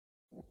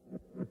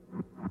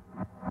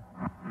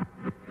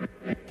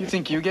You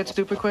think you get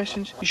stupid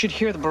questions? You should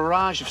hear the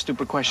barrage of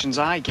stupid questions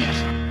I get.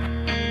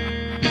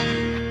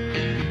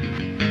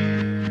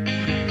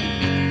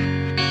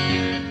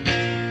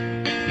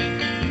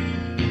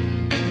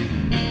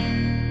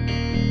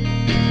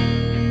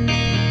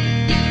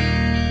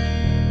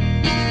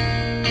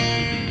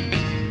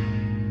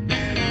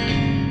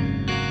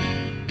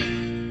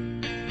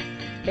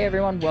 Hey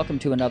everyone, welcome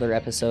to another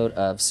episode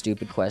of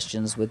Stupid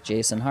Questions with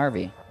Jason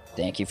Harvey.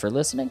 Thank you for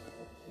listening.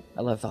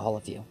 I love all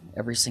of you,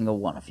 every single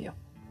one of you,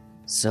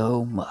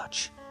 so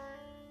much.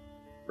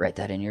 Write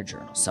that in your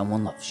journal.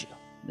 Someone loves you.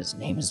 His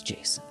name is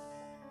Jason.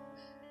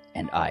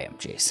 And I am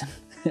Jason.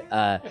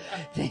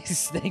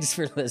 Thanks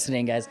for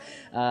listening, guys.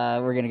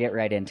 We're going to get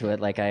right into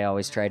it like I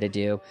always try to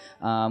do.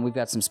 We've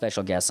got some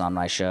special guests on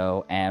my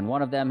show, and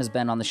one of them has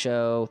been on the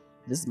show.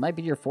 This might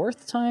be your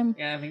fourth time?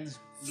 Yeah, I think this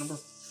is number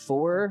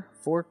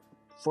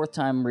fourth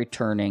time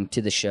returning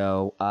to the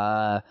show.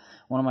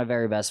 One of my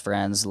very best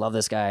friends. Love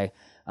this guy.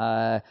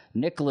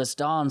 Nicholas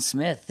Don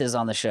Smith is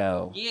on the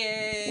show.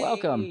 Yay!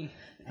 Welcome.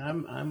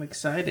 I'm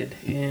excited,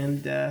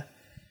 and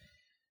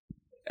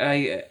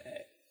I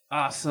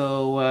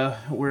also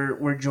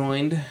we're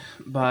joined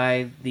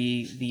by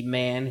the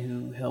man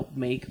who helped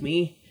make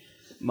me,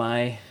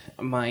 my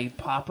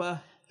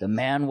papa. The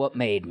man what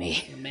made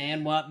me. The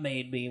man what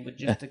made me with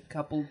just a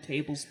couple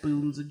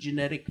tablespoons of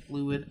genetic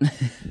fluid.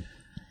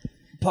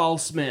 Paul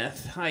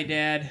Smith. Hi,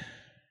 Dad.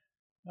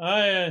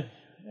 Hi,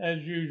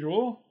 as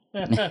usual.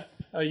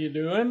 How you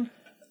doing?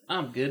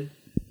 I'm good.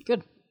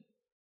 Good.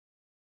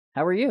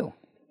 How are you?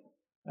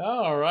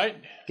 All right.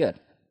 Good.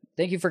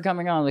 Thank you for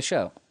coming on the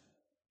show.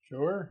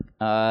 Sure.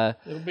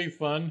 It'll be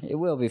fun. It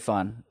will be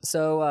fun.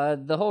 So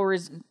the whole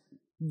reason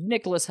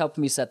Nicholas helped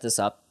me set this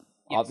up.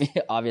 Yes.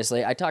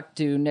 Obviously, I talked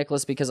to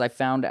Nicholas because I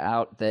found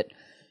out that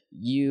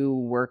you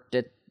worked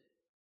at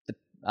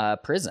the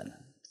prison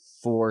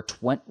for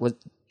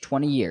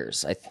 20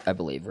 years, I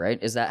believe, right?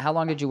 Is that how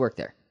long did you work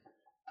there?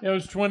 It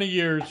was 20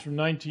 years from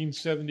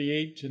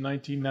 1978 to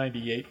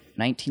 1998.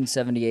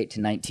 1978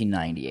 to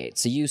 1998.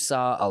 So you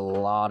saw a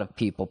lot of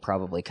people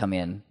probably come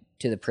in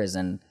to the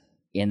prison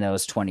in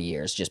those 20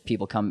 years. Just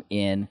people come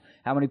in.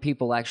 How many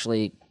people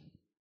actually...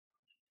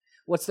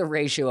 What's the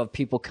ratio of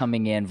people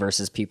coming in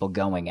versus people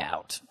going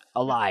out?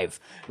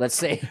 Alive, let's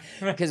say,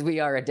 because we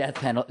are a death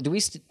penalty. Do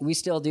we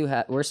still do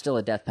we're still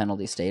a death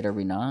penalty state, are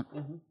we not?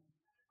 Mm-hmm.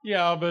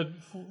 Yeah, but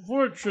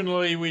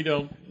fortunately we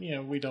don't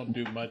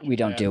do much. We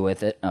don't do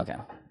with it. Okay.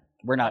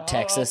 We're not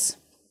Texas.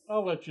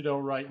 I'll let you know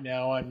right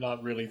now, I'm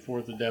not really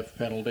for the death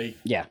penalty.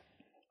 Yeah.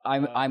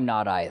 I'm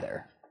not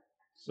either.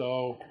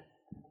 So,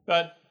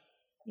 but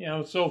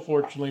so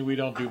fortunately we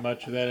don't do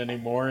much of that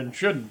anymore and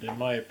shouldn't, in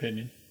my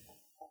opinion.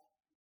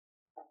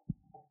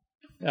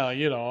 Now,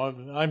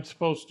 I'm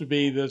supposed to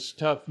be this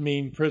tough,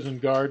 mean prison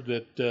guard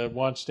that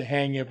wants to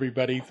hang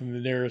everybody from the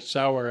nearest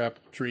sour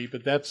apple tree,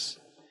 but that's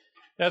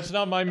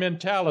not my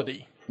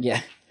mentality.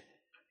 Yeah.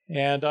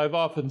 And I've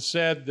often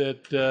said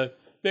that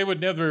they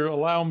would never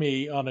allow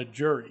me on a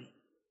jury.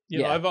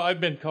 I've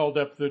been called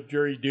up for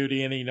jury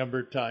duty any number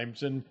of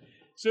times, and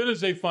as soon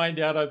as they find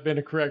out I've been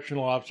a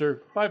correctional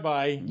officer,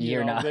 bye-bye.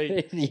 You're not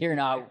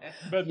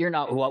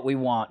what we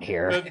want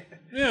here. But,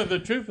 the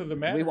truth of the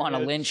matter we want a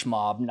lynch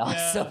mob, not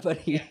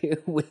somebody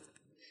with...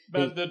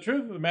 But the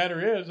truth of the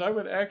matter is, I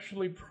would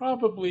actually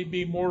probably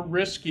be more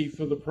risky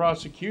for the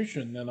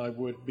prosecution than I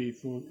would be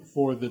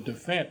for the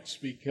defense,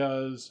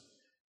 because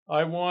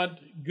I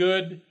want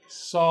good,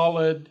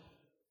 solid,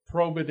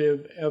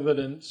 probative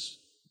evidence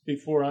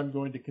before I'm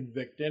going to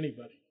convict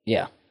anybody.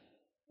 Yeah.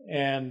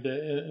 And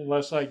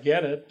unless I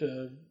get it,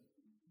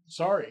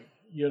 sorry,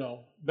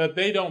 But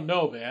they don't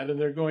know that, and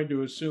they're going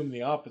to assume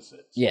the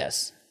opposite.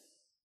 Yes.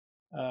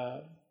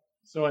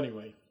 So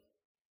anyway,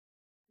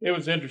 it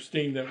was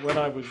interesting that when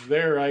I was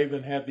there, I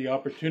even had the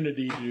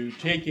opportunity to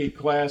take a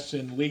class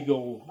in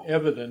legal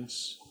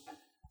evidence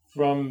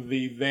from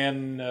the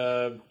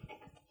then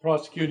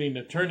prosecuting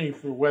attorney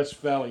for West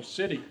Valley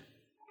City.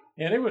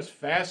 And it was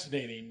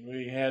fascinating.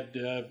 We had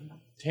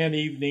 10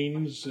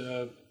 evenings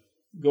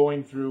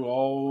going through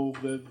all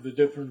the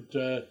different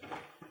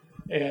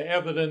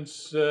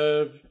evidence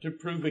to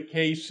prove a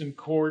case in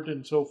court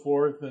and so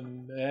forth.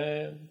 And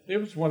it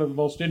was one of the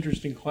most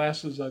interesting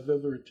classes I've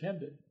ever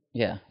attended.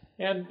 Yeah.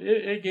 And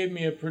it gave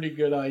me a pretty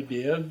good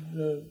idea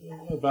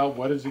about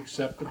what is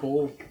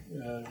acceptable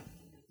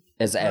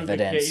as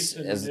evidence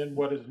and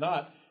what is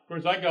not. Of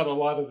course, I got a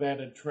lot of that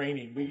in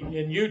training.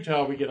 In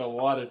Utah, we get a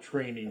lot of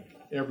training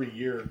every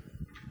year.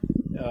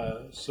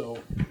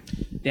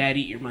 Dad,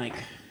 eat your mic.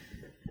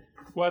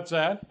 What's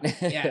that?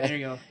 Yeah, there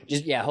you go.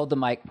 Just hold the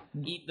mic.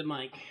 Eat the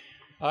mic.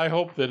 I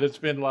hope that it's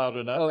been loud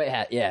enough. Oh,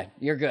 yeah,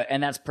 you're good,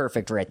 and that's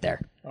perfect right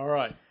there. All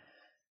right.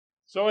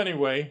 So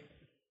anyway,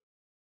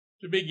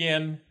 to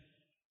begin,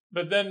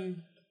 but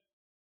then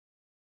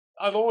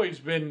I've always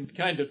been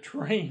kind of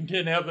trained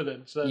in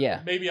evidence.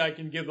 Maybe I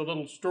can give a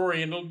little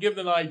story, and it'll give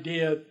an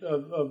idea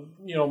of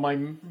my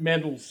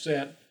mental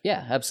set.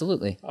 Yeah,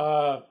 absolutely.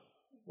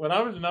 When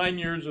I was 9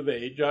 years of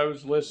age, I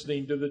was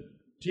listening to the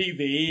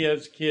TV,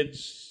 as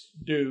kids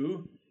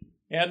do,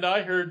 And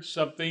I heard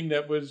something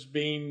that was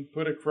being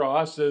put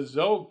across as,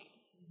 oh,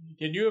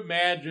 can you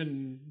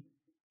imagine?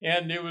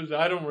 And it was,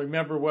 I don't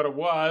remember what it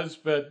was,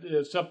 but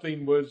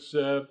something was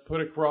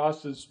put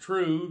across as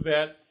true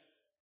that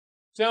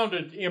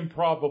sounded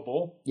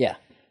improbable. Yeah.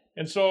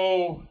 And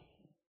so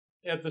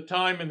at the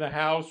time in the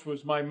house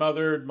was my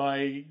mother and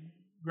my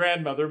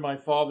grandmother, my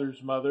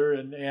father's mother,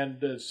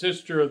 and a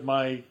sister of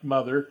my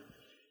mother.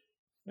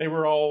 They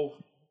were all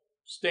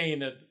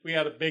staying we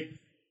had a big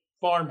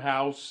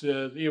farmhouse.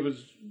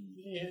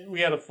 We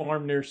had a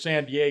farm near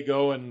San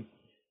Diego, and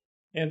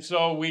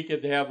so we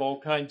could have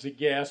all kinds of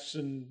guests,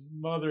 and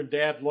Mother and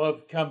Dad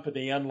loved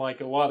company,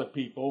 unlike a lot of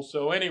people.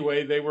 So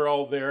anyway, they were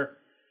all there.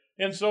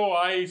 And so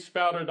I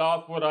spouted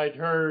off what I'd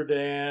heard,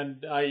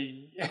 and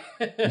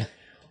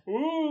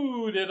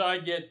ooh, did I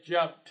get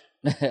jumped.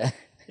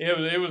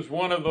 It was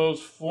one of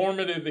those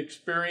formative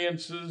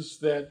experiences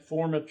that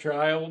form a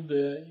child,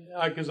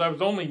 because I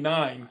was only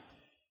 9.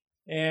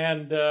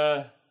 And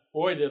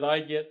boy, did I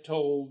get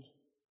told,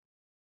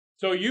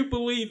 so you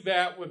believe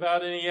that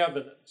without any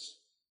evidence.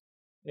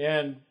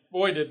 And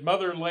boy, did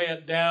Mother lay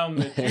it down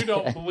that you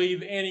don't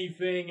believe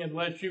anything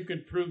unless you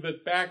can prove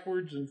it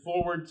backwards and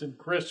forwards and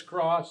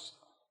crisscross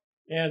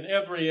and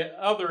every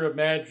other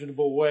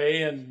imaginable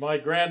way. And my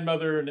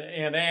grandmother and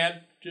aunt,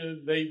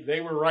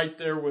 they were right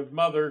there with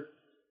Mother.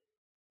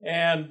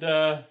 And,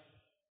 I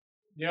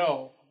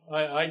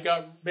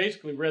got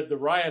basically read the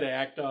Riot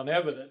Act on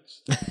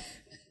evidence.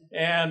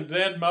 And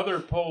then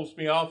Mother pulls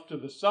me off to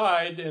the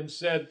side and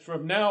said,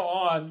 from now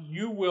on,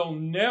 you will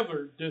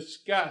never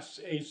discuss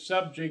a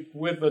subject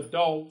with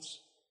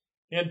adults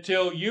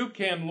until you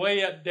can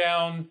lay it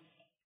down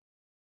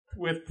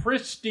with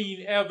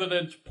pristine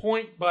evidence,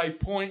 point by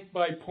point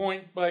by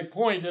point by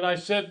point. And I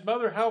said,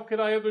 Mother, how could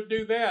I ever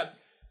do that?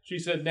 She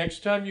said,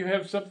 next time you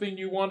have something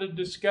you want to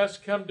discuss,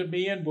 come to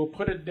me and we'll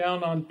put it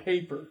down on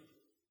paper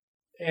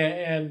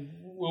and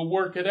we'll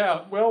work it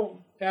out.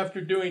 Well,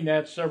 after doing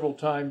that several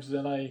times,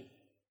 then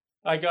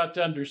I got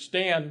to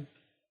understand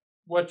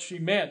what she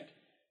meant.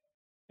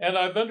 And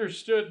I've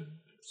understood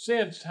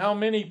since how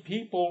many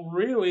people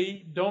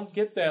really don't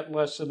get that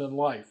lesson in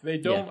life. They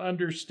don't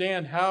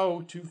understand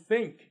how to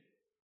think.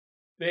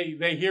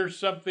 They hear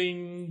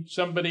something,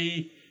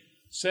 somebody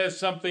says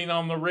something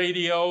on the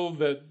radio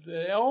that,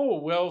 oh,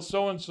 well,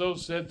 so-and-so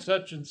said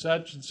such, and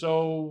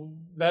so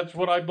that's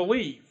what I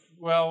believe.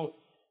 Well,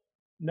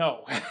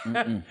 no.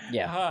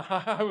 Yeah.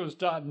 I was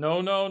taught,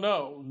 no,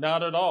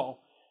 not at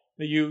all.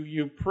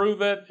 You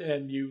prove it,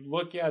 and you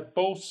look at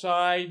both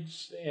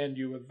sides, and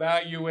you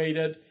evaluate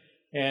it,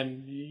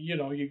 and,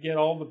 you get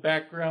all the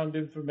background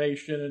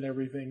information and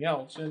everything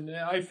else. And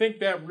I think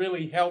that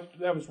really helped.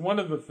 That was one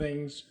of the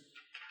things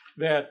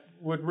that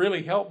would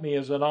really help me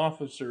as an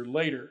officer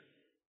later.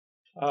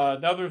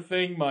 Another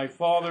thing, my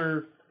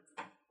father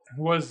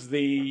was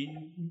the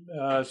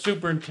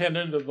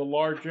superintendent of the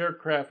large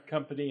aircraft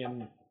company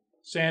in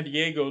San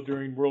Diego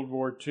during World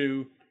War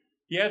II.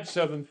 He had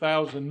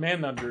 7,000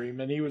 men under him,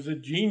 and he was a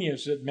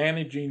genius at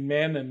managing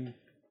men and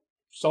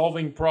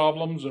solving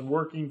problems and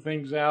working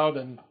things out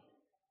and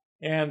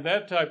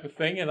that type of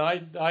thing. And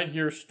I'd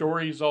hear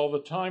stories all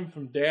the time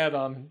from Dad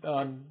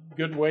on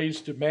good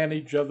ways to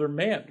manage other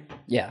men.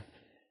 Yeah.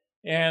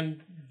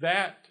 And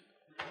that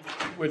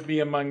would be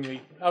among the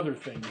other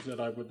things that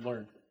I would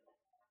learn.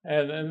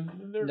 And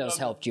those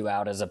helped you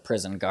out as a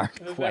prison guard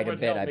quite a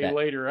bit, I bet.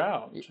 Later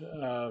out.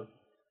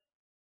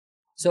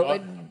 So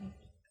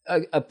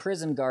a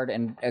prison guard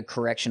and a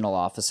correctional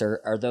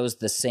officer, are those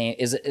the same?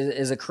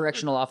 Is a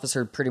correctional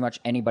officer pretty much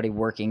anybody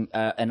working,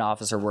 an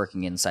officer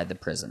working inside the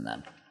prison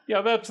then?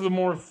 Yeah, that's the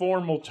more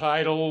formal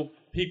title.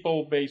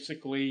 People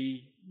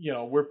basically,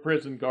 we're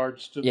prison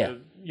guards to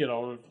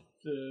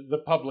the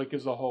public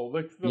as a whole.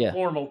 The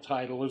formal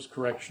title is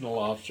correctional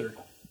officer.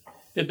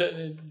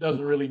 It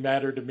doesn't really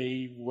matter to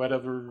me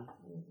whatever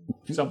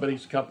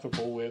somebody's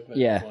comfortable with.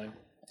 Yeah.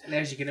 And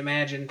as you can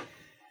imagine,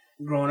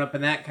 growing up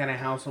in that kind of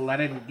household, I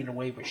didn't get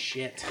away with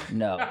shit.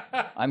 No,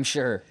 I'm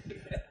sure.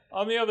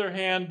 On the other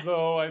hand,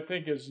 though, I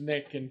think as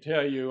Nick can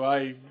tell you,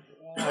 I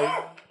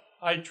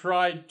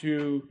tried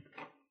to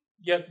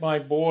get my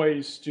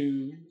boys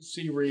to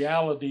see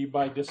reality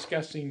by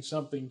discussing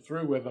something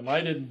through with them.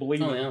 I didn't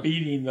believe in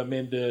beating them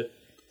into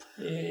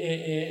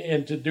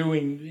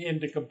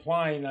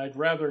complying. I'd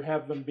rather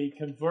have them be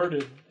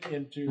converted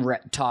into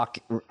talk.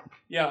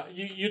 Yeah,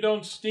 you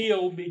don't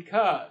steal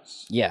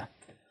because. Yeah.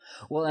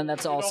 Well, and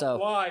that's you also don't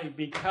lie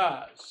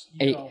because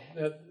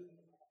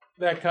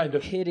that kind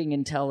of hitting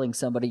and telling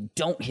somebody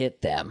don't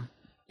hit them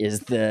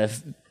is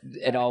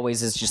it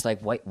always is just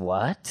like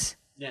what?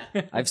 Yeah,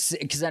 I've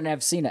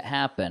seen it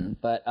happen,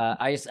 but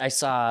I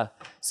saw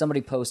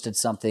somebody posted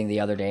something the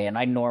other day, and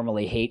I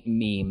normally hate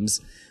memes,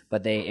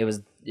 but it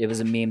was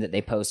a meme that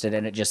they posted,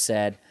 and it just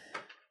said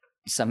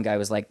some guy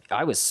was like,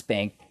 I was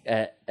spanked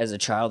as a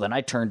child, and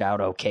I turned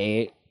out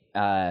okay,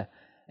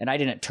 and I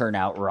didn't turn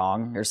out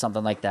wrong or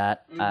something like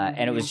that,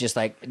 and it was just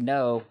like,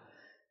 no,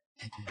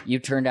 you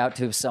turned out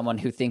to someone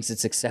who thinks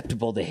it's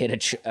acceptable to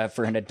hit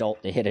for an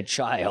adult to hit a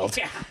child.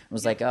 Yeah. I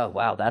was like, oh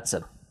wow, that's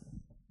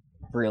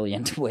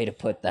brilliant way to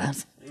put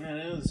that. That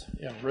is.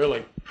 Yeah,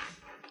 really.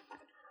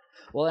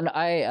 Well, and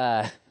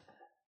I,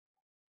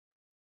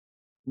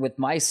 with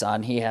my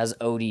son, he has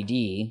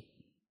ODD.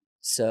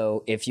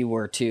 So if you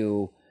were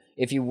to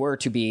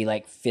be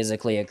like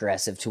physically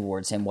aggressive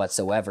towards him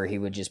whatsoever, he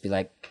would just be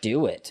like,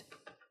 do it.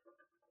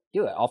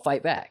 I'll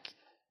fight back.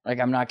 Like,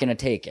 I'm not going to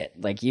take it.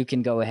 Like, you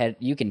can go ahead,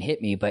 you can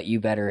hit me, but you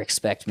better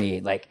expect me,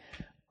 like,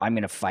 I'm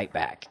going to fight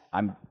back.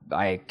 And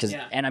I'm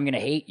going to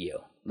hate you.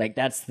 Like,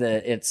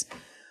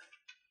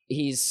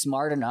 he's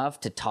smart enough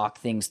to talk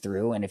things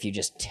through. And if you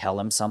just tell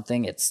him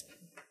something, it's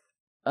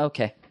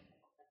okay.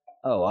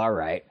 Oh, all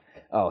right.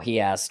 Oh, he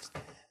asked,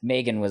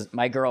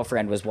 my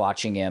girlfriend was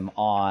watching him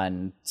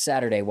on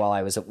Saturday while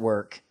I was at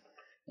work,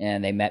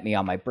 and they met me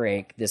on my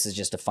break. This is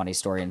just a funny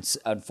story and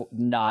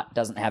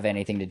doesn't have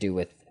anything to do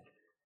with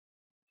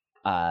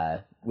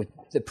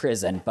the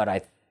prison, but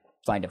I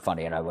find it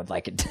funny and I would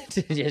like it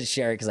to just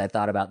share it because I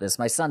thought about this.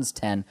 My son's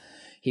 10.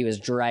 He was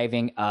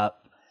driving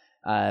up.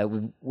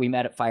 We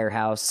met at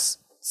Firehouse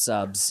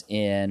Subs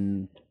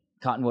in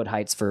Cottonwood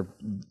Heights for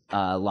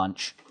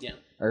lunch. Yeah.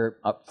 Or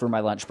for my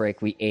lunch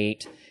break. We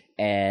ate,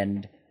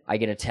 and I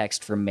get a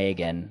text from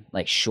Megan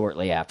like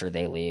shortly after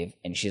they leave,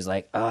 and she's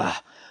like,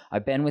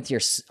 I've been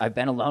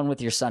alone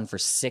with your son for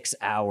 6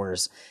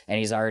 hours, and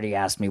he's already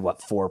asked me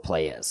what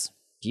foreplay is.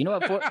 Do you know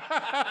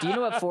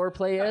what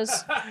foreplay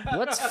is?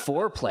 What's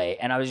foreplay?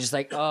 And I was just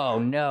like, oh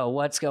no,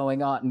 what's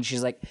going on? And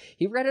she's like,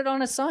 he read it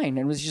on a sign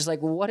and was just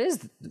like, well, what is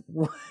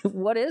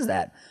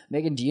that?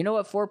 Megan, do you know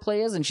what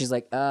foreplay is? And she's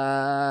like,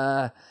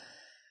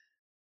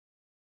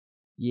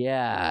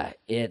 yeah,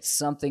 it's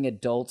something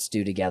adults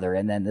do together.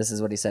 And then this is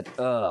what he said.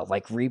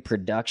 Like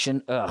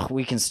reproduction.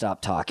 We can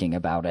stop talking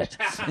about it.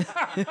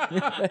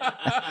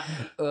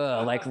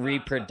 Like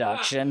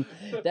reproduction.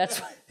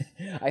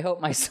 I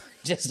hope my son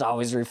just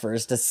always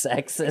refers to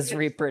sex as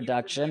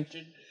reproduction.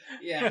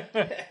 Yeah.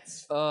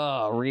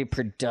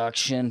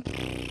 Reproduction.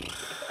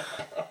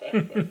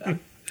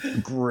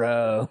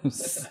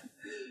 Gross.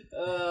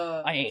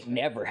 I ain't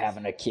never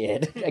having a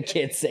kid. A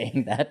kid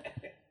saying that.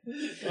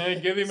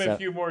 And give him a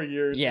few more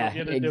years. Yeah,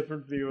 You'll get a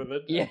different view of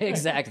it. Yeah,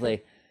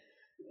 exactly.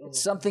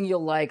 It's something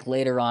you'll like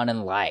later on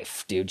in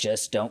life, dude.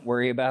 Just don't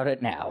worry about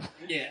it now.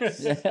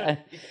 Yes.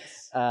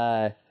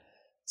 So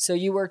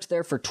you worked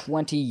there for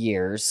 20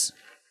 years.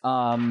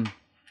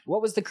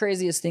 What was the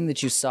craziest thing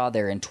that you saw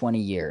there in 20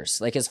 years?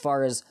 Like as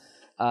far as,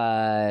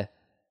 what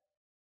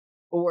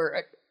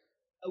was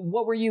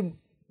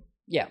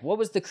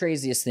the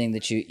craziest thing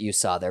that you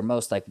saw there?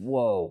 Most like,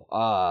 whoa,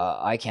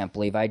 I can't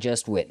believe I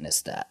just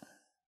witnessed that.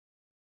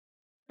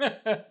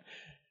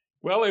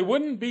 Well, it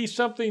wouldn't be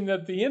something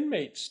that the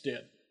inmates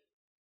did.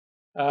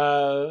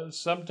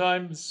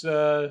 Sometimes,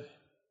 all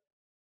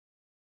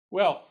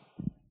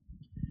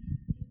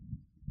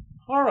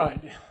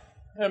right,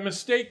 a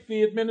mistake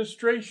the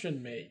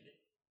administration made.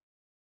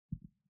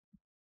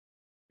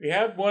 We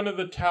had one of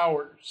the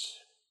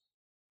towers,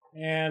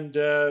 and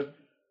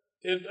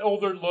it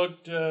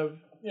overlooked, a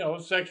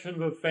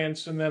section of the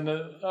fence and then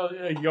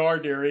a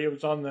yard area. It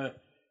was on the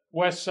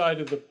west side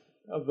of the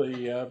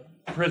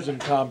prison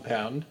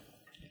compound.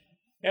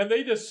 And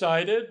they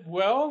decided,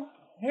 well,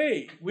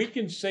 hey, we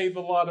can save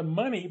a lot of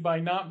money by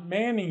not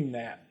manning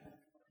that.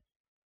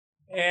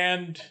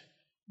 And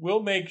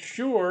we'll make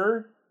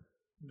sure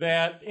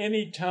that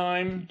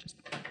anytime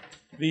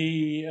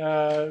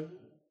that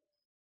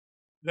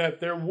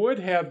there would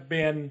have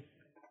been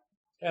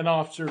an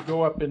officer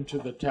go up into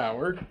the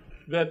tower,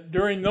 that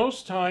during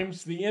those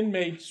times the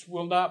inmates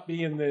will not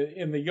be in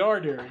the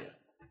yard area.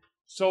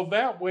 So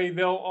that way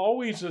they'll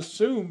always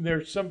assume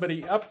there's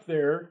somebody up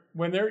there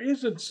when there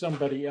isn't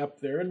somebody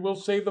up there, and we'll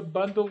save a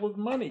bundle of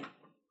money.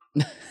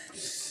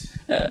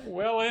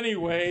 Well,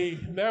 anyway,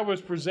 that was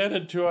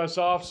presented to us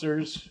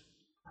officers,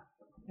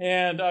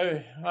 and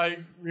I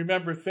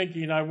remember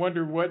thinking, I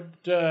wonder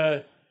what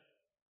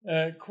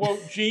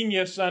quote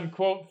genius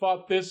unquote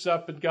thought this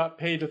up and got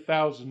paid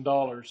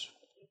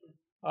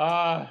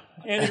 $1,000.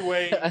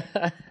 Anyway,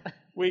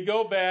 we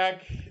go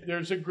back.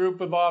 There's a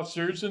group of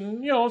officers,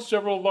 and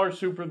several of our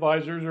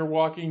supervisors are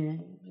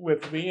walking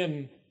with me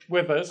and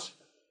with us.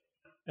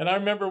 And I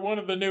remember one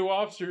of the new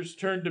officers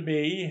turned to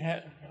me.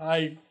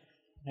 I,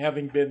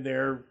 having been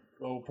there,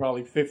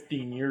 probably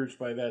 15 years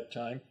by that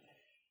time,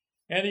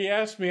 and he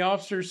asked me,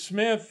 Officer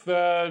Smith,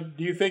 do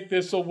you think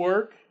this will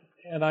work?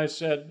 And I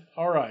said,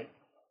 all right.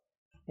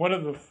 One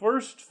of the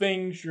first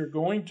things you're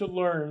going to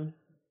learn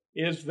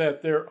is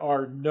that there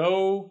are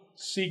no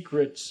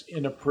secrets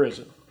in a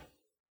prison.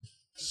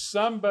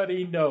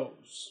 Somebody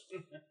knows.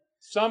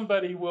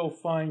 Somebody will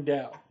find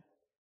out.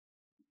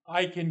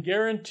 I can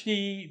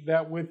guarantee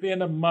that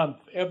within a month,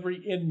 every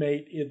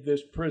inmate in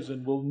this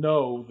prison will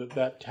know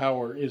that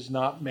tower is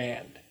not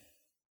manned.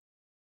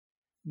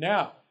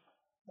 Now,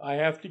 I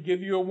have to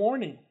give you a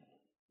warning.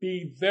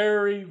 Be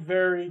very,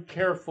 very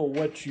careful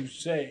what you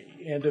say.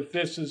 And if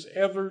this is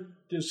ever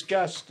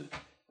discussed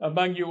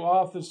among you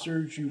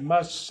officers, you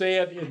must say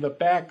it in the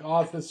back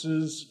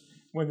offices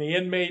when the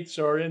inmates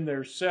are in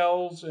their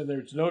cells and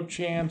there's no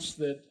chance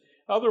that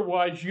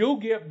Otherwise, you'll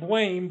get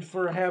blamed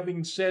for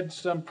having said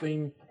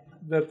something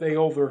that they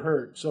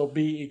overheard. So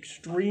be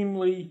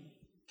extremely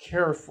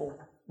careful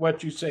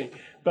what you say.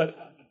 But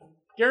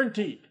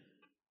guaranteed,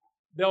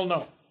 they'll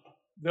know.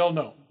 They'll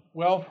know.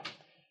 Well,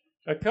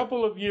 a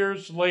couple of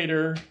years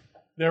later,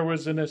 there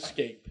was an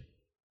escape.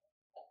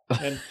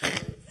 And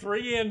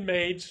 3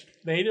 inmates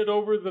made it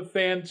over the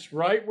fence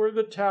right where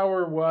the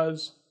tower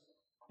was,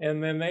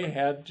 and then they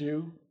had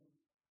to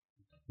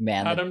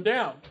cut them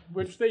down,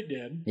 which they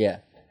did.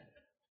 Yeah.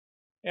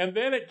 And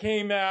then it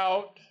came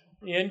out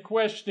in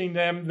questioning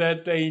them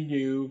that they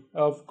knew,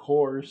 of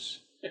course,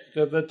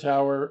 that the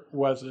tower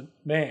wasn't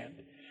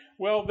manned.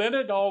 Well, then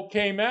it all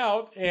came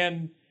out,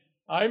 and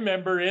I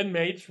remember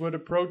inmates would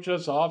approach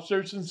us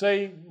officers and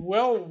say,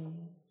 well,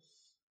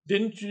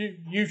 didn't you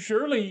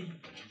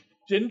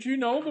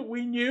know that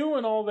we knew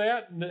and all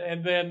that?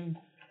 And then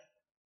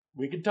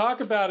we could talk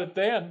about it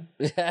then.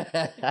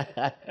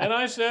 And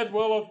I said,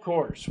 well, of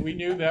course, we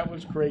knew that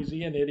was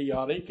crazy and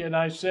idiotic. And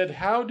I said,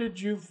 how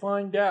did you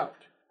find out?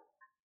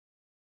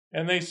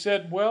 And they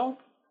said, well,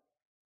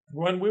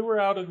 when we were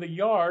out in the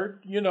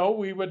yard,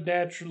 we would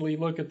naturally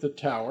look at the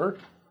tower.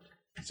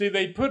 See,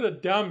 they put a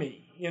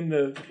dummy in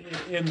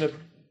the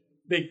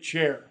big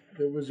chair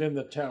that was in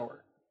the tower.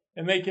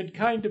 And they could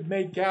kind of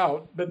make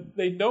out, but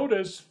they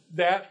noticed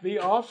that the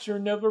officer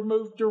never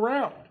moved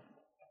around.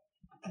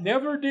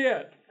 Never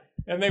did.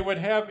 And they would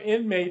have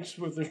inmates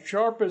with the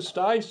sharpest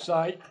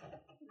eyesight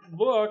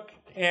look,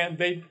 and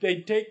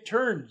they'd take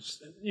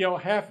turns,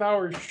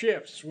 half-hour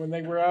shifts when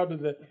they were out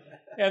of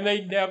and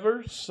they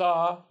never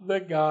saw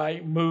the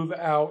guy move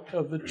out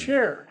of the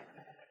chair.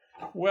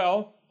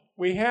 Well,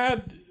 we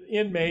had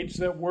inmates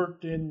that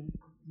worked in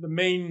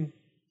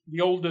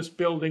the oldest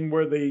building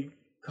where the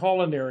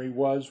culinary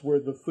was, where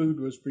the food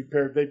was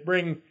prepared. They'd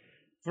bring,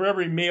 for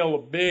every meal,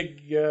 a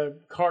big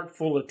cart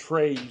full of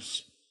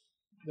trays,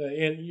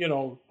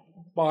 and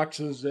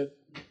boxes that,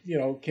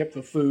 kept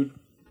the food,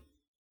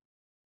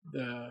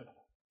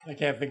 I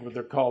can't think what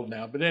they're called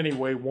now, but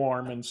anyway,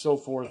 warm and so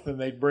forth,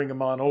 and they'd bring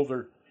them on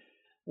over.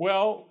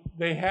 Well,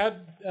 they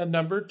had a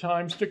number of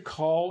times to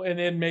call an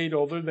inmate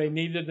over. They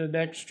needed an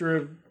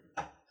extra,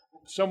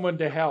 someone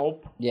to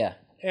help. Yeah.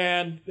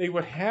 And they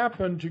would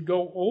happen to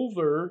go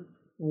over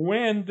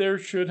when there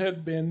should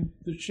have been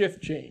the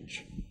shift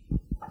change.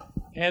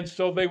 And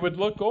so they would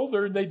look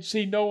over and they'd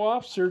see no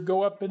officer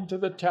go up into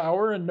the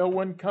tower and no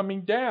one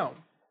coming down.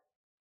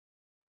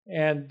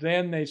 And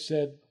then they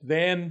said,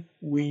 then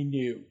we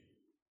knew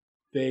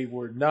they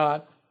were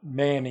not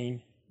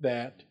manning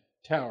that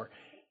tower.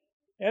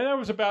 And that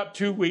was about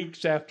 2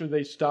 weeks after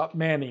they stopped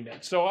manning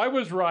it. So I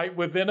was right.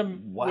 Within a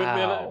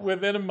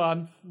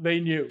month,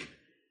 they knew.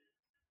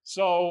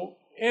 So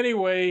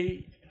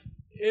anyway,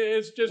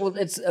 it's just... Well,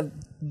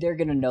 they're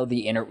going to know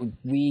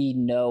we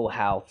know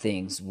how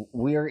things...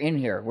 We're in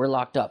here. We're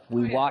locked up.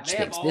 We watch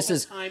things. This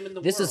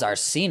is our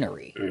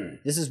scenery.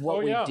 This is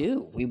what we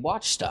do. We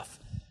watch stuff.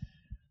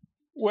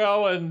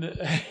 Well,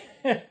 and...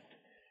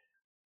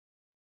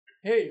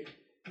 hey...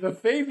 The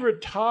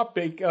favorite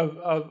topic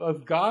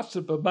of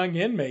gossip among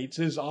inmates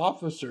is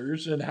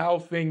officers and how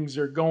things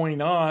are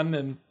going on.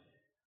 And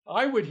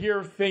I would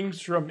hear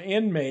things from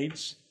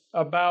inmates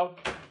about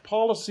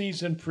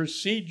policies and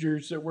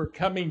procedures that were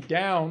coming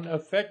down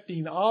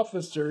affecting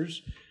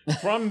officers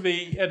from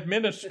the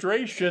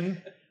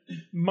administration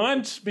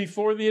months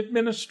before the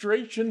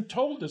administration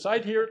told us.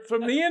 I'd hear it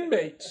from the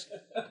inmates.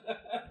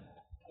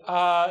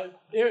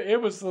 It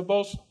was the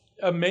most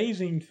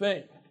amazing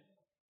thing.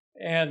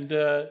 And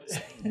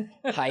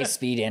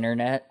high-speed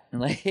internet,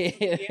 but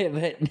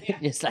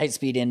just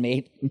high-speed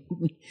inmate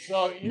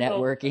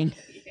networking.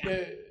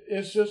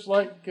 It's just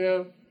like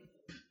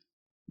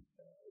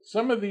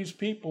some of these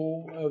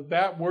people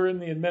that were in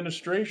the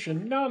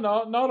administration. No,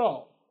 not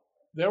all.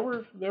 There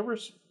were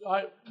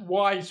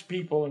wise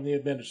people in the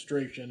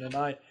administration, and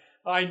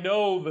I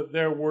know that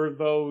there were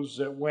those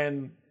that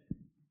when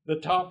the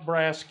top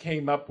brass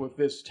came up with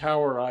this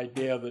tower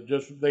idea that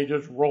they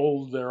just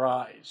rolled their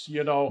eyes,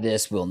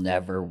 This will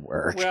never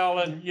work. Well,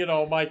 and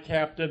my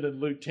captain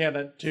and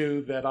lieutenant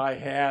too that I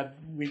had,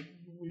 we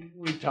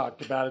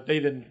talked about it.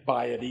 They didn't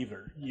buy it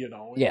either,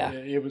 Yeah.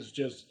 It was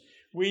just,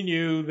 we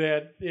knew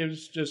that it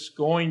was just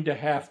going to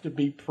have to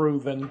be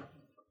proven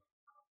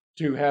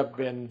to have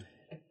been.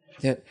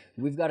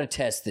 We've got to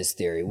test this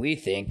theory. We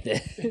think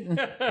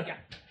that.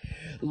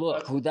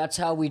 Look, that's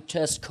how we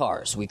test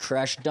cars. We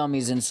crash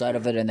dummies inside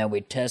of it, and then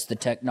we test the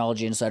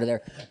technology inside of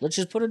there. Let's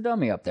just put a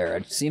dummy up there.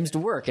 It seems to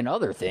work in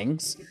other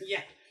things.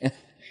 Yeah.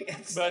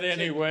 But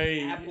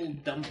anyway... Apple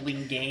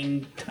dumpling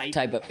game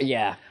type of...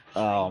 Yeah.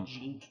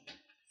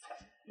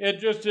 It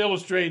just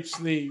illustrates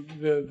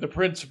the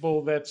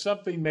principle that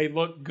something may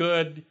look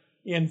good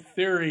in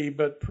theory,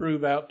 but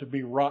prove out to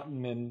be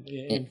rotten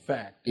in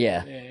fact.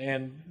 Yeah.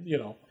 And,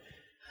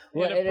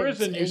 well, in a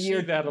prison, you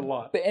see that a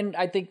lot. And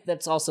I think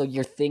that's also,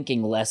 you're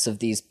thinking less of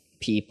these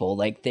people.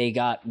 Like, they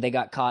got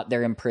caught,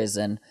 they're in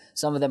prison.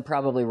 Some of them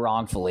probably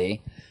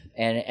wrongfully,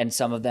 and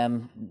some of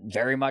them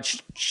very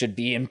much should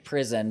be in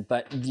prison.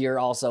 But you're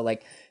also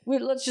like,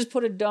 let's just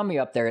put a dummy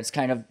up there. It's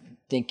kind of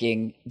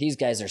thinking these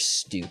guys are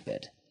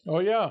stupid. Oh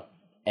yeah.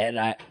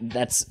 And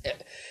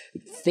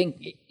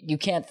you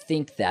can't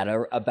think that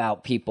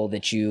about people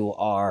that you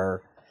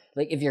are,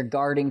 like, if you're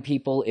guarding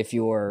people, if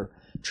you're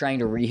trying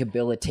to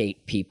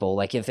rehabilitate people,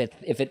 like if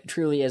it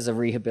truly is a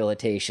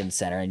rehabilitation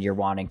center and you're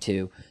wanting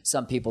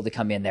some people to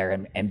come in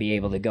there and be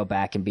able to go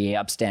back and be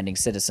upstanding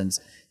citizens,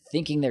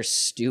 thinking they're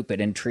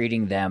stupid and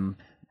treating them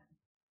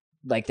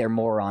like they're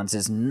morons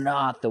is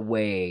not the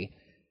way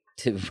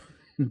to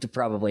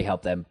probably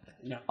help them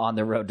on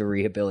the road to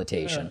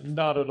rehabilitation.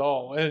 Not at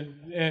all.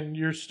 And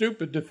you're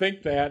stupid to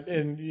think that,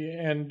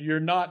 and you're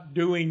not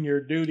doing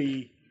your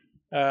duty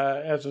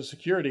as a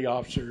security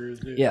officer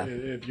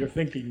if you're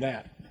thinking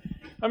that.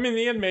 I mean,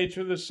 the inmates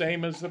are the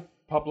same as the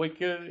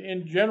public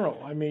in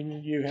general. I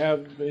mean, you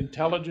have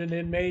intelligent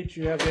inmates,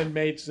 you have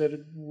inmates that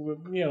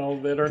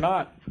that are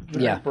not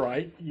very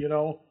bright,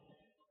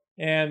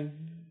 and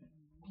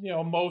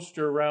most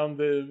are around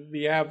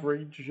the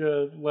average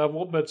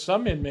level, but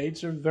some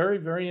inmates are very,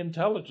 very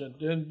intelligent,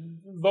 and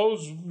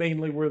those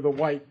mainly were the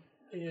white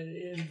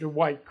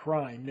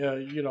crime,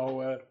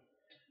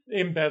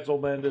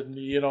 embezzlement and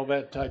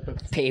that type of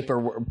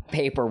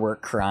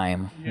paperwork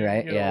crime,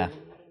 right?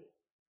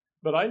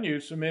 But I knew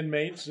some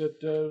inmates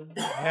that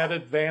had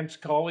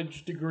advanced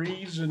college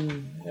degrees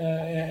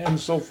and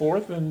so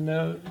forth, and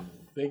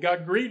they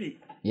got greedy.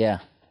 Yeah,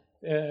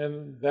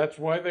 and that's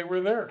why they were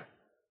there.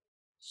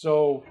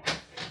 So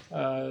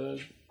to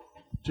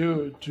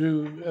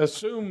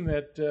assume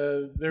that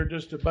they're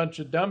just a bunch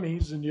of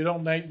dummies and you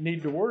don't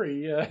need to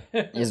worry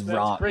is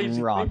wrong. Crazy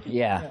wrong.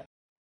 Yeah.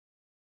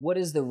 What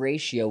is the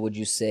ratio, would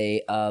you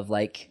say, of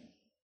like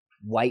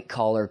white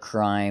collar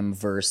crime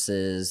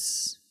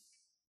versus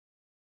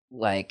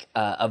like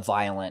a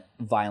violent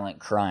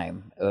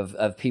crime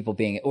of people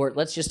being, or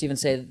let's just even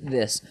say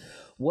this.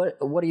 What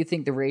do you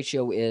think the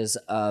ratio is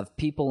of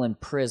people in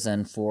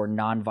prison for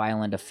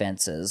nonviolent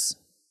offenses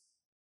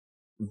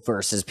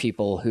versus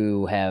people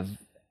who have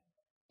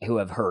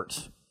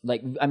hurt?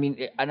 Like, I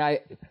mean,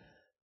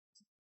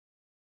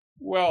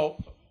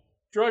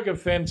 drug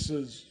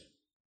offenses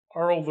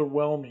are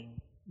overwhelmingly,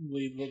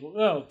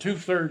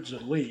 2/3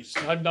 at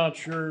least. I'm not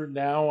sure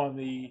now on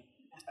the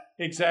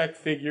exact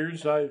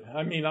figures.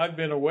 I mean, I've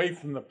been away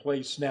from the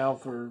place now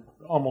for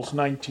almost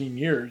 19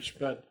 years,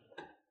 but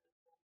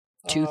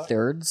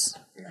 2/3.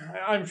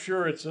 I'm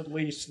sure it's at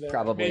least that.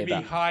 Probably maybe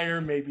about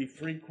higher, maybe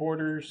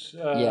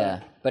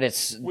 3/4. But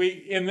it's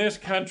in this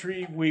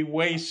country we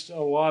waste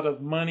a lot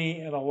of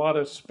money and a lot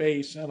of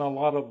space and a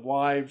lot of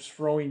lives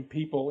throwing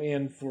people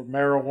in for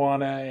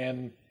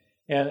marijuana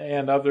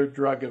and other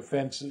drug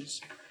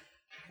offenses.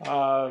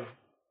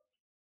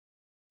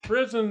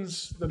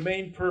 Prisons, the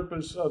main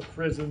purpose of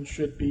prisons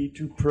should be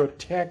to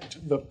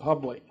protect the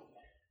public.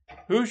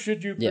 Who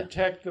should you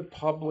protect the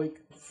public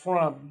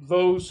from?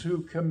 Those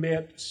who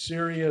commit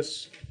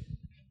serious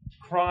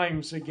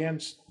crimes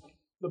against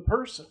the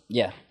person.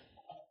 Yeah.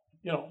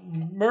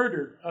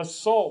 Murder,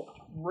 assault,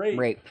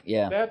 rape,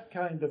 that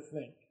kind of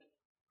thing.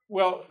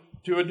 Well,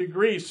 to a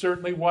degree,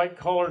 certainly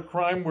white-collar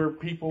crime where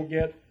people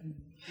get...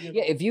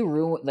 if you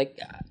ruin... Like,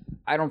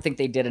 I don't think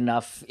they did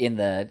enough in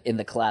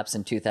the collapse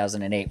in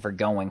 2008 for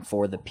going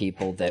for the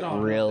people that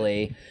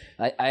really...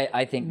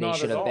 I think they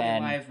should have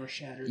been... Lives were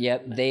shattered.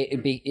 Yep,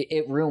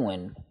 it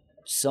ruined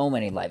so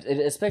many lives,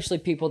 especially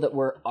people that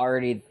were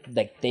already,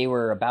 like, they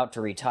were about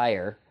to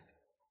retire,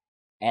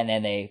 and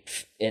then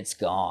it's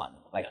gone.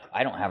 Like,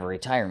 I don't have a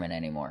retirement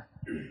anymore.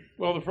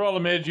 Well, the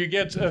problem is you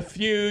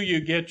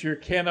get your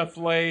Kenneth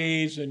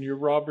Lays and your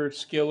Robert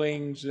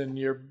Skillings and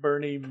your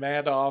Bernie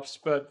Madoffs,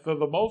 but for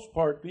the most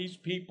part, these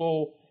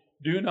people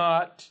do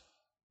not,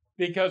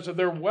 because of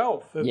their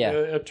wealth,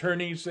 the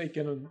attorneys they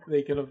can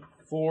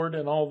afford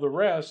and all the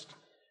rest.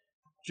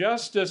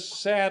 Justice,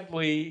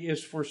 sadly,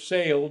 is for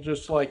sale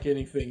just like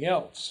anything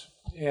else.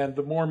 And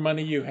the more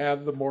money you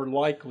have, the more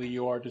likely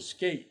you are to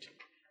skate.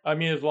 I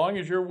mean, as long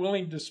as you're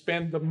willing to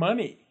spend the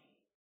money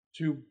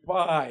to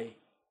buy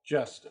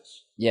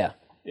justice. Yeah.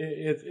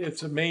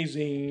 It's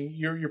amazing.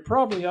 You're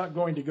probably not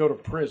going to go to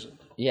prison.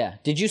 Yeah.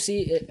 Did you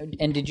see,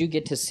 and did you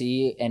get to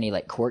see any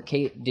like court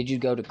case? Did you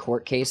go to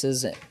court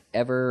cases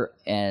ever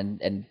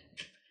and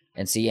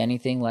see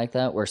anything like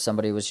that where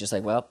somebody was just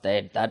like, well,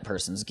 that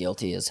person's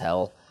guilty as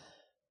hell,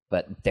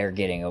 but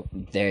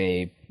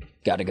they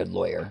got a good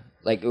lawyer?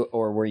 Like,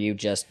 or were you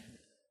just...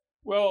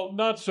 Well,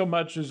 not so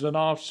much as an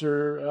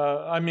officer.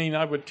 I mean,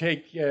 I would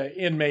take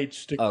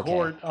inmates to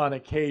court on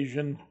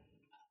occasion,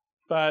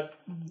 but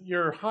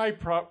your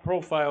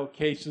high-profile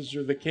cases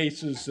are the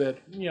cases that,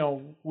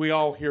 we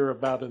all hear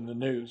about in the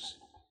news.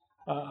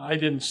 I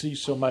didn't see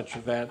so much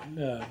of that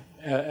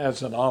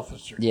as an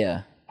officer.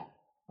 Yeah.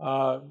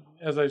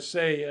 As I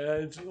say,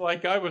 it's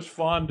like I was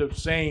fond of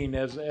saying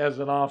as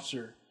an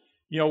officer,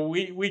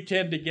 we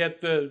tend to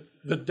get the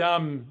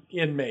dumb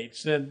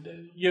inmates,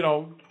 and,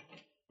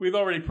 we've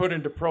already put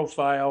into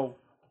profile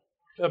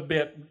a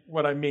bit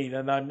what I mean,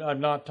 and I'm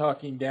not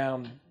talking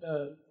down,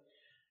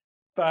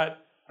 but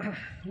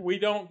we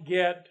don't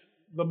get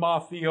the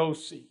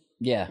mafiosi,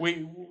 Yeah.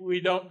 We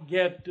don't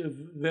get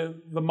the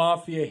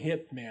mafia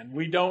hitmen.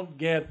 We don't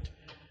get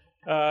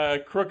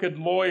crooked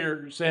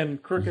lawyers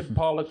and crooked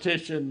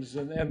politicians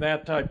and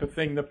that type of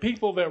thing. The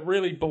people that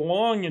really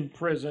belong in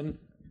prison,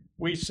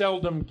 we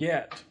seldom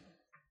get.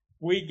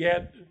 We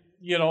get,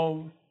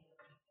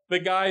 the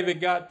guy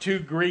that got too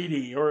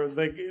greedy, or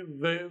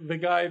the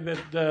guy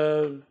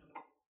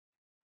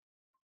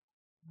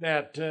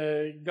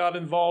that got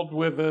involved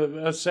with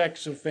a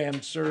sex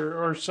offense,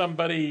 or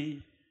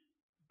somebody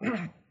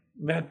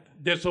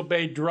that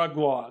disobeyed drug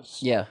laws.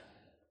 Yeah.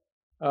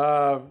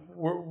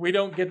 We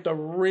don't get the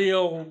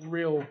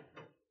real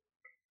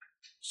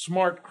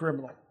smart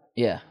criminal.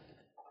 Yeah.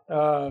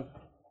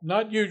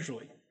 Not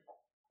usually.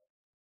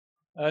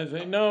 I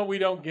say no. We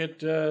don't get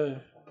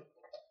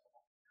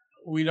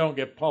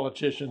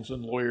politicians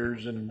and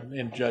lawyers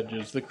and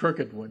judges, the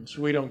crooked ones.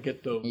 We don't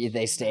get those.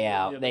 They stay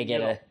out. They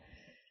get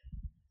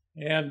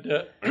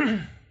And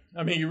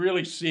I mean, you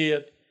really see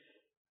it.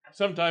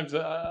 Sometimes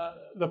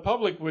the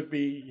public would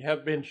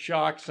have been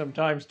shocked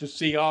sometimes to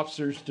see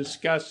officers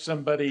discuss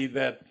somebody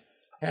that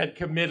had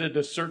committed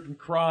a certain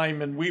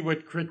crime, and we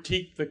would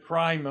critique the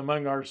crime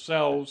among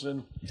ourselves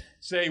and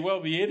say, well,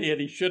 the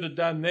idiot, he should have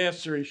done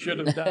this, or he should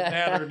have done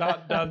that, or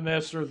not done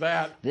this or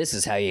that. This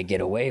is how you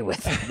get away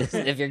with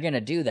it. If you're going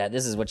to do that,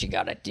 this is what you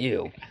got to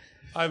do.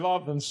 I've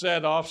often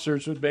said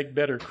officers would make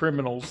better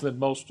criminals than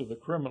most of the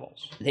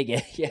criminals.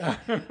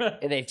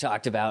 They've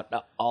talked about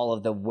all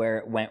of where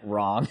it went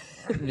wrong,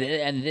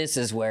 and this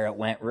is where it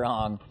went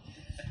wrong.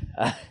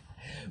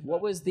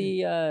 What was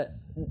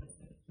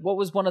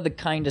one of the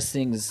kindest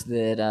things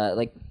that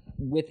like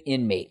with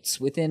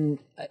inmates within?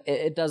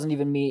 It doesn't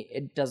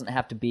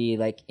have to be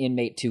like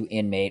inmate to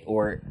inmate,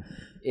 or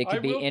it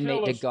could be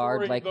inmate to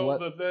guard. Like though, what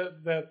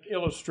that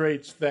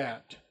illustrates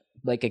that.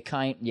 Like a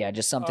kind,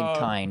 just something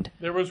kind.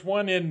 There was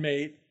one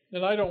inmate,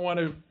 and I don't want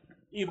to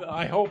even.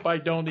 I hope I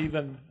don't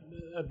even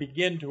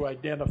begin to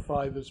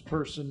identify this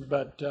person,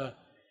 but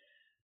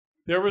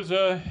there was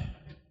a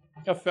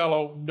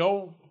fellow,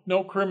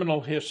 no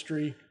criminal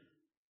history,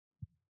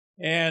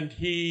 and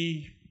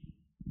he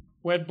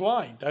went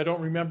blind. I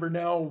don't remember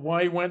now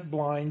why he went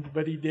blind,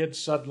 but he did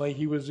suddenly.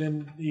 He was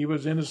in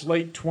his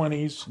late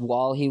 20s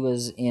while he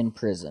was in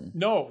prison.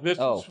 No, this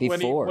is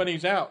before. when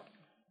he's out.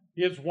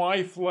 His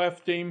wife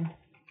left him.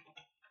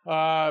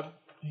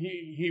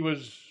 He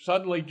was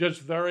suddenly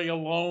just very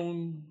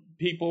alone.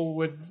 People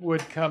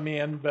would come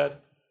in,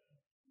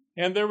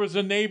 and there was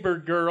a neighbor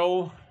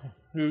girl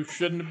who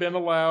shouldn't have been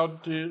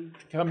allowed to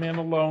come in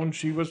alone.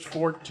 She was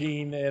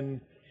 14, and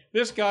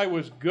this guy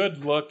was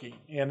good looking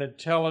and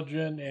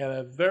intelligent and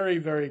a very,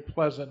 very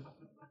pleasant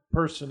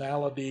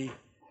personality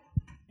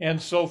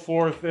and so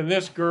forth. And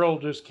this girl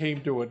just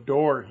came to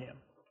adore him.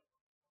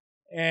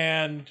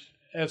 And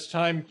as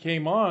time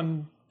came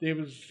on, it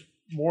was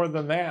more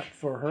than that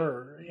for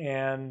her.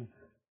 And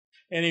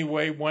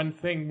anyway, one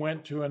thing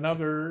went to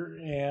another,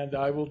 and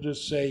I will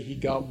just say he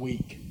got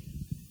weak.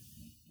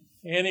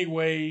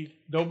 Anyway,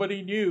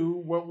 nobody knew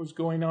what was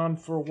going on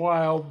for a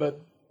while,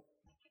 but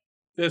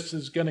this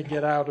is going to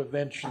get out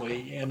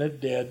eventually, and it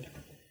did.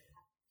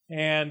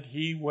 And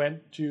he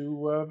went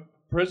to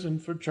prison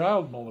for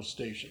child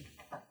molestation.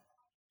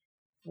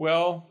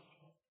 Well,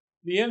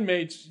 the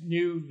inmates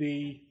knew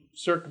the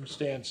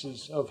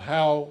circumstances of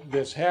how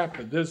this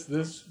happened.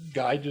 This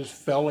guy just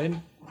fell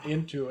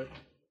into it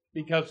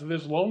because of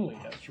his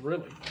loneliness,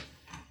 really.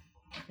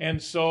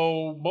 And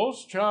so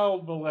most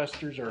child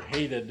molesters are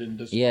hated and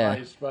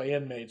despised by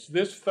inmates.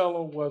 This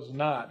fellow was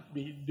not,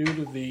 due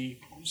to the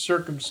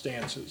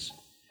circumstances.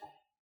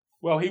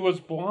 Well, he was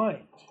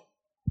blind,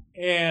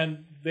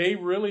 and they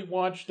really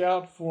watched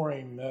out for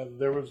him.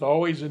 There was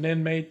always an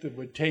inmate that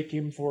would take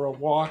him for a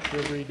walk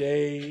every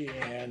day,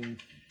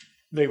 and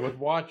they would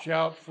watch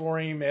out for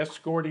him,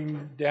 escort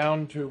him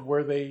down to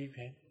where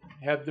they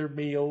had their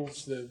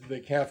meals, the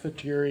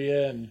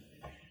cafeteria. And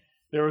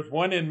there was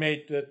one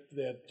inmate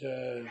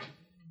that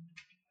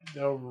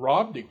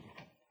robbed him,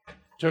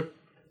 took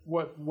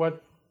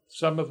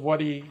some of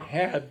what he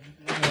had,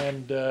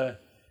 and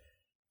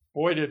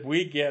boy, did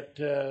we get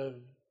the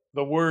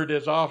word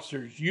as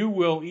officers, you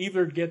will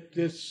either get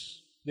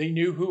this. They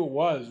knew who it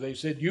was. They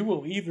said, you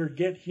will either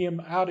get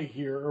him out of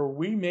here, or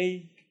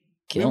we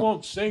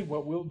won't say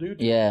what we'll do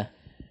to him.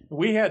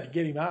 We had to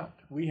get him out.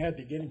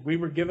 We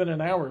were given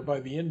an hour by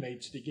the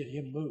inmates to get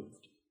him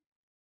moved.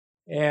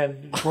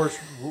 And of course,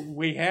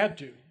 we had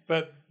to.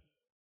 But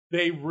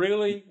they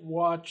really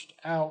watched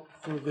out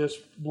for this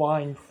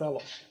blind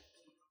fellow.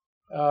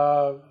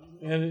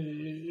 And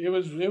it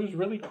was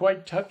really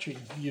quite touching.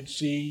 You'd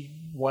see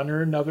one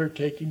or another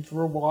take him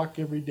for a walk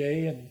every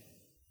day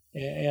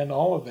and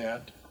all of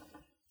that.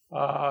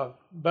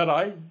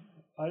 But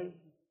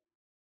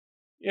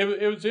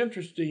it was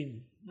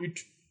interesting.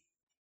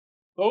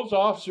 Those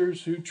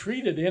officers who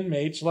treated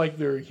inmates like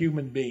they're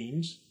human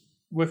beings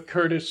with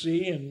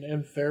courtesy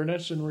and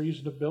fairness and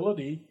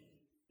reasonability,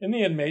 and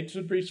the inmates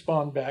would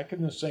respond back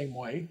in the same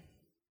way.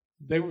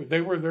 They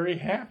were very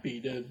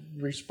happy to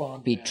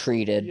respond. Be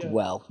treated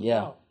well.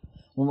 Yeah.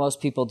 Well,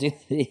 most people do.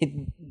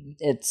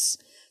 It's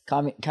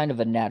kind of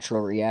a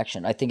natural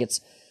reaction. I think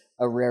it's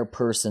a rare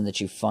person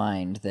that you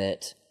find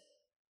that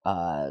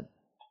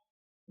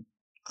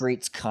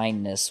greets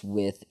kindness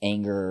with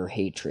anger or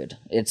hatred.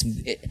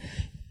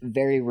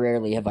 Very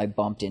rarely have I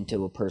bumped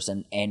into a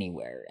person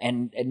anywhere,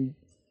 and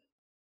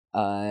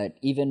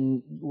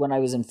even when I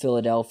was in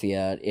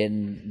Philadelphia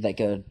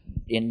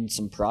in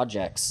some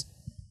projects,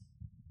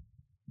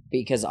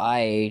 because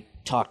I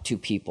talk to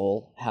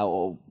people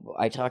how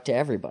I talk to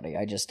everybody.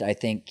 I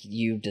think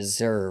you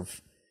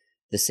deserve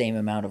the same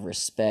amount of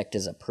respect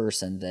as a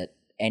person that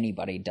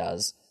anybody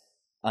does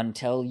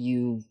until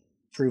you've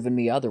proven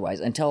me otherwise.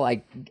 Until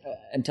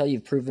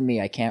you've proven to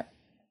me I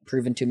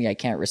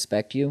can't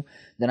respect you,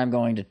 then I'm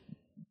going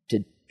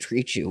to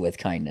treat you with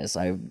kindness.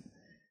 I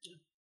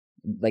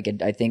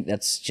think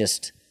that's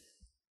just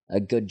a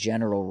good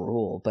general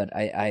rule, but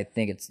I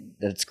think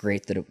it's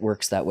great that it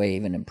works that way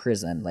even in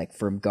prison, like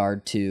from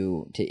guard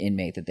to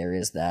inmate, that there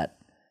is that.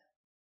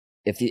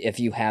 If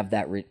you have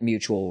that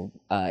mutual,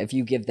 if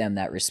you give them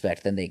that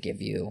respect, then they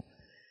give you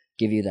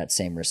that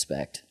same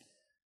respect.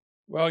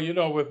 Well,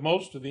 with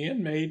most of the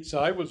inmates,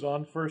 I was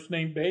on first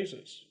name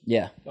basis.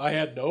 Yeah. I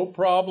had no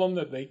problem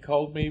that they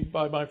called me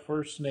by my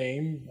first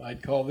name.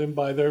 I'd call them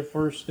by their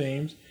first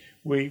names.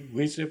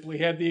 We simply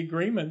had the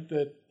agreement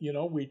that,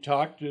 we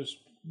talked just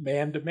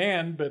man to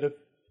man, but if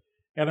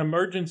an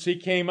emergency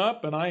came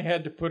up and I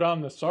had to put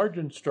on the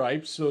sergeant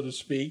stripes, so to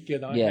speak,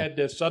 and I had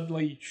to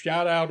suddenly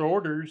shout out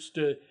orders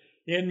to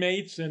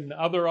inmates and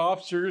other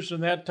officers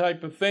and that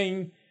type of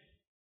thing,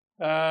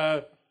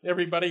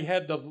 everybody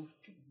had to,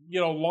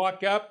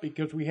 lock up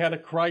because we had a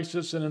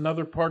crisis in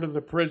another part of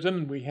the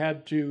prison. We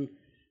had to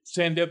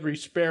send every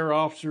spare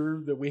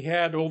officer that we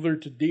had over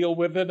to deal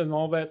with it and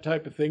all that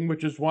type of thing,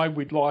 which is why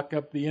we'd lock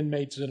up the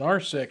inmates in our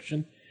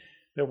section.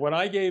 That when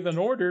I gave an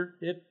order,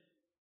 it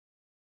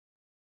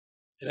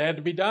had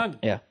to be done.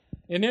 Yeah.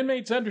 And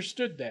inmates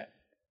understood that.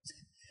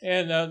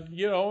 And,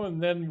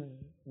 and then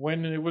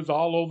when it was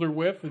all over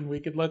with and we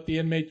could let the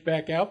inmates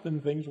back out,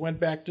 then things went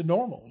back to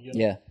normal.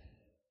 Yeah.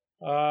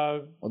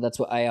 Well, that's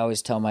what I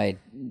always tell my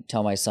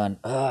son.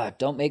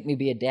 Don't make me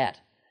be a dad.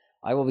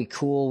 I will be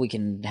cool. We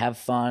can have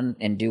fun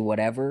and do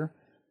whatever.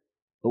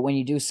 But when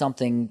you do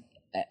something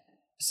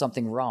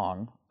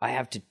wrong, I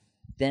have to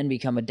then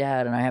become a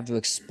dad, and I have to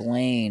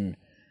explain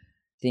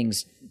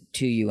things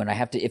to you. And I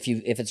have to, if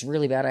it's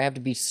really bad, I have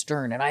to be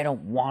stern. And I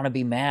don't want to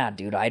be mad,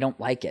 dude. I don't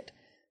like it.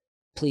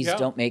 Please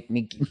don't make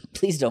me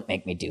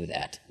do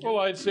that. Well,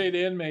 I'd say to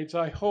inmates,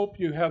 I hope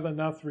you have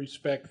enough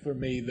respect for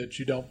me that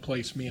you don't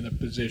place me in a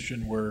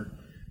position where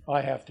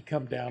I have to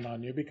come down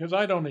on you, because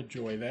I don't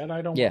enjoy that.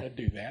 I don't want to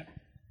do that.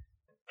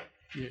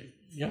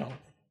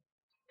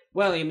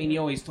 Well, you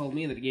always told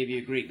me that it gave you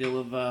a great deal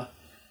of,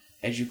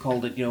 as you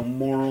called it,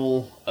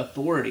 moral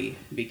authority,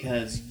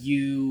 because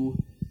your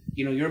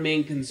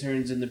main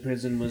concerns in the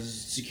prison was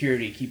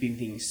security, keeping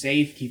things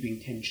safe, keeping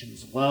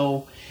tensions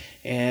low.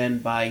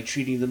 And by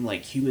treating them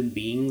like human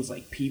beings,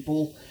 like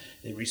people,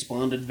 they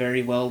responded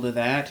very well to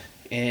that,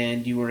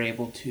 and you were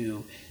able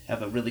to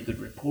have a really good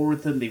rapport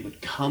with them. They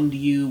would come to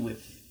you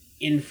with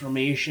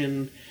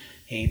information.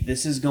 Hey,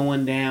 this is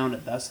going down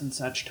at thus and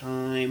such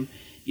time.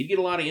 You'd get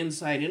a lot of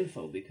inside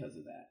info because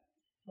of that.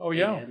 Oh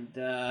yeah. And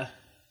the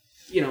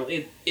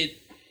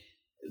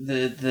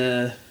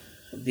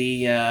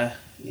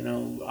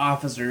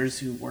officers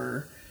who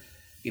were,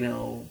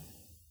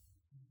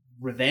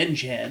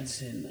 revenge heads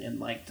and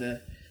like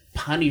to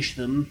punish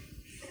them,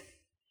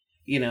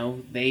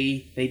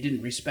 they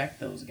didn't respect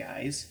those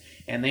guys,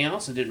 and they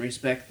also didn't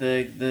respect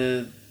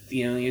the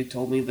you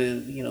told me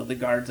the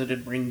guards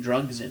that'd bring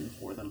drugs in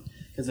for them,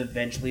 because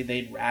eventually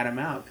they'd rat them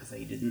out because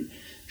they didn't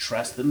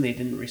trust them, they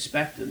didn't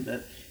respect them,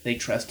 but they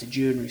trusted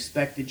you and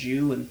respected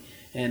you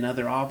and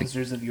other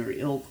officers of your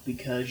ilk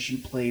because you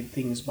played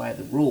things by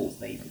the rules.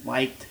 They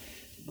liked,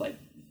 look,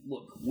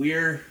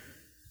 we're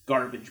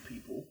garbage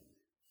people.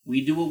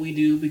 We do what we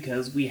do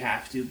because we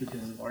have to,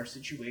 because of our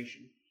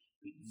situation.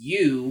 But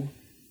you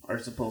are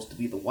supposed to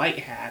be the white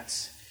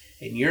hats,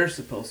 and you're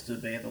supposed to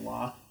obey the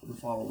law and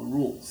follow the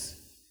rules.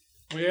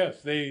 Well,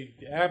 yes, they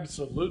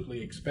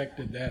absolutely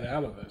expected that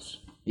out of us.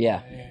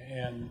 Yeah.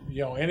 And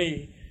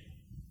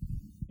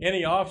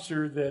any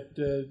officer that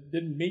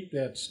didn't meet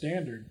that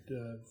standard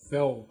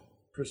fell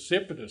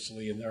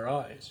precipitously in their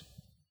eyes.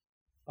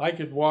 I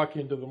could walk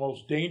into the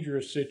most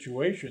dangerous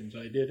situations.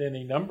 I did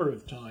any number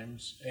of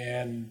times,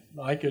 and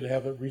I could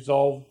have it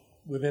resolved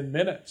within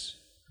minutes.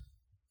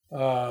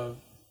 And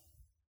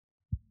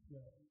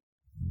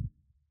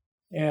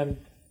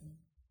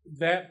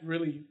that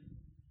really,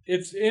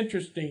 it's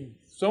interesting.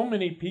 So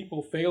many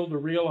people fail to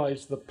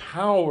realize the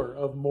power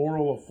of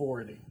moral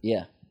authority.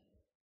 Yeah.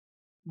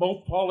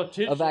 Most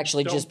politicians of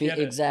actually don't just be get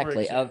it,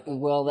 exactly.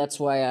 Well, that's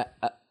why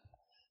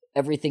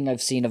everything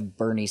I've seen of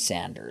Bernie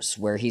Sanders,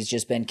 where he's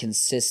just been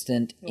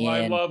consistent.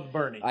 I love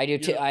Bernie. I do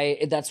too.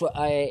 That's what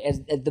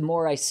the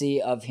more I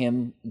see of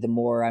him, the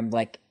more I'm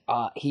like,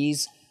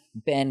 he's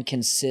been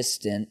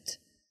consistent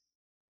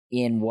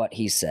in what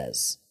he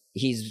says.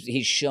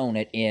 He's shown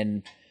it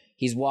in.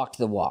 He's walked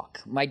the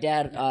walk. My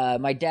dad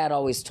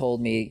always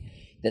told me,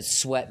 that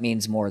sweat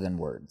means more than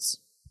words.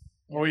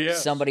 Oh,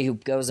 yes. Somebody who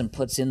goes and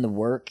puts in the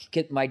work.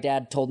 My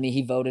dad told me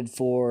he voted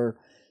for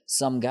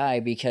some guy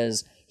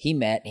because he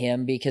met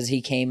him because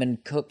he came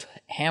and cooked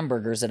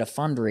hamburgers at a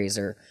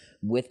fundraiser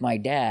with my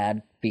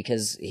dad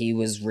because he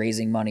was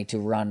raising money to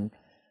run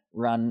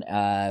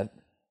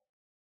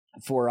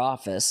for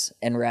office,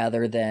 and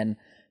rather than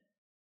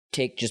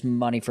take just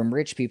money from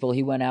rich people,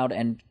 he went out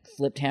and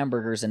flipped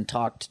hamburgers and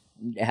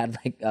had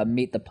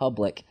meet the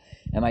public.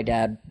 And my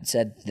dad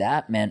said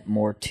that meant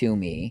more to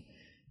me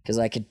because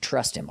I could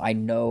trust him. I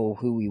know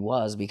who he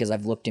was because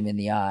I've looked him in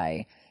the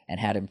eye and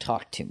had him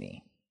talk to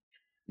me.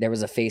 There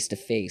was a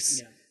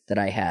face-to-face that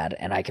I had,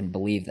 and I can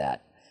believe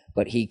that.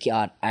 But he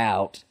got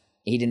out.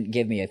 He didn't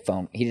give me a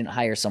phone. He didn't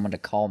hire someone to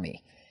call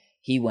me.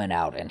 He went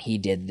out and he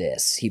did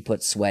this. He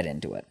put sweat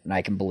into it, and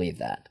I can believe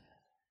that.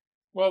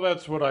 Well,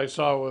 that's what I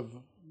saw with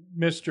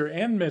Mr.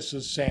 and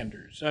Mrs.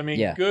 Sanders. I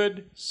mean,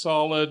 good,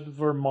 solid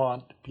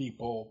Vermont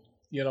people,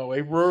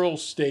 a rural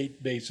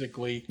state,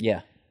 basically.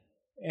 Yeah.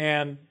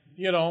 And,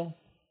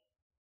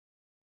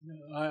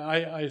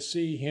 I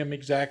see him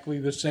exactly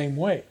the same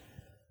way.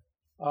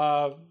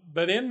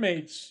 But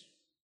inmates,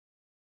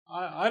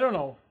 I don't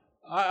know.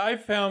 I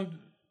found,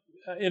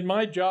 in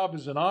my job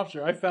as an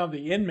officer, I found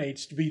the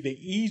inmates to be the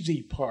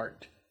easy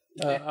part.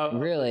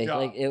 Really?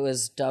 Like, it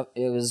was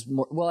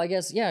more, well, I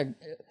guess, yeah.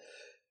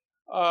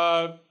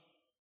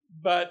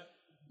 But,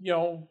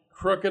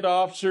 crooked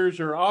officers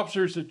or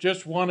officers that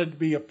just wanted to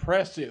be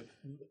oppressive.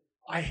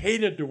 I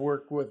hated to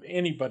work with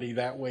anybody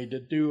that way, to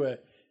do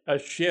a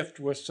shift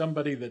with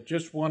somebody that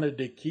just wanted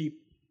to keep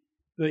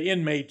the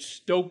inmates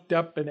stoked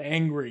up and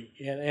angry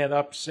and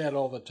upset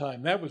all the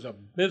time. That was a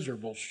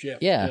miserable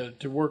shift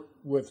to work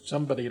with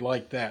somebody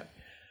like that.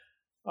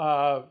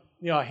 I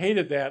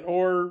hated that.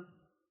 Or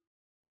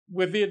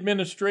with the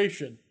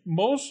administration,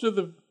 most of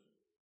the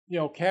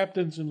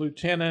captains and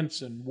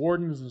lieutenants and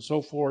wardens and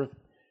so forth,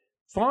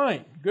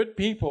 fine, good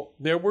people.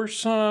 There were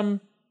some,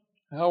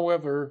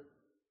 however,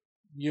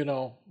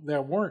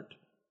 that weren't,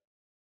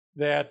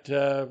 that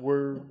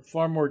were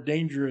far more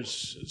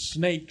dangerous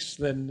snakes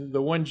than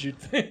the ones you'd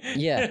think.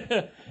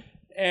 Yeah.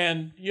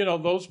 And,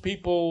 those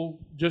people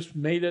just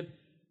made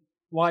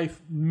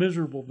life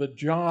miserable, the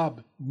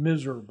job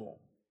miserable.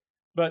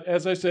 But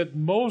as I said,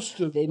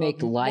 they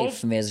make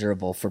life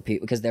miserable for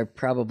people because they're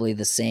probably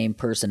the same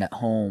person at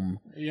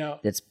home. Yeah.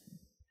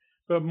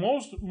 But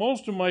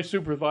most of my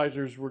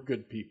supervisors were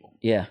good people.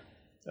 Yeah.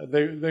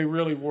 They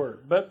really were.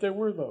 But there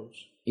were those.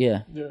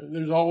 Yeah.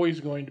 There's always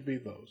going to be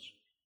those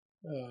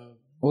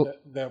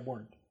that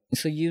weren't.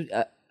 So you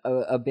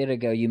a bit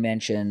ago you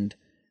mentioned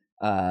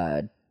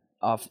what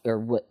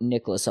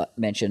Nicholas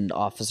mentioned,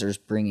 officers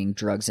bringing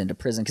drugs into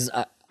prison, because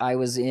I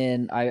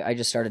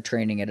just started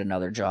training at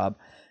another job.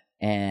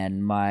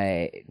 And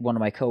one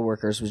of my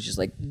coworkers was just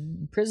like,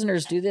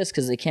 prisoners do this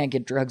because they can't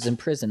get drugs in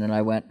prison. And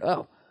I went,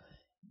 oh,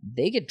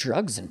 they get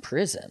drugs in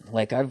prison.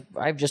 Like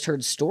I've just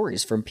heard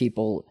stories from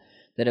people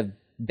that have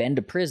been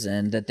to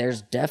prison that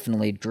there's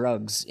definitely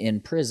drugs in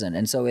prison.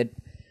 And so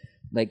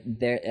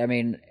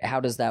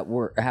how does that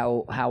work?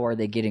 How are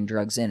they getting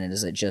drugs in? And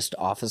is it just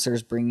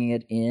officers bringing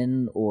it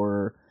in,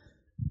 or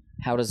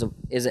is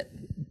it?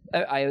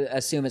 I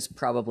assume it's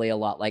probably a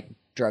lot like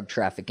drug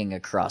trafficking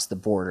across the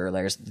border.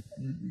 There's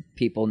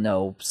people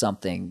know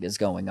something is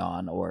going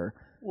on, or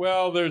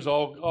well, there's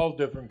all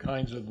different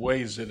kinds of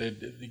ways that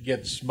it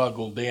gets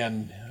smuggled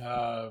in.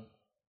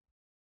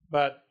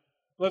 But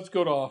let's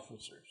go to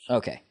officers.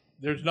 Okay.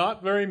 There's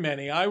not very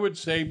many. I would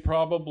say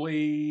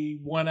probably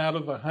 1 out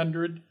of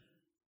 100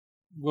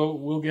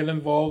 will get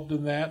involved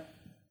in that.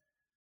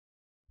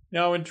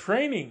 Now, in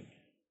training,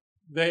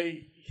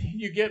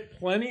 you get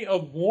plenty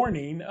of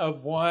warning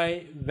of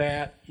why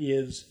that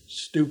is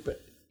stupid.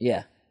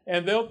 Yeah.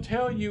 And they'll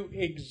tell you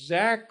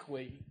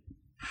exactly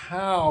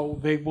how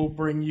they will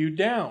bring you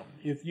down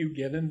if you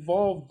get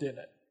involved in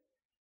it.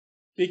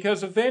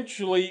 Because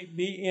eventually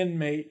the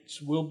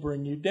inmates will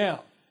bring you down.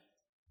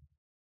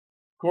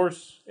 Of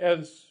course,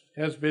 as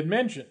has been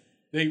mentioned,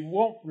 they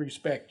won't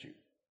respect you.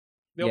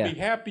 They'll be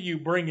happy you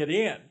bring it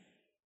in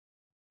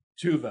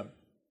to them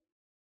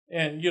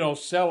and,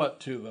 sell it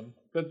to them.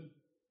 But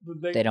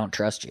they don't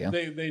trust you.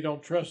 They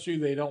don't trust you.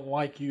 They don't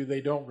like you.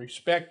 They don't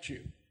respect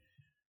you.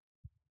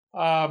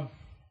 But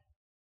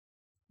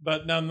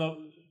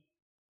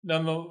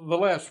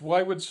nonetheless,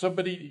 why would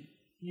somebody?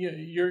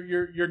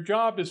 Your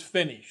job is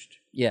finished.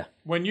 Yeah.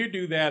 When you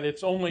do that,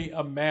 it's only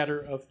a matter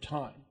of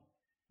time,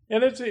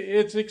 and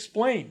it's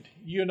explained.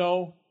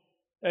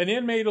 An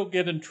inmate will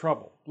get in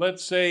trouble.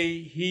 Let's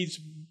say he's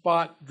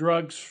bought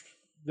drugs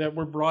that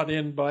were brought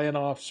in by an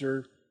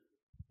officer,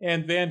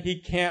 and then he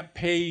can't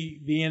pay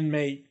the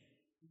inmate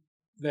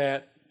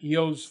that he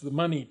owes the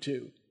money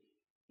to.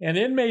 And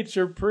inmates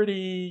are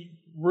pretty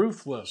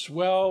ruthless.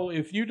 Well,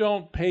 if you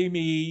don't pay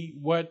me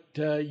what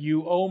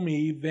you owe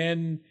me,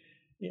 then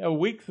a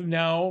week from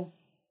now,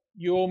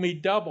 you owe me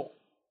double.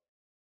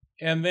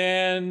 And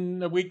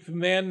then a week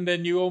from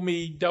then you owe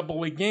me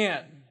double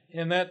again,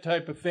 and that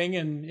type of thing.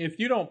 And if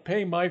you don't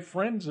pay, my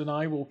friends and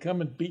I will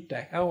come and beat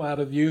the hell out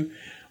of you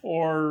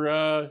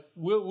or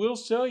we'll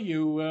sell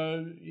you.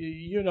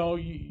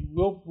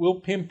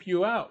 We'll pimp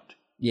you out,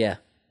 Yeah.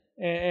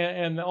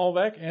 and all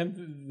that.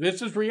 And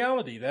this is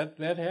reality. That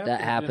happens.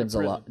 That happens a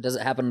in lot. Does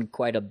it happen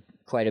quite a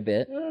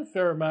bit? a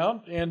fair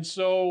amount. And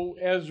so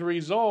as a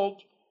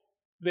result,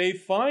 they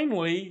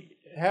finally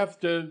have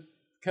to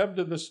come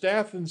to the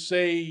staff and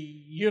say,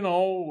 you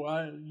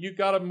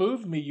got to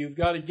move me. You've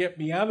got to get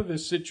me out of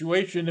this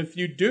situation. If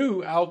you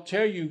do, I'll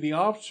tell you the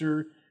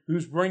officer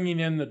who's bringing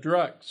in the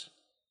drugs.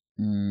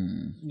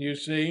 You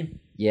see?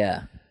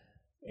 Yeah.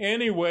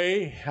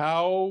 Anyway,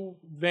 how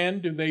then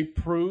do they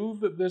prove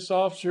that this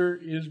officer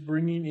is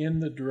bringing in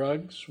the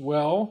drugs?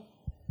 Well,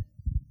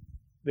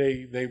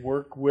 they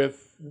work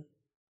with,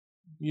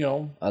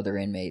 Other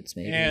inmates,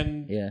 maybe.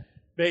 And yeah.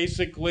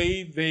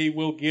 basically they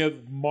will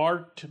give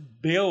marked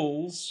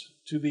bills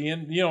to the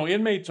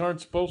inmates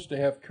aren't supposed to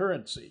have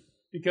currency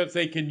because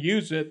they can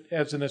use it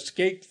as an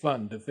escape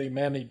fund if they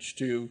manage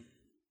to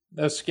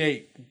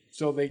escape.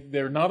 So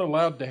they're not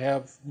allowed to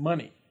have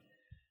money.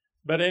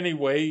 But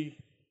anyway,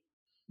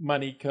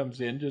 money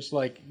comes in just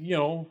like,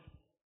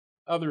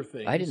 other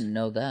things. I didn't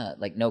know that.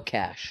 Like, no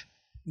cash.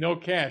 No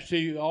cash.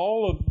 See,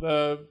 all of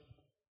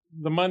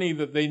the money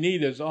that they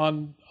need is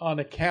on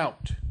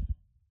account.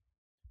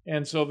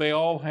 And so they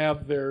all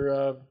have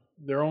their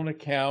own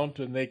account,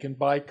 and they can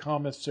buy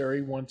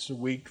commissary once a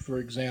week, for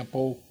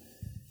example,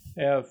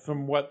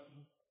 from what,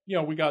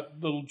 we got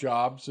little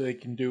jobs they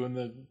can do in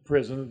the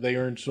prison that they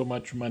earn so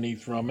much money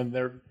from, and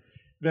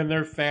then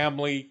their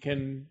family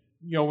can,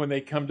 when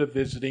they come to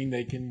visiting,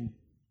 they can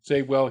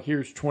say, well,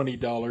 here's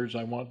 $20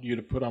 I want you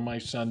to put on my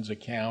son's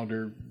account,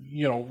 or,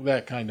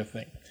 that kind of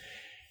thing.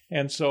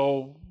 And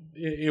so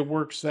it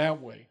works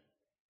that way.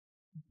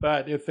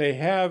 But if they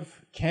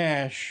have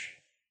cash,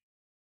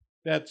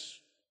 that's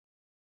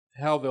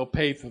how they'll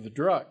pay for the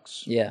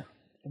drugs. Yeah.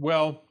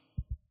 Well,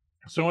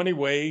 so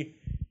anyway,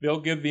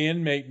 they'll give the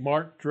inmate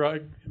marked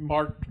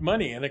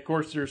money. And of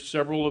course, there's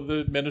several of the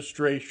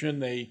administration.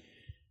 They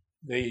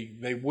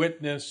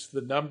witness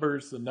the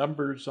numbers. The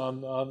numbers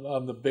on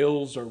the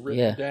bills are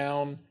written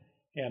down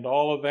and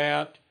all of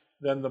that.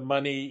 Then the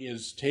money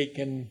is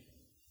taken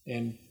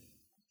and,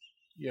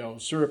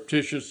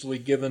 surreptitiously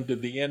given to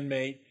the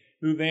inmate,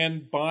 who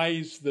then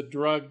buys the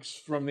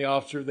drugs from the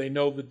officer. They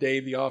know the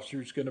day the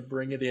officer's going to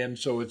bring it in,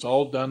 so it's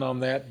all done on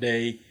that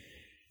day.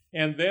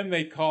 And then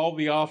they call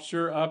the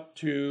officer up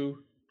to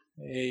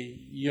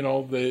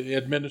the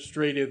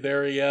administrative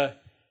area,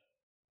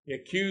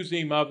 accuse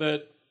him of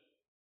it,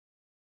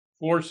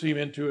 force him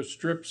into a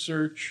strip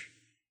search.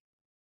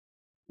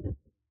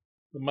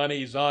 The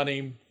money's on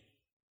him.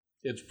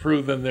 It's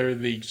proven they're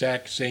the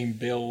exact same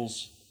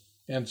bills,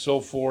 and so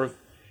forth.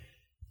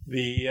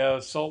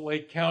 The Salt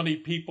Lake County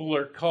people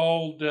are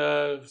called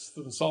the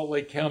Salt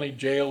Lake County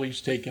jail.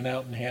 He's taken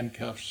out in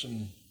handcuffs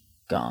and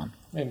gone.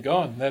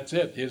 That's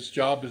it. His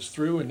job is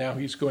through, and now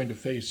he's going to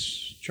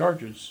face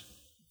charges.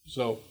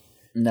 So,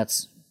 and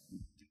that's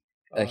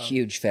a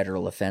huge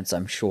federal offense,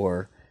 I'm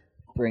sure,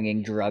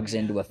 bringing drugs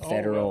into a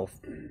federal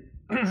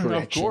corrections.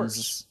 Of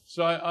course.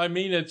 So, I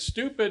mean, it's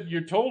stupid.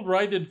 You're told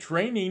right in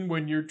training,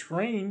 when you're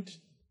trained,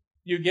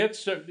 you get...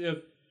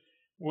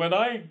 When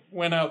I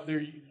went out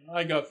there,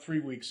 I got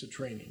 3 weeks of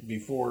training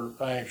before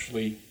I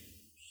actually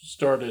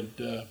started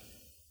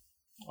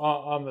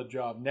on the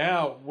job.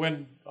 Now,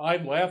 when I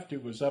left,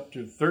 it was up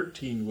to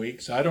 13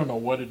 weeks. I don't know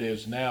what it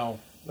is now.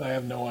 I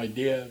have no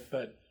idea.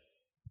 But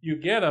you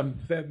get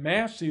that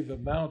massive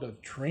amount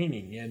of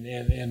training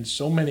and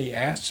so many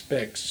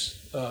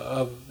aspects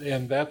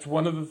and that's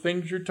one of the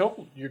things you're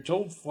told. You're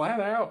told flat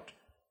out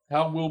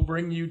how we'll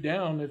bring you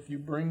down if you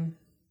bring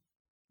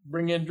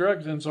in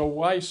drugs. And so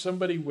why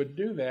somebody would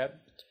do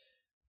that,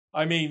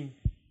 I mean,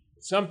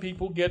 some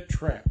people get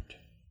trapped.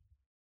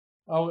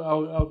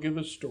 I'll give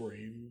a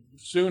story.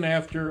 Soon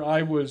after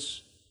I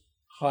was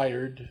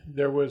hired,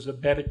 there was a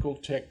medical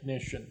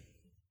technician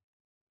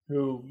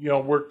who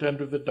worked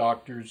under the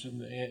doctors,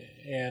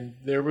 and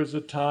there was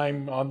a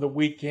time on the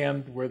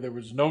weekend where there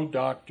was no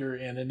doctor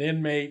and an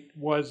inmate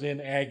was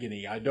in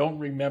agony. I don't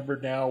remember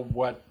now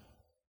what.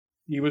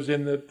 He was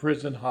in the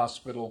prison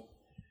hospital,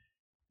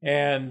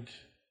 and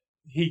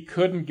he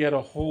couldn't get a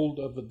hold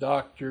of the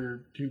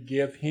doctor to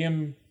give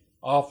him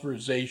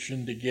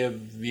authorization to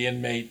give the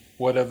inmate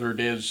whatever it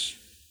is,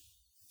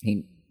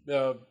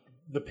 the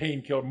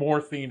painkiller,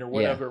 morphine or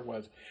whatever it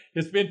was.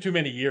 It's been too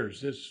many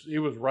years. It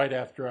was right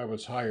after I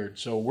was hired,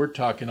 so we're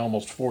talking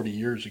almost 40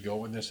 years ago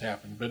when this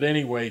happened. But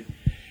anyway,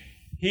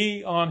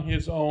 he on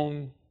his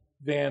own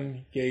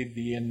then gave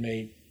the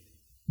inmate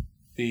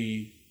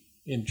the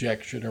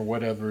injection or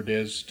whatever it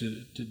is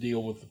to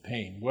deal with the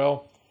pain.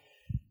 Well,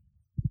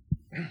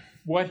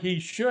 what he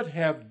should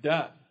have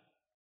done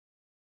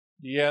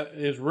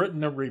is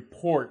written a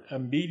report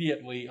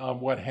immediately on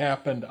what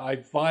happened. I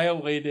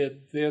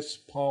violated this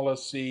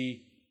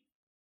policy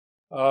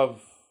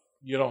of,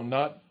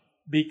 not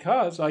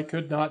because I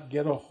could not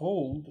get a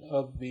hold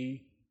of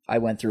the I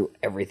went through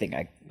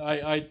everything.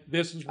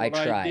 This is what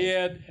I tried.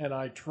 did, and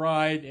I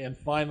tried, and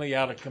finally,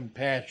 out of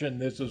compassion,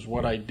 this is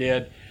what I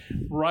did.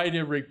 Write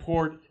a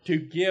report to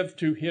give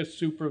to his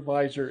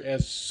supervisor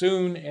as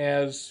soon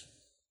as,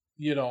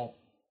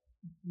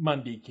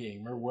 Monday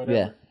came or whatever.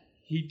 Yeah.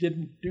 He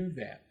didn't do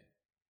that.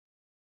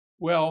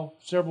 Well,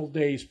 several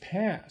days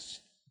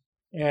passed,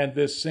 and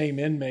this same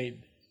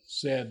inmate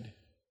said,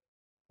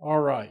 "All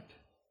right,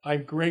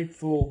 I'm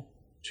grateful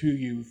to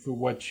you for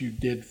what you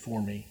did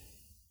for me,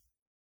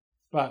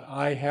 but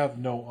I have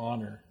no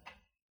honor.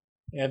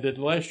 And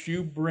unless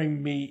you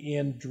bring me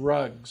in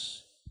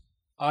drugs,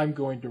 I'm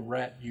going to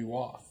rat you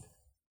off."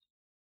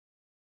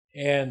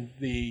 And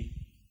the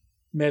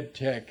med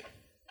tech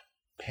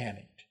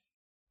panicked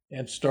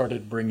and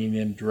started bringing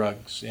in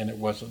drugs, and it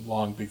wasn't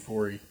long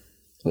before It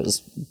was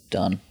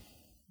done.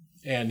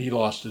 he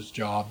lost his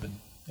job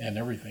and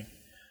everything.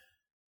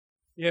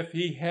 If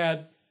he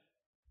had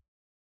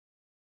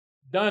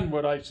done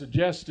what I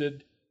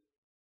suggested,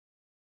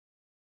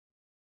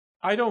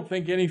 I don't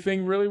think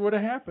anything really would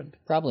have happened.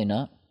 Probably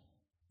not.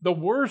 The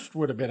worst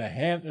would have been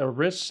a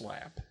wrist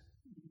slap,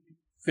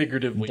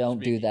 figuratively Don't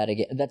speaking. do that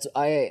again.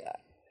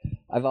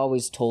 I've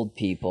always told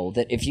people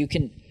that if you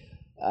can,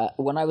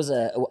 when I was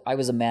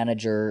a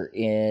manager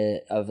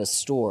of a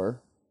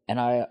store, and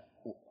I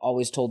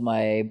always told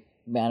my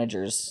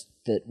managers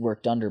that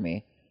worked under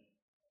me,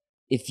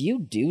 if you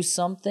do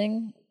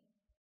something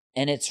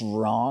and it's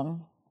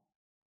wrong,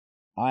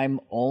 I'm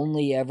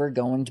only ever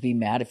going to be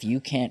mad if you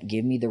can't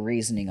give me the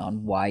reasoning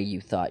on why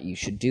you thought you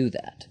should do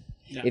that.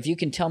 Yeah. If you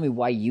can tell me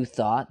why you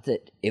thought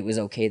that it was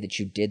okay that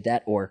you did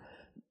that, or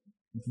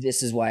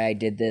this is why I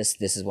did this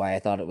is why I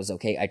thought it was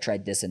okay, I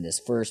tried this and this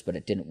first, but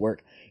it didn't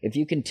work. If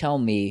you can tell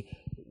me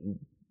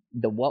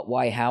the what,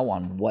 why, how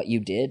on what you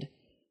did,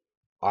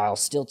 I'll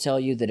still tell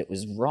you that it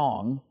was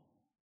wrong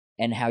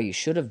and how you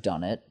should have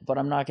done it, but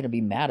I'm not going to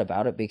be mad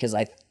about it because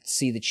I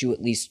see that you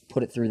at least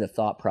put it through the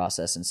thought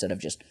process instead of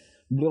just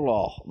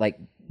blah, like.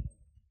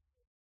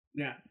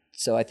 Yeah.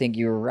 So I think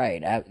you're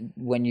right.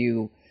 When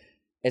you,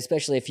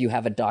 especially if you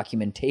have a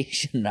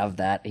documentation of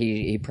that,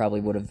 he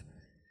probably would have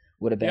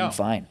been Yeah.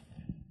 fine.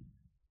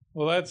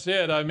 Well, that's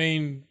it.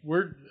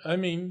 We're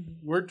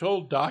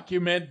told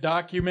document.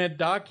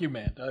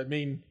 I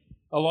mean,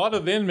 a lot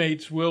of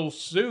inmates will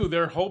sue.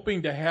 They're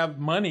hoping to have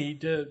money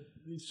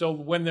so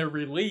when they're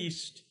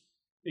released,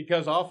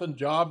 because often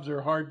jobs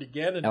are hard to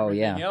get and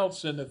everything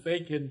else, and if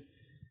they can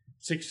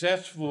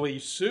successfully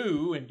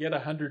sue and get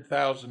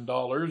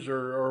 $100,000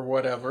 or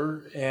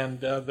whatever,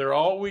 and they're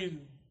always,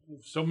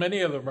 so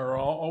many of them are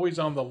always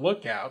on the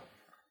lookout.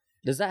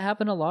 Does that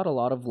happen a lot? A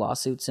lot of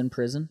lawsuits in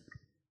prison?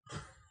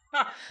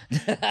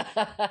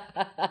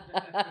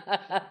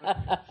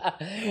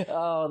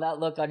 Oh, that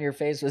look on your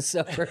face was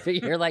so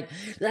perfect. You're like,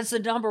 that's the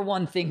number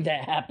one thing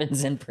that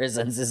happens in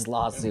prisons is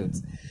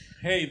lawsuits.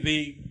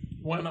 Hey,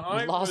 when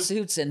I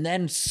lawsuits and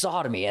then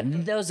sodomy,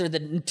 and those are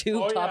the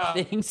two top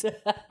things.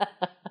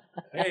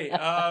 Hey,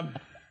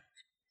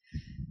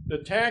 the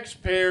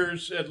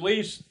taxpayers, at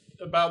least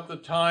about the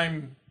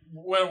time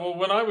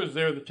when I was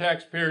there, the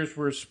taxpayers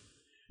were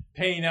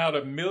paying out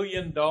 $1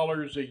 million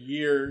a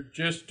year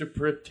just to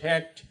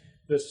protect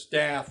the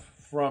staff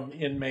from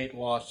inmate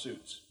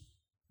lawsuits.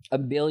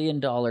 $1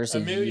 billion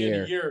 $1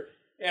 million a year,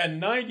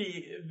 and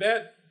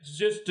that's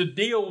just to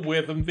deal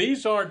with them.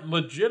 These aren't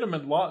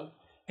legitimate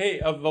Hey,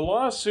 of the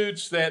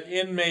lawsuits that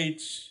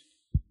inmates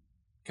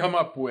come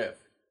up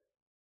with,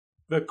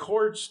 the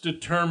courts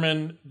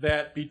determine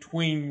that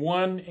between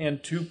 1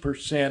 and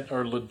 2%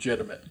 are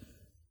legitimate.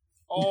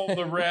 All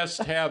the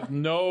rest have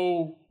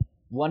no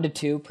 1 to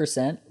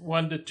 2%.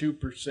 1 to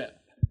 2%.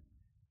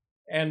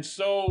 And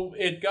so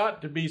it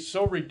got to be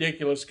so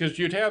ridiculous because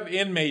you'd have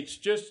inmates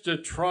just to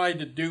try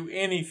to do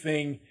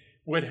anything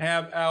would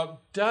have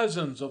out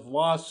dozens of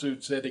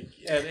lawsuits at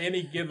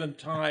any given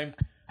time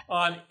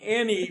on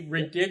any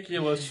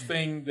ridiculous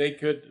thing they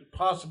could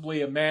possibly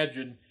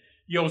imagine.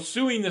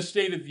 Suing the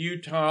state of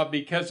Utah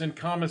because in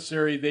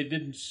commissary they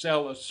didn't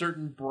sell a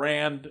certain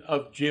brand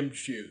of gym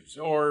shoes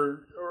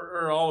or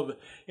all of it.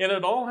 And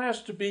it all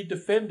has to be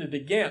defended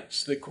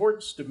against. The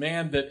courts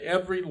demand that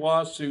every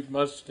lawsuit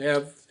must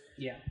have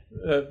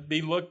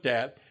be looked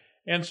at.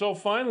 And so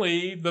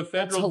finally the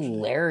federal... That's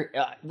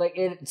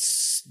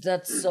hilarious.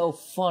 That's so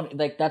funny.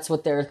 Like, that's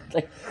what they're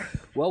like,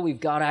 well, we've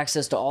got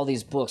access to all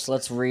these books.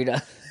 Let's read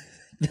a...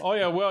 Oh,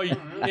 yeah, well,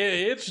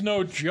 it's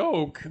no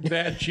joke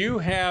that you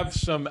have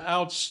some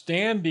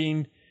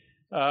outstanding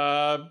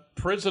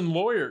prison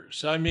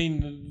lawyers. I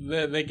mean,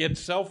 they get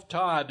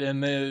self-taught,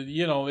 and,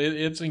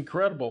 it's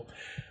incredible.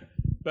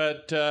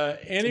 But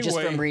anyway...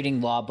 Just from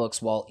reading law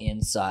books while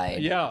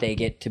inside, they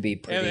get to be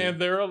pretty... And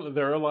they're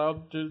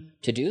allowed to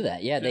do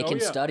that, yeah. They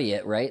can study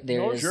it, right?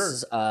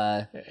 There's,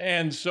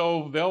 and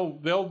so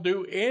they'll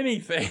do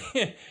anything.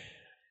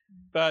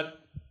 But,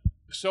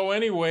 so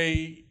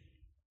anyway...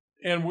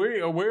 And we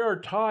are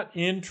taught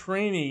in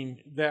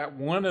training that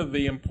one of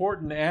the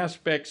important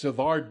aspects of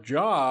our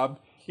job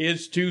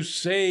is to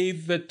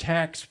save the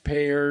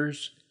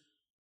taxpayers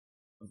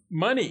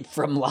money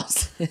from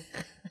loss.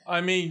 I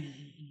mean,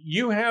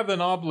 you have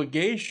an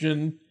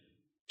obligation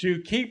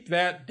to keep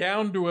that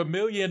down to $1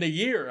 million a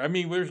year. I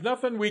mean, there's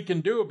nothing we can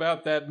do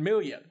about that $1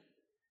 million,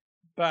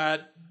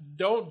 but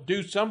don't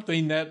do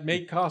something that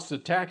may cost the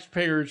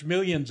taxpayers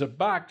millions of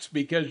bucks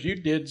because you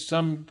did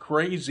some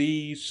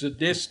crazy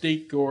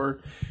sadistic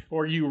or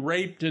you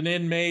raped an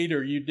inmate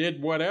or you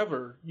did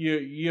whatever.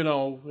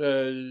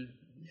 That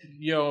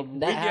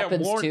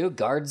happens too.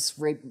 Guards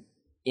rape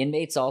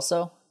inmates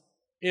also.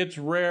 It's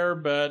rare,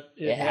 but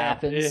it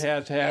happens. It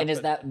has happened. And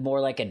is that more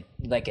like a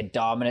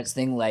dominance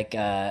thing, like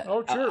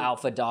sure.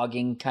 alpha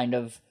dogging kind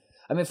of?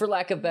 I mean, for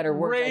lack of better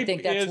words, I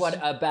think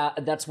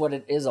that's what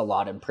it is a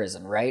lot in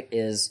prison, right?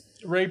 Is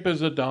rape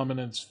is a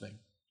dominance thing.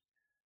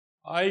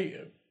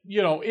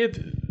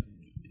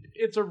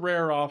 It's a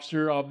rare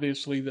officer,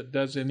 obviously, that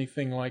does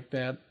anything like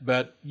that,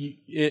 but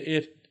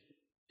it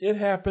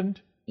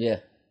happened. Yeah.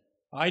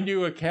 I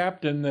knew a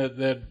captain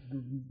that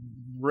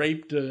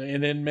raped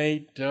an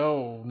inmate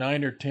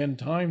 9 or 10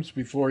 times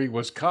before he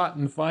was caught,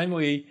 and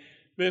finally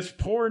this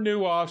poor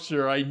new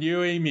officer, I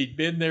knew him, he'd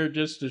been there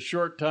just a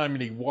short time,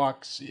 and he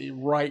walks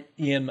right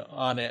in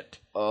on it.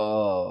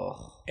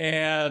 Oh.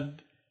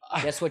 And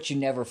guess what you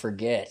never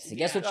forget?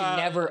 Guess what you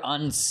never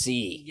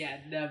unsee? Yeah,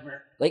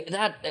 never. Like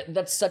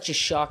that's such a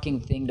shocking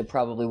thing to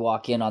probably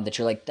walk in on, that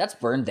you're like, that's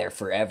burned there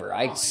forever.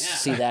 I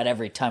see that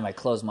every time I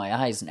close my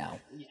eyes now.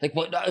 Yeah. Like,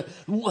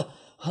 what?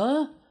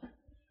 Huh?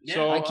 Yeah,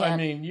 so, I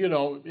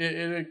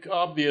mean,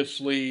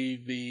 obviously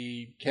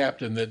the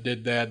captain that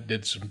did that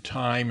did some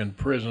time in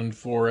prison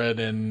for it,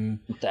 and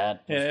et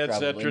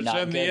cetera.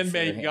 And the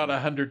inmate got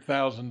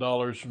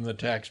 $100,000 from the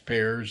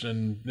taxpayers,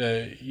 and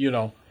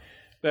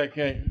that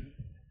kind.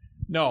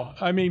 No,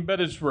 I mean,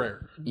 but it's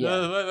rare. Yeah.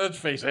 Let's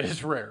face it,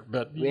 it's rare.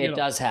 But it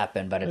does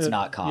happen, but it's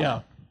not common.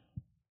 Yeah.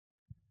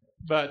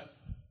 But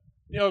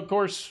of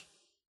course,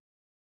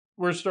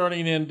 we're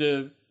starting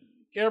into.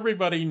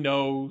 Everybody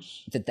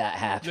knows that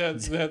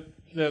happens.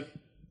 That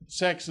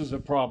sex is a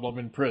problem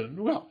in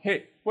prison. Well,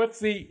 hey, what's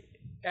the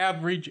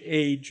average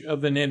age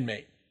of an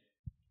inmate?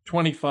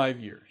 25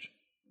 years.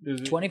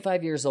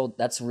 25 years old,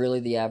 that's really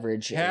the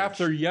average half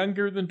age. Are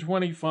younger than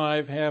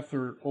 25, half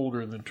are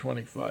older than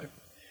 25.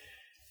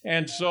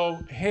 And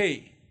so,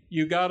 hey,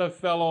 you got a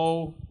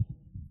fellow,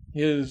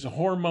 his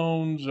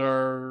hormones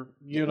are,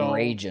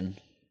 raging.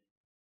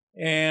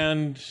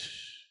 And,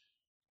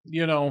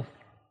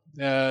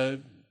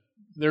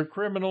 they're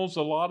criminals.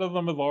 A lot of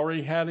them have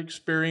already had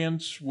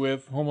experience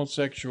with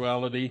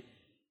homosexuality.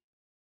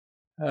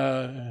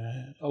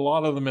 A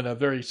lot of them in a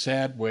very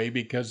sad way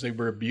because they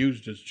were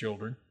abused as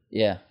children.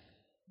 Yeah.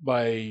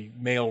 By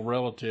male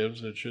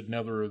relatives that should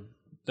never have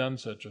done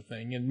such a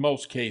thing. In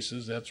most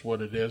cases, that's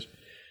what it is.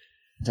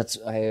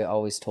 I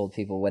always told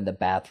people when the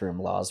bathroom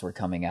laws were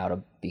coming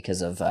out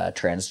because of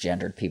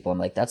transgendered people, I'm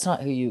like, that's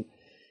not how you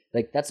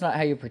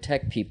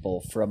protect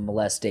people from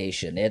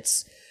molestation.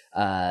 It's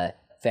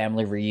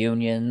family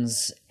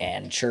reunions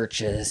and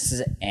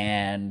churches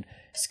and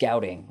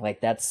scouting.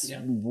 Like, that's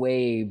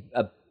way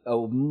a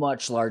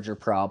much larger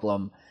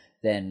problem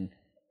than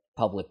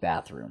public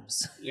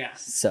bathrooms. Yeah.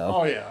 So.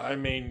 Oh yeah, I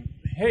mean,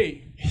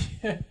 hey,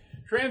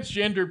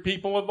 transgender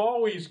people have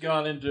always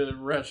gone into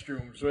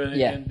restrooms.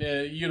 And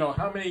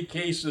how many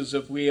cases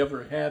have we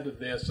ever had of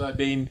this? I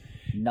mean,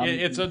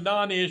 it's a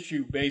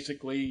non-issue,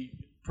 basically.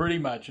 Pretty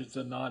much, it's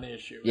a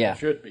non-issue. Yeah. It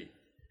should be.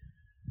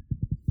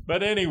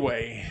 But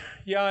anyway,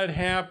 it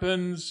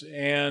happens,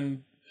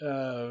 and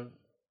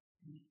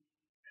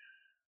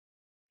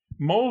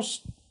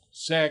most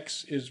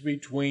sex is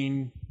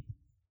between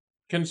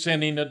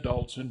consenting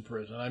adults in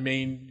prison. I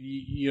mean,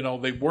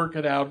 they work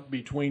it out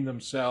between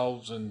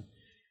themselves, and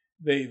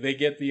they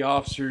get the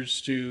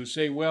officers to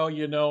say, well,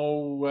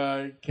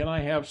 can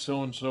I have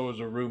so-and-so as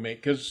a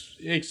roommate? Because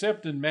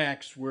except in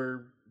Max,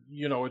 where,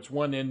 it's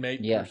one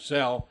inmate per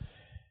cell,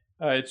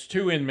 it's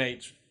two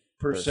inmates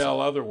per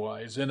cell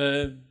otherwise. And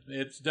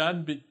it's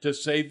done to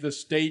save the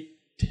state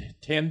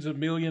tens of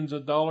millions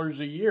of dollars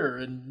a year.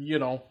 And,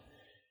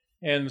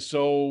 and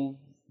so,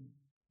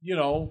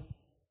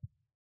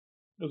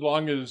 as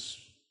long as,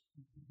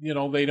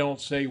 they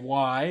don't say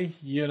why,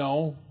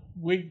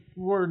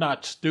 we're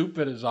not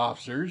stupid as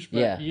officers,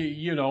 but,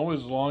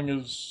 as long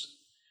as,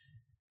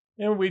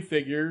 and we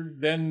figure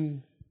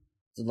then...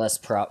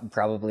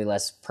 probably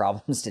less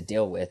problems to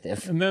deal with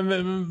if. And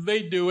then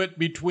they do it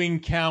between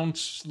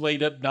counts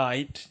late at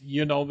night.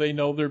 They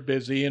know they're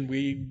busy, and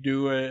we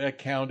do a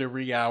count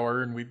every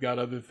hour, and we've got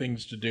other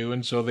things to do,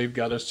 and so they've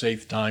got a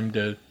safe time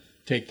to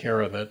take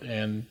care of it,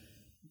 and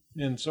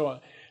so on.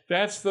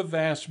 That's the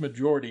vast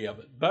majority of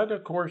it. But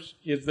of course,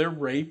 is there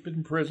rape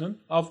in prison?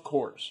 Of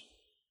course.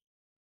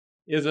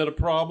 Is it a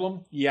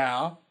problem?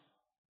 Yeah.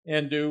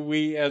 And do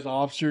we as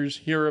officers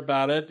hear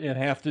about it and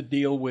have to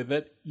deal with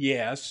it?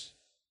 Yes.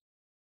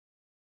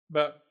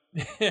 But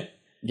a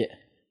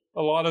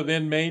lot of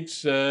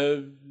inmates,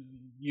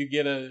 you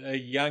get a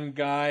young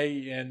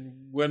guy,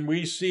 and when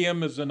we see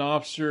him as an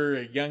officer,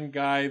 a young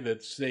guy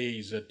that say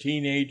he's a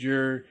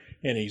teenager,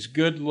 and he's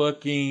good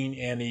looking,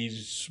 and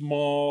he's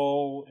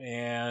small,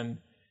 and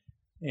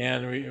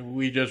and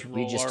we just roll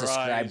You just our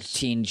described eyes.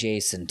 teen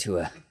Jason to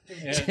a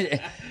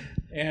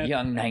And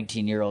young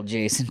 19-year-old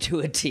Jason to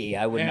a T.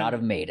 I would not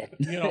have made it.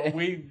 you know,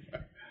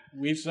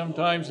 we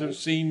sometimes have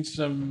seen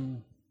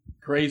some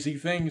crazy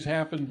things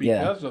happen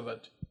because of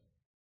it,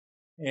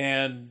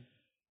 and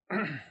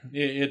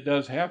it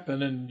does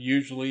happen. And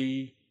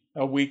usually,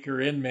 a weaker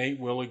inmate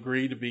will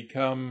agree to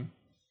become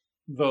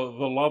the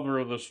lover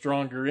of the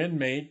stronger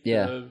inmate.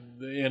 Yeah.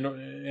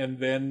 And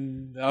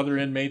then other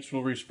inmates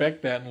will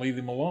respect that and leave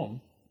them alone.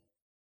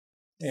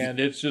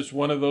 And it's just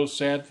one of those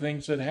sad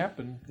things that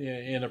happen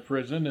in a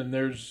prison, and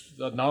there's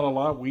not a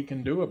lot we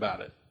can do about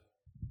it.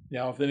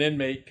 Now, if an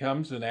inmate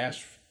comes and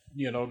asks,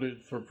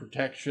 for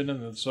protection,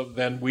 and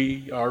then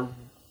we are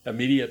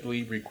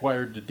immediately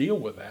required to deal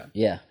with that.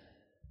 Yeah.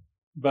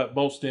 But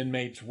most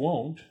inmates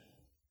won't,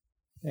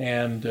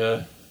 and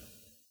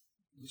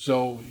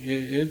so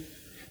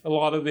a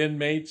lot of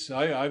inmates,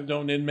 I've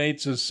known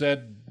inmates have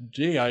said,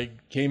 gee, I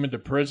came into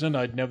prison,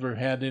 I'd never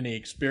had any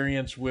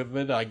experience with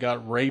it, I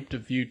got raped a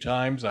few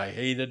times, I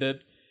hated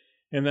it,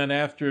 and then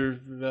after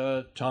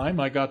the time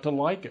I got to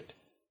like it.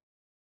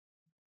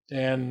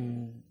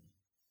 And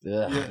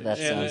Ugh, that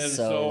sounds and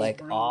so so-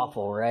 like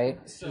awful, right?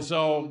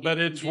 So, but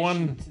it's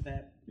one, to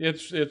that.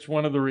 it's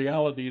one of the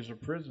realities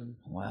of prison,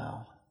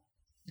 Wow.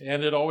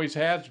 and it always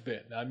has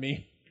been. I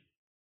mean,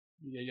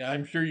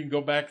 I'm sure you can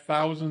go back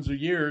thousands of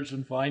years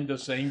and find the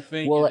same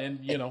thing, Well, and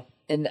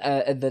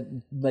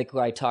And like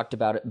I talked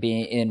about it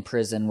being in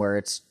prison, where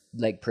it's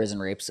like prison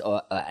rapes,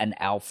 an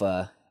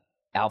alpha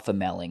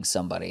mailing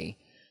somebody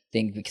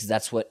thing, because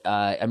that's what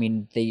I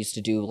mean. They used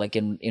to do like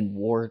in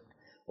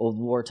old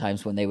war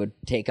times when they would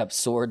take up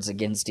swords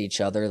against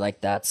each other.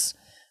 Like that's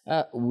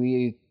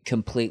we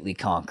completely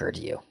conquered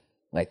you.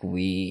 Like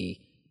we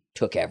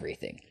took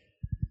everything.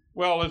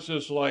 well, it's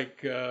just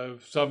like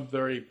some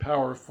very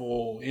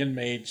powerful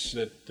inmates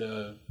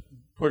that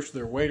push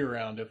their weight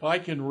around. If I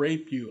can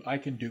rape you, I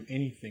can do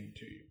anything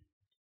to you.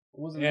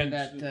 Wasn't And-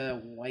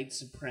 that white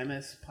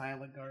supremacist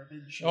pile of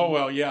garbage? Oh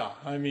well, yeah.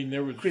 I mean,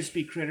 there was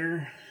Crispy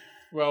critter.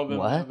 well,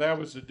 What? that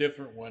was a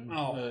different one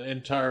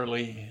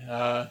entirely.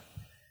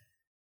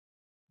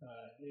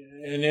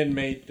 An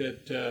inmate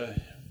that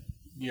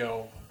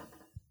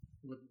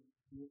would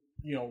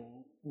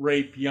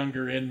rape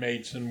younger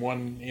inmates, and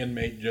one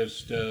inmate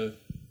just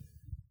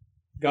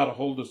got a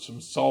hold of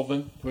some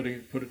solvent, put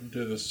it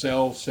into the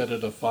cell, set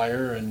it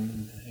afire,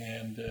 and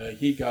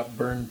he got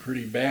burned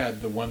pretty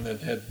bad. The one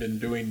that had been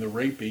doing the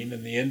raping,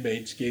 and the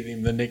inmates gave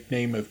him the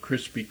nickname of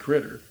Crispy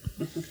Critter.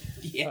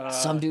 Yeah.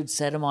 Some dude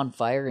set him on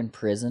fire in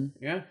prison.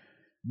 Yeah.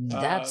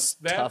 That's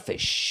that- tough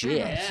as shit.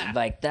 Yeah.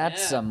 Like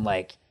that's Yeah. some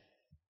like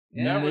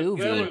Yeah.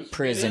 movie that was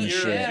prison years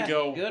shit. Yeah.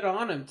 ago. Good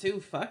on him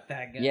too. Fuck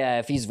that guy. Yeah,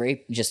 if he's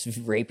just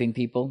raping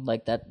people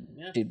like that,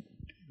 Yeah. dude.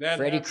 That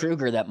Freddy happened-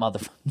 Krueger, that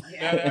motherfucker.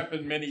 That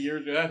happened many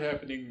years ago. That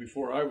happened even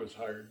before I was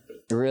hired.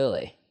 But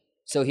Really?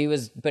 So he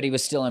was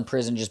still in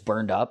prison, just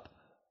burned up.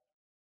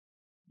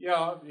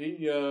 yeah,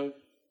 he.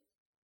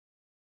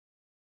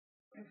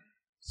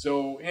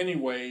 So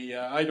anyway,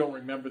 I don't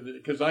remember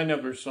because I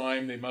never saw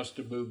him. They must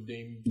have moved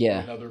him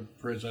Yeah. to another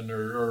prison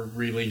or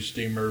released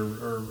him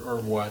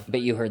or what.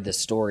 But you heard the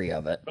story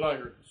of it. But I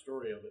heard the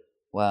story of it.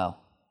 Wow.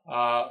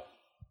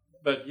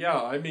 But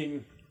yeah, I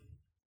mean,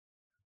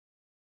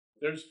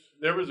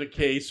 there was a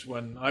case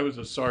when I was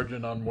a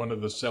sergeant on one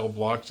of the cell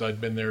blocks. I'd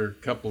been there a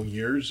couple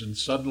years, and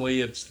suddenly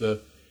it's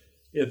the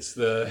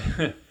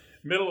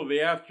middle of the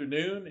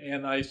afternoon,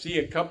 and I see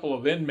a couple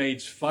of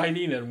inmates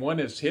fighting, and one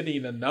is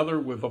hitting another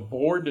with a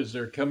board as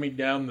they're coming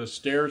down the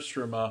stairs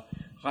from a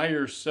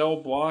higher cell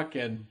block,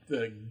 and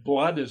the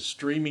blood is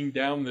streaming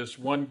down this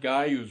one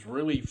guy who's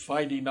really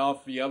fighting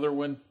off the other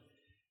one.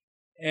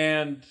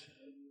 And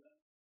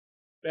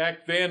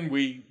back then,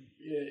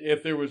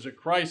 if there was a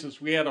crisis,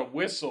 we had a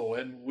whistle,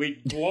 and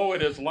we'd blow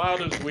it as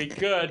loud as we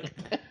could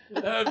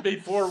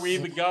before we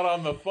even got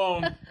on the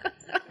phone.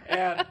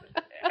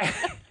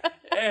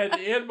 And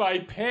in my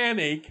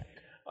panic,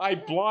 I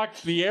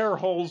blocked the air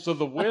holes of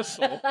the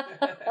whistle,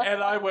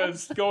 and I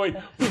was going,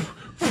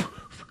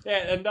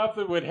 and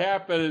nothing would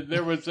happen.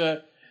 There was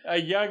a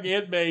young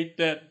inmate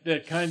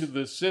that kind of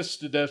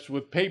assisted us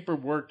with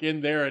paperwork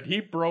in there, and he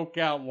broke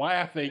out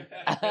laughing.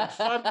 And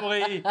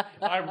suddenly,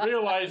 I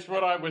realized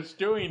what I was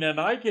doing, and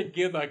I could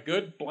give a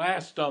good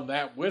blast on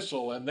that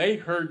whistle, and they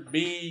heard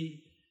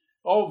me.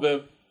 Oh,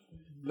 the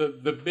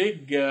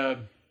big.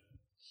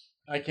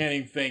 I can't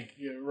even think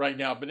right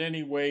now, but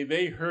anyway,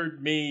 they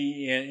heard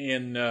me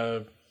in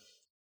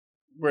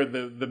where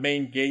the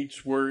main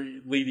gates were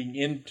leading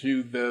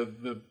into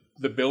the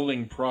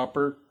building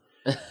proper.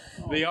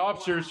 The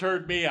officers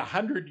heard me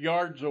 100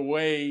 yards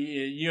away.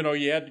 You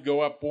had to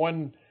go up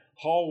one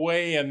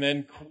hallway and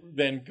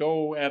then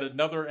go at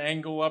another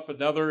angle up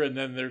another, and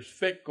then there's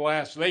thick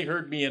glass. They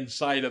heard me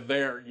inside of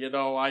there.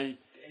 I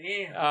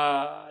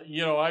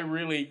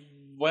really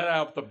let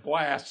out the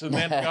blast, and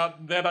then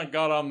I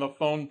got on the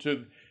phone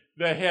to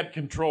the head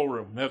control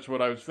room. That's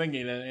what I was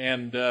thinking,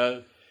 and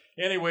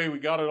Anyway, we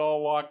got it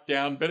all locked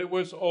down, but it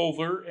was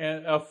over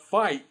a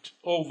fight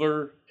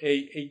over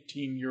a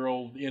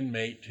 18-year-old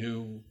inmate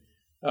who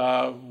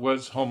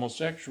was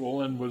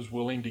homosexual and was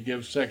willing to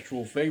give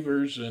sexual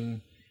favors,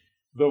 and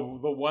the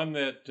one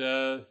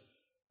that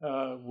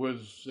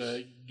was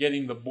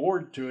getting the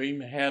board to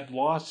him had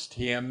lost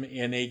him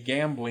in a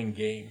gambling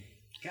game.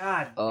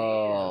 God damn.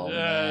 Oh,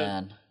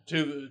 man.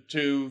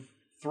 To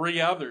three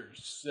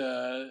others.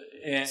 So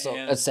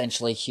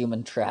essentially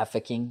human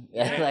trafficking.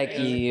 Like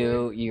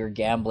you're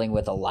gambling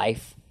with a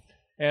life.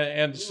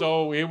 And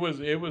so it was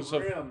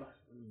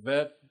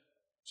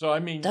so I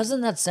mean,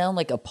 doesn't that sound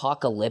like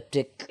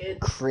apocalyptic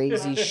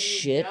crazy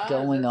shit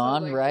going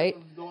on, like right?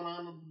 what was going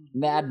on with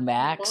Mad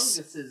Max.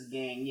 Bungus's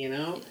gang, you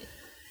know,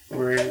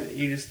 where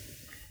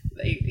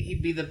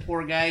he'd be the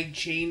poor guy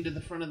chained to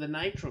the front of the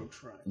nitro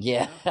truck.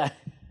 Yeah. You know?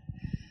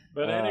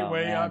 But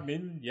anyway,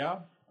 man.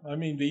 I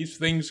mean, these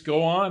things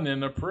go on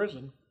in a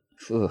prison.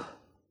 Phew.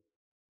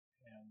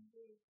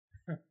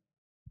 And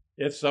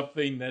it's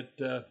something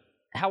that.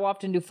 How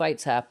often do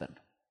fights happen?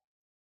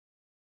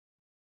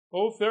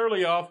 Oh,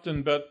 fairly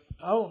often, but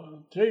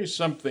I'll tell you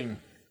something.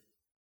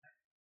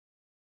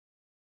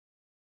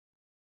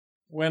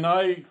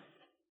 For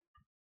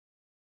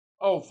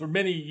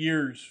many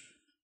years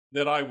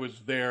that I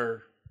was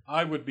there,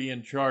 I would be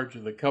in charge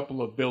of a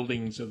couple of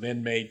buildings of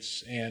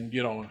inmates and,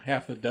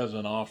 half a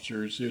dozen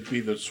officers. It would be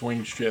the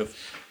swing shift.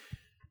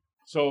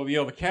 So,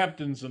 the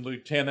captains and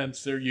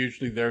lieutenants, they're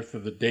usually there for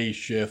the day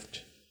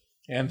shift.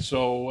 And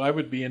so I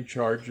would be in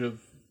charge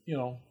of,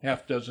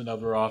 half dozen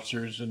other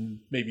officers and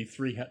maybe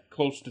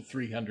close to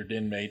 300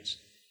 inmates.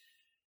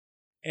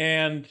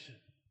 And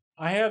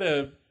I had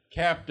a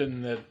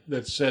captain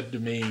that said to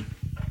me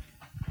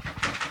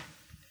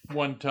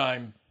one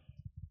time,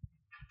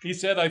 he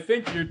said, "I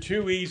think you're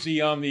too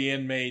easy on the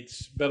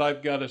inmates, but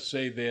I've got to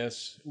say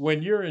this.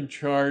 When you're in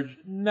charge,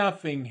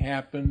 nothing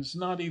happens,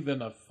 not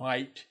even a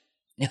fight.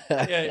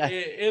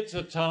 It's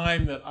a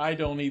time that I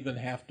don't even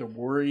have to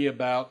worry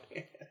about.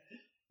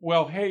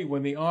 Well, hey,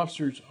 when the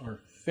officers are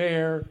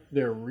fair,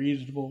 they're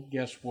reasonable,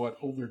 guess what?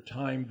 Over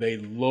time, they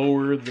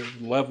lower the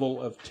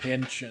level of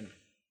tension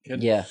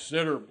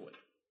considerably.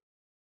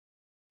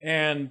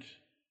 And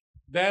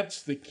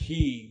that's the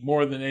key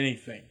more than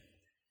anything,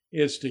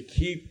 is to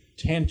keep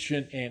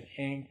tension and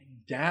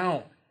angst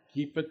down.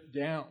 Keep it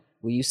down."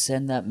 Will you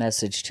send that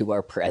message to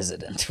our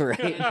president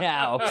right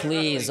now,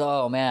 please?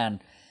 Oh, man.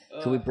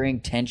 Could we bring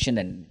tension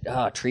and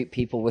treat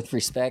people with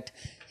respect?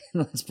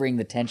 Let's bring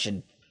the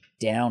tension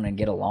down and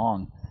get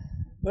along.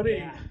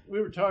 We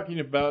were talking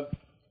about,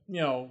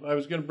 I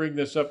was going to bring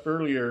this up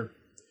earlier.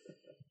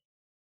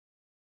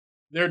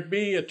 There'd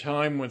be a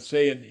time when,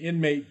 say, an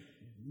inmate,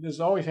 this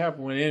always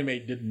happened when an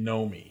inmate didn't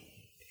know me.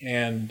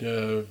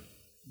 And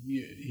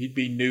he'd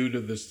be new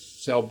to the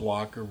cell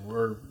block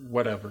or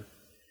whatever.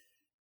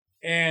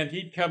 And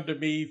he'd come to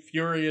me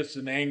furious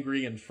and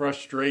angry and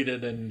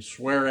frustrated and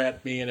swear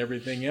at me and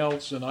everything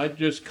else. And I'd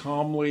just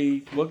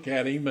calmly look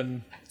at him,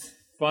 and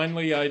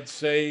finally I'd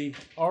say,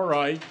 "All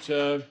right,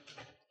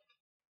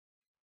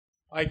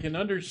 I can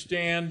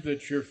understand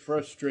that you're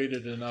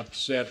frustrated and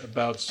upset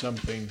about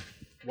something.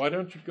 Why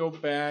don't you go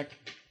back?"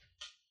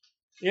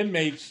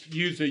 Inmates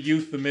use a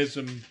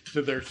euphemism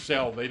to their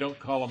cell. They don't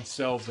call them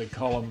cells, they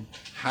call them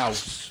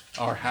house,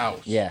 our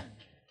house. Yeah.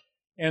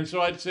 And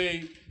so I'd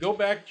say, go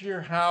back to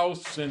your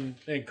house and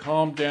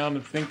calm down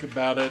and think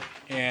about it.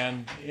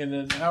 And in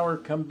an hour,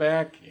 come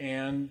back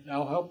and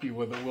I'll help you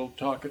with it. We'll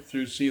talk it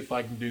through, see if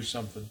I can do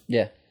something.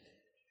 Yeah.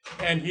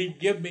 And he'd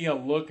give me a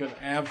look of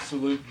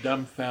absolute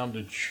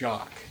dumbfounded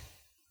shock.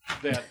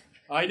 That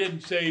I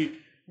didn't say,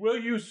 "Well,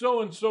 you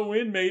so-and-so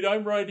inmate,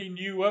 I'm writing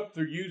you up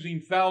for using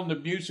foul and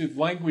abusive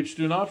language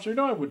to an officer."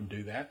 No, I wouldn't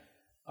do that.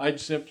 I'd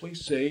simply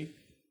say,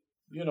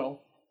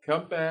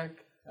 come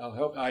back. I'll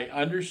help. I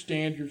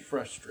understand you're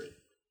frustrated.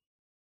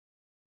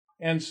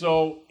 And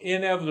so,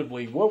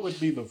 inevitably, what would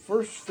be the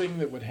first thing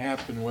that would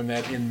happen when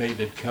that inmate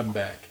had come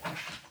back?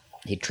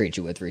 He'd treat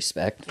you with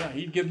respect. Yeah,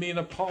 he'd give me an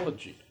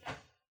apology.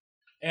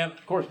 And,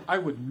 of course, I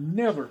would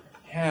never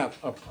have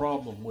a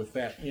problem with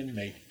that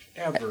inmate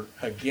ever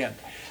again.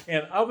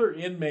 And other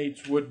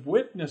inmates would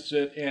witness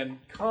it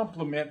and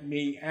compliment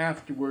me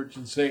afterwards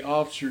and say,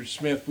 "Officer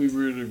Smith, we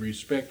really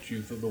respect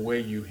you for the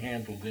way you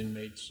handled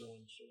inmates so-and-so."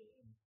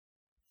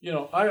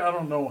 I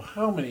don't know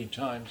how many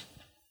times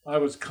I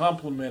was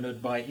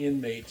complimented by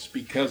inmates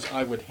because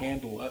I would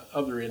handle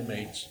other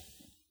inmates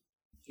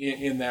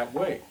in that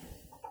way.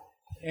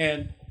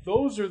 And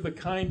those are the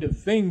kind of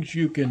things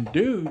you can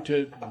do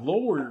to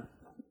lower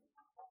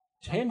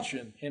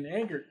tension and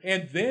anger.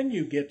 And then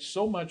you get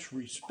so much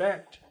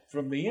respect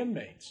from the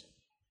inmates.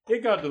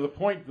 It got to the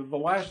point that the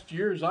last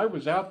years I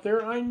was out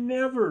there, I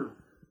never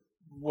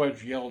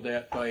was yelled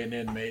at by an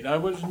inmate. I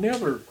was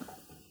never...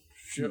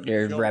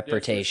 Your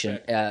reputation,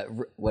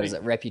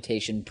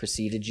 reputation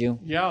preceded you?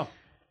 Yeah.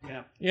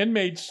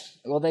 Inmates.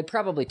 Well, they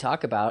probably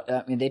talk about,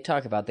 they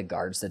talk about the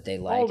guards that they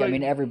like.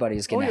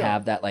 Everybody's going to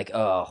have that,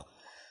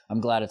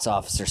 I'm glad it's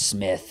Officer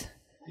Smith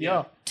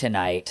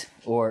tonight.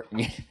 Or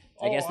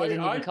I guess they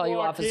didn't even I'd call you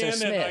walk Officer in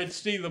Smith. And I'd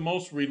see the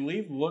most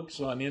relieved looks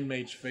on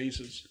inmates'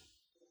 faces.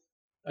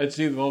 I'd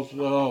see the most,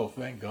 oh,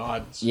 thank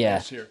God,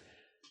 Smith's here.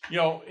 You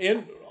know,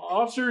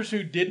 officers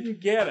who didn't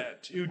get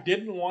it, who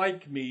didn't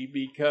like me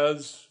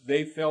because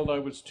they felt I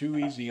was too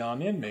easy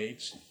on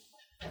inmates,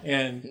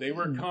 and they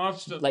were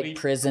constantly Like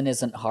prison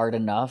isn't hard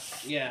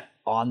enough Yeah.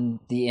 on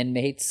the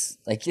inmates.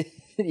 Like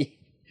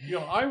You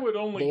know, I would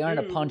only they aren't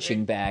a do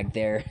punching bag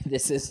there.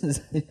 This is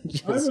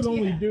just, I would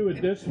only do a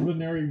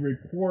disciplinary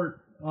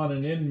report on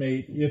an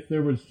inmate if it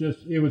was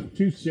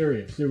too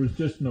serious. There was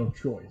just no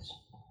choice.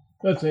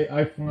 Let's say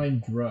I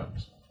find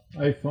drugs.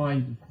 I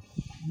find,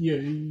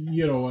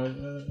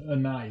 a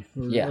knife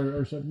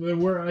or something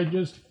where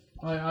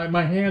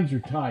my hands are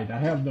tied. I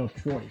have no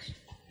choice.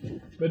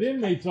 But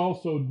inmates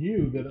also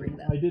knew that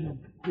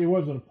it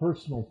wasn't a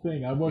personal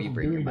thing. I wasn't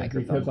bring your doing it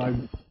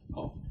microphone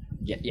because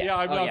Yeah,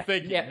 I'm not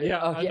thinking.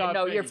 I'm not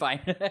no, thinking. you're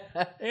fine.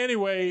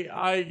 Anyway,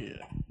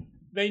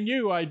 they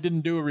knew I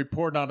didn't do a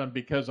report on them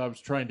because I was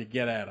trying to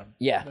get at them.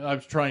 Yeah. I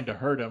was trying to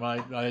hurt them.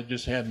 I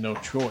just had no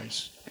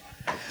choice.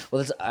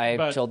 Well,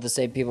 I've told the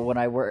same people when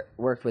I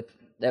worked with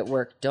at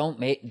work.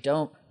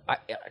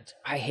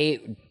 I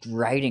hate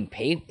writing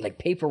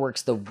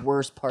paperwork's the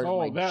worst part of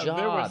my job.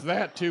 There was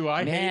that too.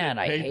 I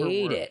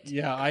hate it.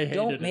 Yeah, I hated it.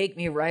 Don't make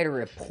me write a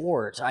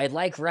report. I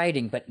like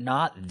writing, but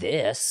not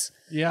this.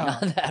 Yeah.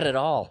 Not that at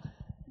all.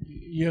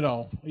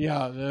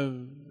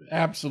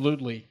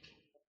 Absolutely.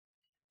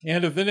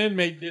 And if an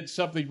inmate did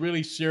something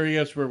really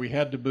serious where we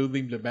had to move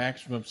him to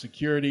maximum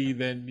security,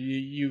 then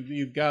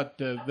you've got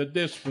the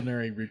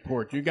disciplinary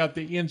report. You've got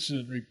the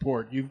incident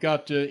report. You've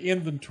got to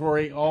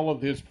inventory all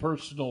of his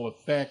personal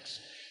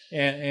effects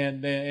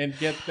and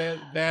get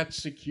that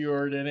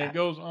secured. And it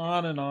goes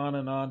on and on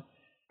and on.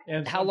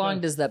 And how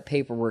long does that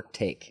paperwork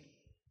take?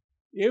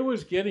 It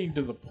was getting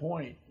to the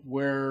point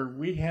where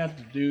we had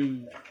to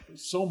do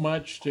so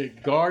much to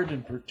guard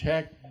and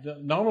protect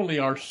not only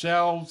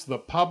ourselves, the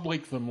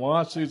public from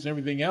lawsuits and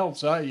everything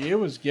else. It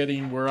was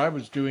getting where I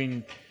was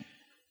doing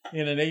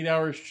in an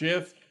 8-hour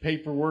shift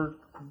paperwork.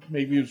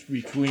 Maybe it was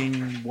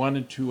between 1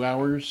 and 2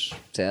 hours.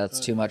 So that's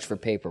too much for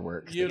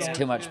paperwork. It's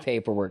too much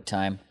paperwork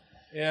time.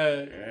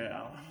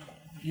 It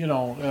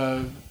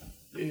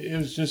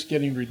was just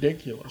getting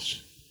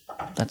ridiculous.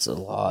 That's a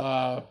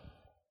lot.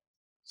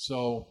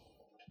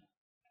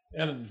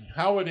 And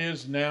how it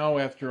is now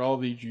after all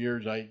these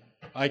years,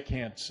 I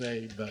can't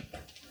say, but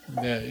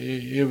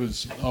it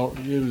was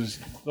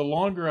the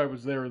longer I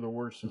was there, the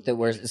worse.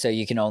 So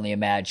you can only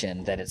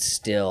imagine that it's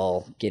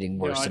still getting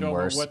worse and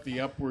worse. I don't know what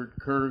the upward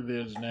curve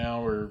is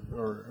now,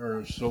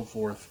 or so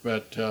forth.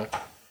 But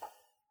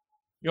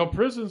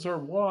prisons are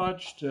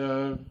watched.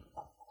 I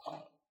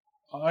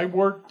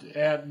worked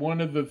at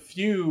one of the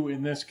few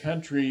in this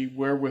country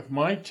where, with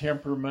my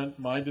temperament,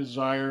 my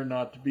desire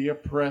not to be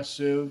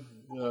oppressive.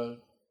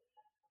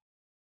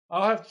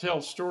 I'll have to tell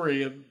a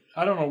story.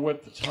 I don't know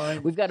what the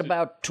time. We've got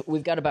about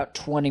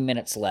 20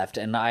 minutes left,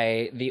 and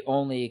I've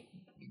only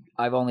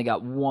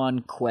got one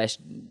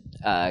question.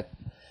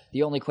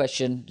 The only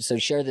question. So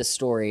share this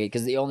story,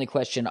 because the only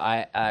question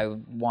I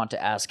want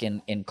to ask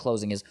in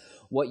closing is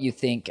what you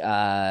think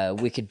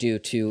we could do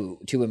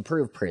to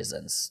improve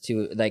prisons.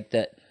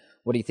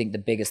 What do you think the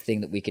biggest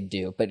thing that we could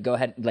do? But go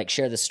ahead,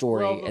 share the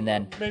story, and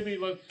then maybe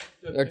let's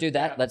do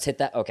that. Let's hit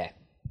that. Okay.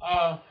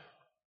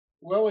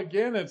 Well,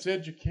 again, it's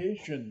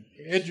education,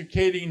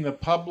 educating the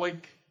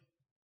public.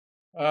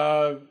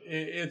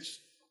 It's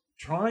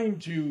trying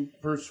to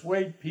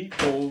persuade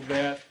people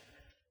that,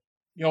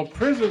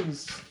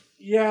 prisons,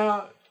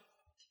 the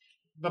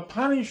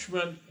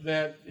punishment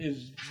that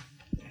is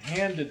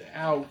handed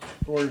out,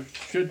 or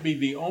should be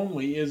the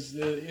only, is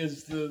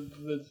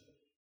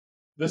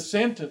the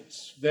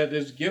sentence that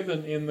is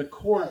given in the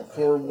court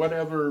for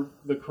whatever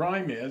the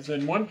crime is,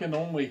 and one can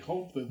only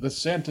hope that the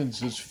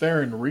sentence is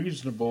fair and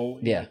reasonable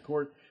in the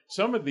court.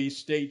 Some of these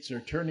states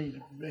are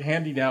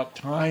handing out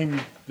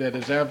time that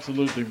is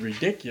absolutely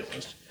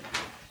ridiculous.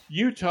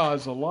 Utah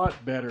is a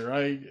lot better.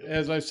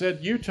 As I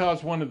said, Utah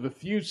is one of the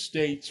few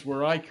states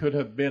where I could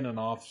have been an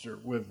officer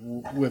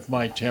with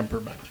my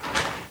temperament.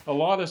 A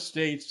lot of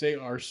states, they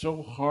are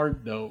so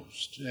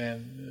hard-nosed,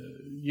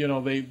 and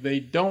they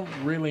don't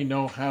really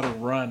know how to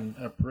run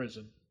a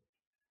prison.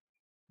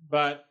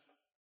 But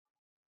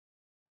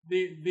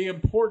the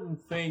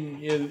important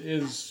thing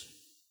is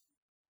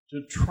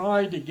to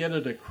try to get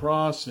it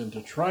across, and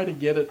to try to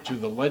get it to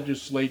the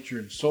legislature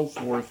and so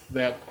forth,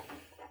 that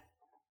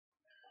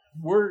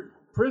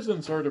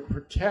prisons are to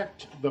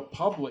protect the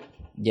public.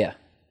 Yeah.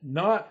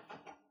 Not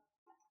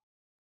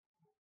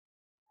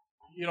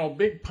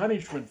big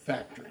punishment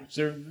factories.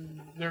 They're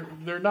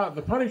not.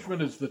 The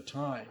punishment is the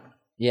time.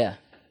 Yeah.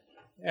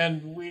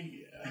 And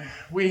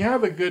we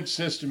have a good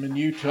system in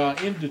Utah,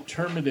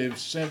 indeterminative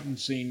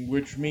sentencing,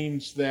 which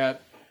means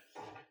that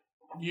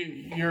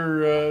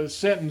you're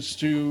sentenced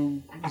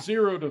to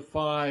 0 to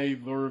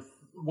 5, or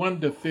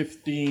 1 to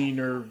 15,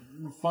 or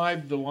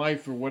 5 to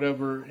life, or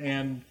whatever,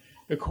 and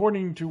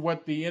according to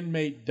what the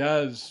inmate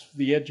does,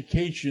 the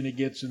education he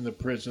gets in the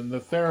prison, the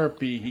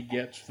therapy he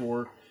gets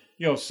for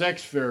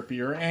sex therapy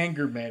or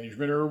anger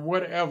management or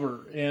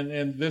whatever,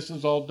 and this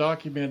is all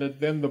documented,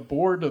 then the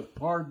Board of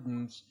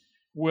Pardons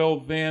will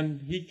then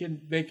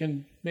they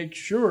can make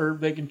sure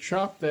they can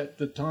chop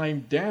the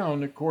time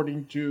down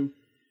according to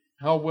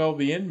how well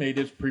the inmate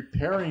is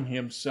preparing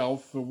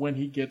himself for when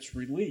he gets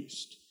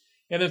released.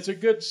 And it's a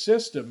good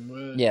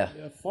system.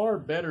 Far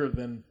better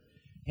than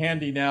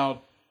handing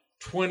out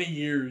 20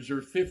 years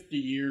or 50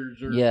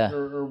 years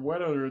or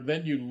whatever.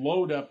 Then you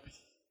load up,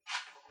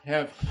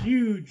 have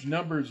huge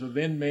numbers of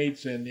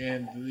inmates, and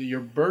you're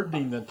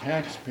burdening the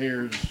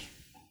taxpayers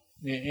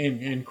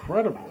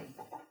incredibly.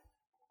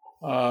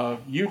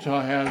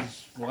 Utah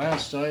has,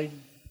 last I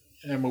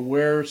am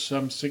aware,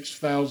 some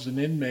 6,000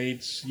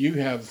 inmates. You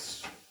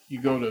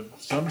go to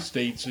some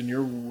states and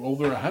you're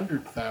over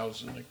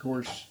 100,000. Of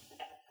course,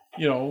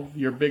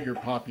 your bigger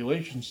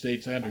population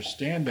states, I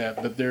understand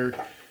that, but they're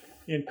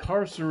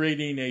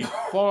incarcerating a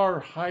far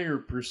higher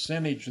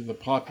percentage of the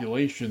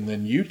population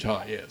than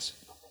Utah is.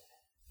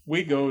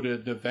 We go to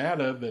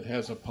Nevada that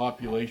has a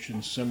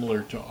population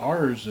similar to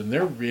ours, and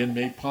their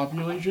inmate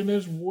population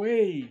is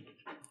way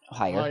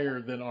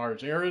higher than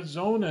ours.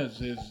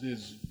 Arizona's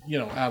is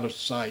out of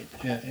sight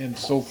and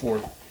so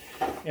forth.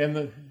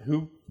 And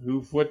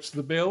who foots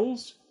the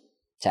bills?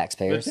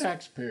 Taxpayers. The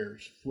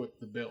taxpayers foot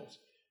the bills.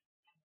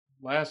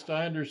 Last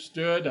I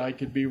understood, I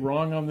could be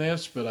wrong on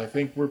this, but I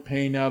think we're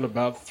paying out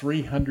about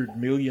 $300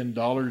 million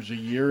a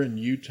year in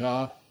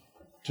Utah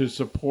to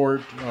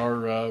support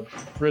our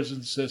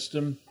prison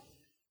system.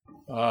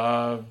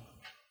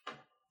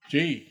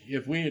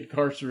 If we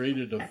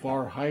incarcerated a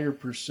far higher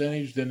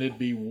percentage, then it'd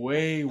be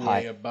way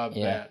above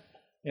that.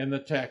 And the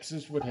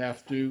taxes would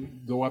have to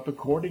go up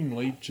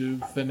accordingly to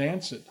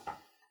finance it.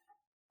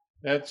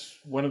 That's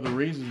one of the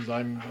reasons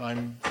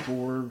I'm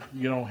for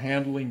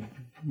handling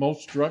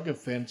most drug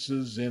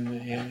offenses in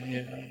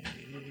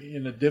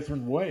a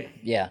different way.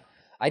 Yeah,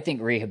 I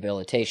think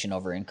rehabilitation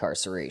over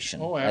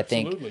incarceration. Oh,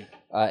 absolutely.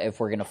 I think if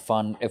we're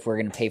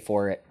gonna pay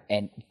for it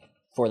and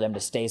for them to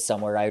stay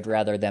somewhere, I'd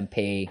rather them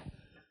pay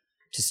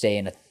to stay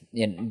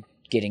in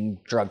getting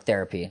drug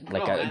therapy,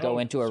 go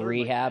into a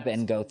rehab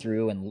and go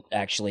through and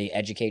actually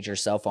educate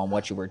yourself on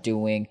what you were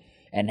doing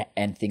and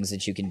things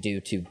that you can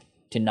do to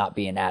not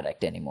be an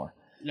addict anymore.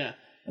 Yeah.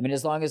 I mean,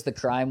 as long as the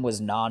crime was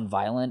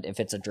non-violent, if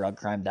it's a drug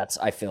crime,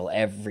 I feel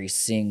every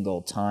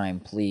single time,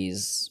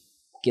 please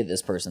give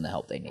this person the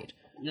help they need.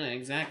 Yeah,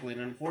 exactly.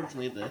 And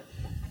unfortunately,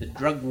 the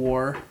drug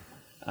war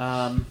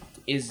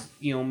is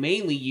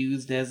mainly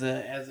used as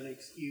an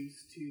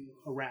excuse to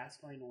harass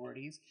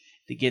minorities,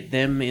 to get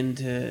them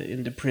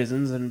into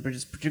prisons, and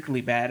it's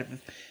particularly bad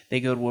if they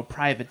go to a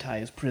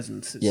privatized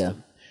prison system. Yeah.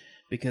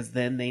 Because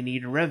then they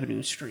need a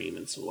revenue stream,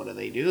 and so what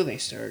do? They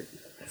start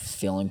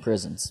filling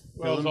prisons.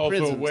 Filling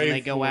prisons, and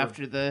they go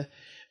after the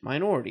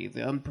minority,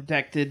 the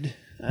unprotected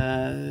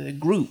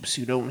groups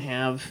who don't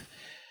have,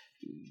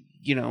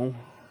 the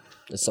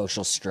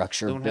social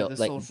structure don't built. Have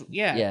the social,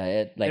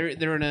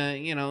 they're in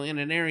a in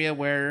an area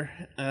where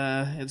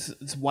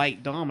it's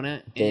white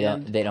dominant. They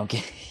don't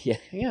get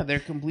they're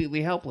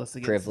completely helpless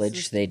against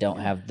privilege. They don't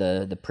have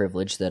the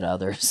privilege that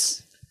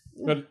others.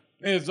 But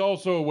it's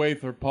also a way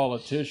for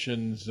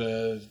politicians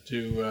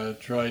to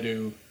try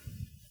to,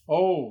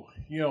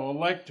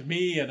 elect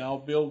me and I'll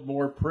build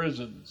more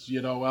prisons.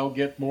 I'll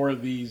get more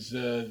of these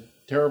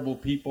terrible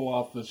people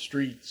off the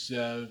streets.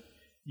 The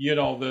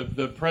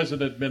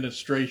present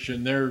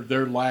administration,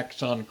 they're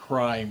lax on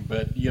crime,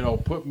 but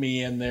put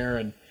me in there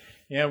and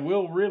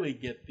we'll really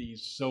get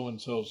these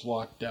so-and-sos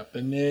locked up.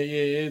 And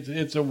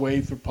it's a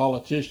way for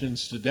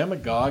politicians to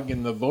demagogue,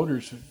 and the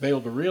voters fail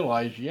to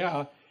realize,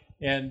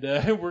 and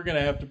we're going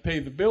to have to pay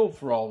the bill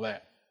for all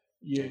that.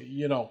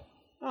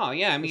 Oh,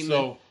 yeah, I mean,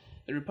 so,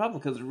 the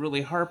Republicans were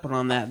really harping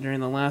on that during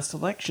the last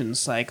election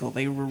cycle.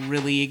 They were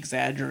really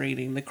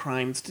exaggerating the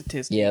crime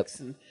statistics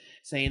and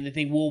saying that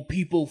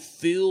people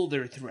feel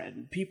they're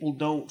threatened. People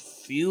don't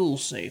feel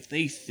safe.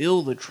 They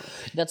feel the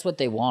threat. That's what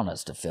they want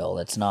us to feel.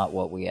 That's not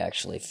what we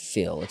actually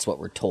feel. It's what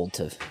we've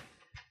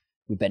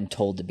been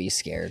told to be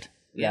scared.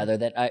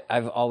 Yeah,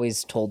 I've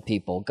always told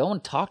people, go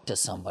and talk to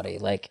somebody.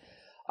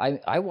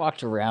 I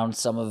walked around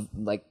some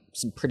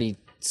pretty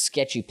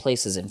sketchy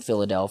places in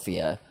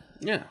Philadelphia.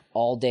 Yeah.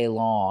 All day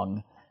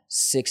long,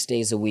 6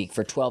 days a week,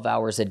 for 12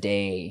 hours a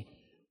day,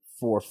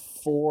 for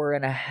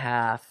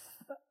 4.5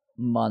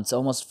 months,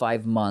 almost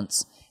 5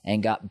 months,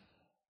 and got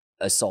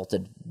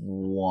assaulted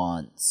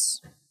once.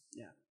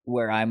 Yeah.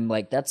 Where I'm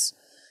like, that's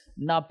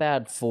not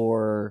bad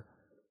for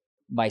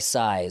my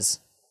size,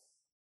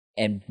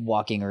 and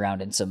walking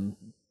around in some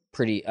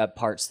pretty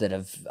parts that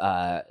have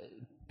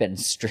been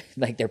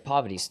they're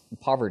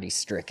poverty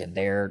stricken.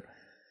 They're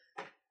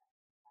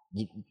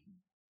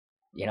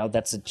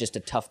that's just a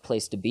tough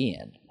place to be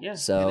in. Yeah,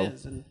 so it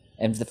is.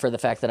 And for the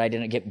fact that I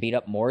didn't get beat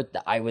up more,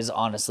 I was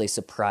honestly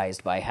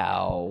surprised by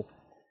how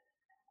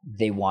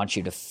they want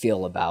you to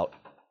feel about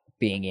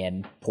being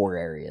in poor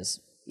areas.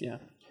 Yeah.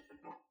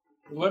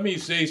 Let me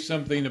say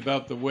something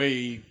about the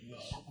way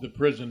the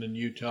prison in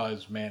Utah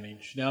is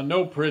managed. Now,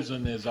 no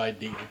prison is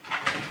ideal.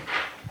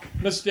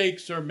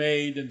 mistakes are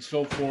made and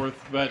so forth,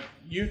 but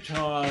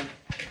Utah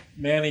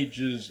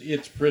manages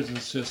its prison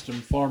system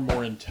far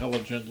more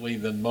intelligently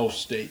than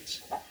most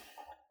states.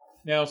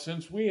 Now,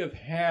 since we have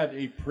had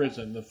a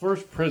prison, the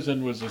first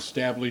prison was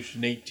established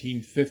in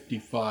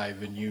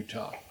 1855 in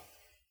Utah.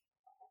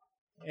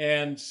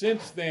 And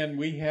since then,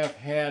 we have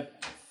had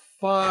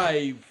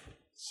 5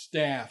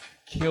 staff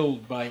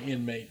killed by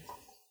inmates.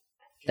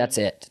 That's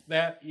it.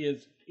 That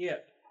is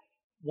it.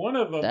 One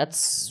of them...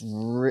 That's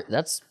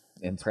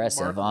impressive,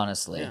 remarkable.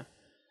 honestly. Yeah.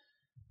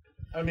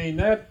 I mean,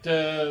 that...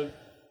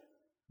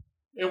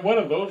 and one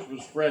of those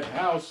was Fred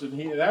House,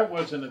 and that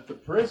wasn't at the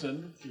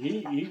prison.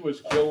 He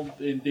was killed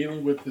in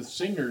dealing with the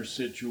Singer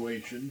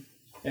situation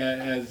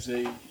as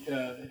a,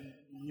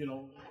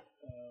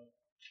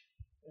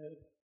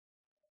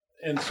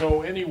 and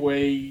so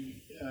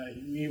anyway,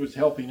 he was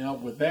helping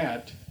out with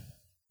that.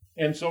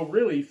 And so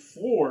really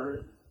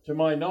 4, to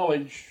my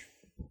knowledge,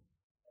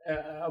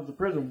 of the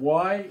prison.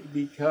 Why?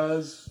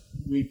 Because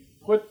we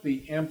put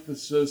the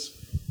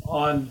emphasis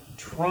on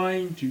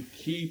trying to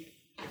keep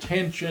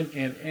tension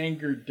and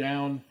anger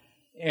down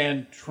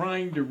and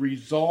trying to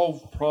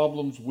resolve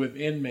problems with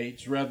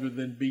inmates rather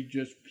than be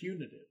just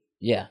punitive.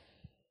 Yeah.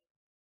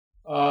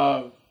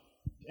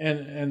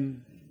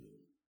 And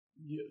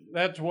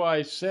that's why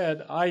I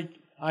said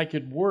I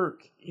could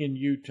work in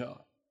Utah.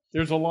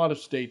 There's a lot of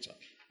states,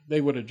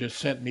 they would have just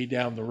sent me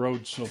down the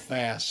road so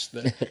fast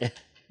that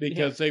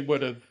because they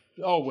would have,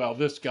 oh, well,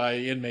 this guy,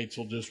 inmates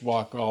will just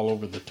walk all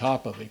over the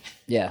top of him.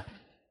 Yeah.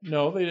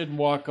 No, they didn't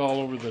walk all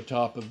over the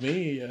top of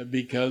me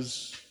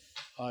because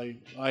I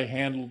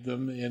handled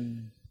them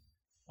and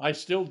I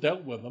still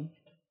dealt with them.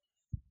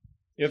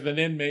 If an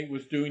inmate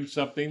was doing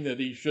something that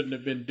he shouldn't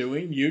have been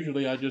doing,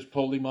 usually I just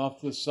pulled him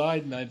off the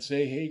side and I'd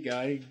say, hey,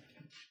 guy,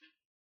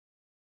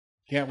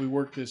 can't we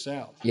work this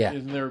out? Yeah.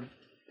 Isn't there,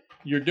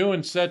 you're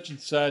doing such and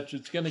such,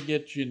 it's going to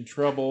get you in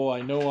trouble.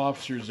 I know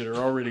officers that are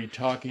already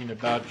talking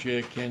about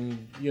you,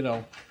 can,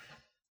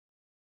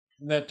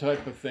 that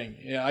type of thing.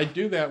 Yeah, I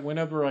do that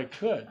whenever I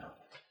could.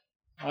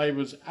 I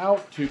was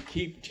out to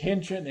keep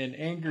tension and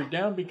anger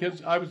down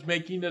because I was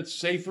making it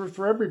safer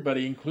for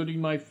everybody,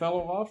 including my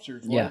fellow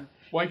officers.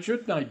 Why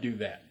shouldn't I do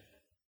that?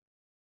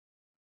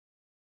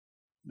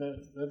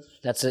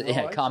 That's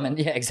a common.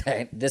 Yeah,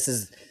 exactly. This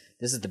is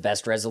the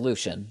best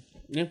resolution.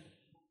 Yeah.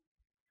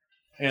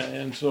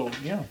 And so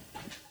yeah.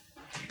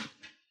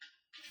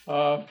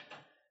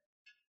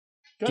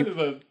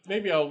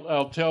 Maybe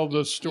I'll tell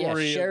the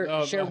story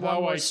of share one how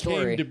more I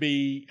story. came to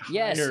be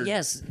hired.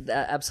 Yes,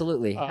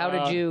 absolutely. How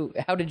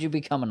did you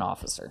become an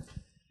officer?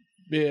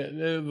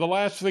 The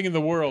last thing in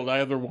the world I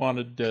ever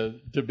wanted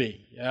to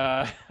be.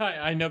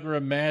 I never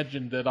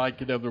imagined that I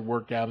could ever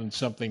work out in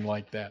something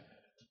like that.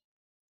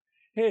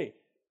 Hey,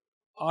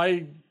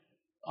 I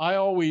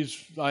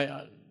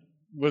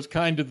was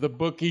kind of the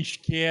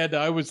bookish kid.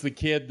 I was the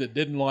kid that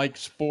didn't like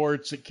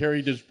sports, that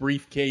carried his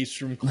briefcase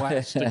from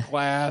class to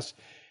class,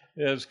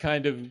 as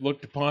kind of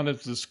looked upon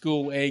as the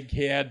school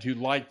egghead who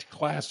liked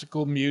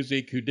classical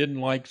music, who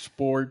didn't like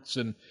sports,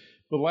 and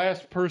the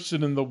last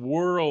person in the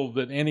world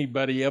that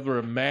anybody ever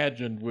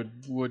imagined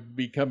would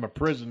become a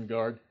prison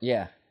guard.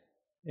 Yeah.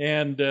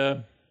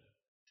 And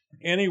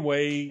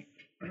anyway,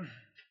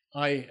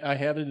 I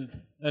had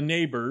a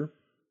neighbor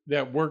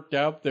that worked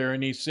out there,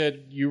 and he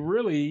said, you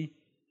really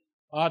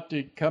ought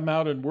to come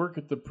out and work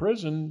at the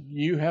prison.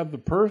 You have the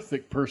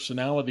perfect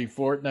personality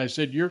for it. And I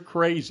said, you're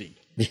crazy.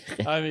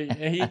 I mean,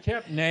 and he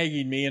kept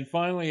nagging me, and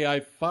finally I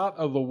thought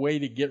of a way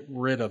to get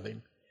rid of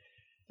him.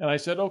 And I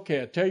said,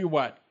 okay, I'll tell you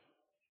what.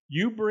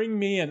 You bring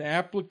me an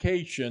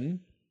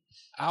application,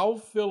 I'll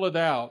fill it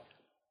out.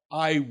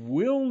 I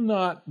will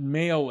not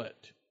mail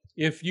it.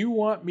 If you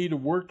want me to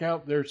work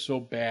out there so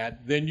bad,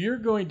 then you're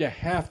going to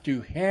have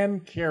to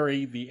hand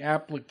carry the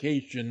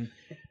application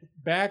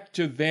back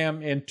to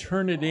them and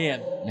turn it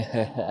in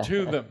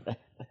to them.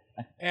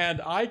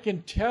 And I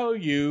can tell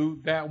you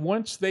that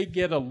once they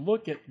get a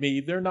look at me,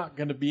 they're not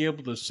going to be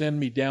able to send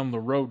me down the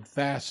road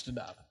fast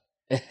enough.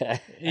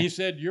 He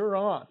said, you're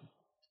on.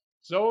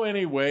 So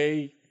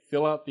anyway,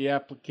 fill out the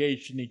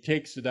application. He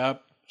takes it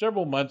up.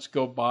 Several months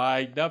go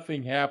by.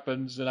 Nothing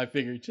happens. And I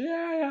figured,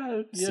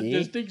 yeah,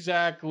 just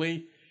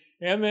exactly.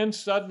 And then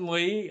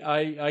suddenly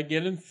I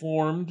get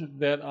informed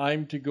that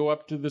I'm to go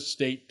up to the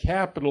state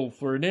capitol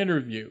for an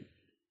interview.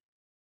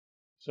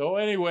 So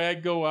anyway, I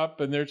go up,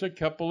 and there's a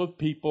couple of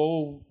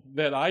people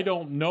that I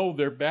don't know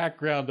their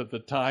background at the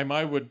time.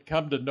 I would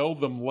come to know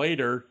them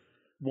later.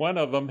 One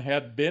of them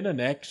had been an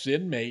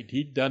ex-inmate.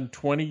 He'd done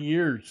 20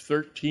 years,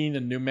 13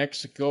 in New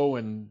Mexico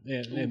and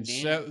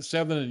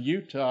 7 in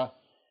Utah.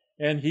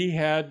 And he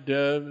had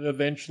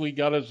eventually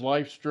got his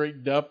life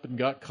straightened up and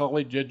got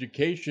college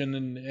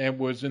education and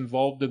was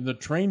involved in the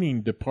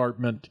training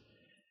department.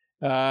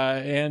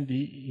 And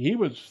he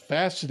was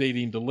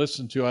fascinating to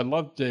listen to. I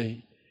loved to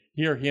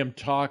hear him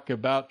talk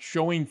about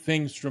showing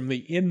things from the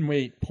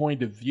inmate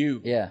point of view.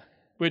 Yeah.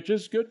 Which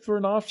is good for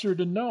an officer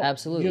to know.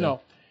 Absolutely.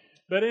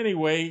 But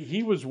anyway,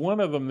 he was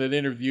one of them that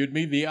interviewed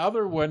me. The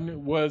other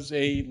one was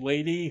a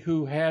lady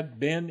who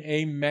had been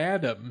a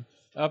madam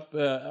up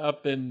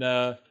in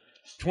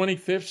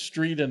 25th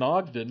Street in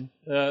Ogden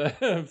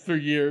for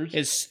years.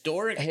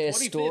 Historic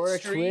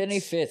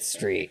 25th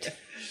Street.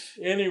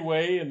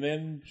 Anyway, and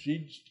then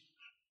she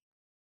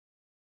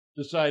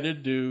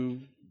decided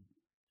to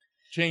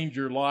change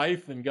her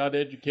life and got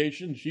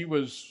education. She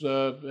was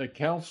a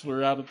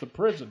counselor out at the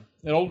prison,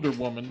 an older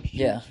woman.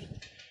 Yeah.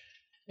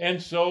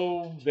 And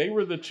so they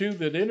were the two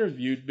that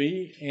interviewed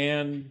me,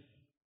 and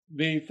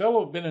the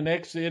fellow had been an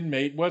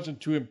ex-inmate, wasn't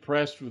too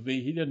impressed with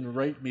me. He didn't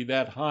rate me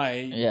that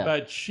high. Yeah.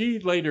 But she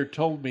later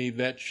told me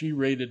that she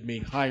rated me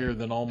higher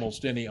than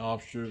almost any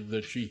officer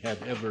that she had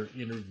ever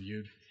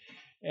interviewed.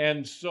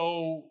 And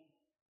so,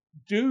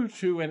 due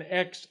to an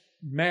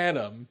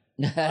ex-madam,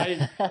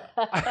 it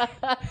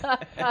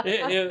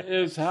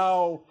is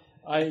how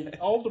I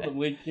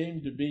ultimately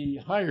came to be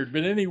hired.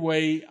 But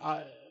anyway,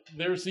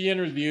 there's the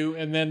interview,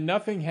 and then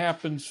nothing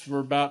happens for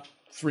about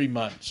 3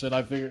 months. And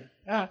I figured,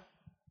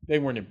 they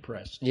weren't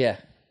impressed. Yeah.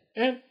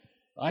 And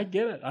I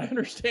get it. I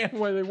understand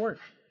why they weren't.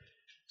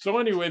 So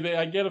anyway,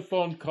 I get a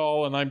phone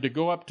call, and I'm to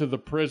go up to the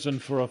prison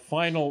for a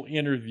final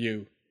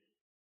interview.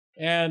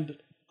 And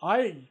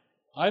I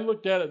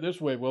looked at it this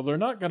way. Well, they're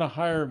not going to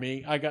hire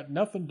me. I got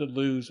nothing to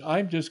lose.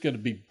 I'm just going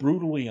to be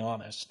brutally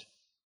honest.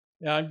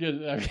 I'm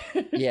going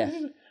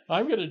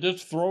to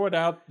just throw it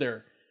out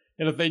there.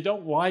 And if they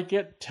don't like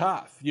it,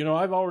 tough. You know,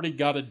 I've already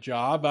got a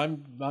job.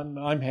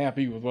 I'm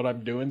happy with what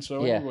I'm doing.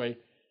 So anyway,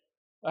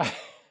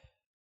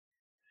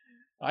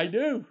 I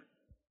do.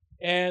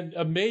 And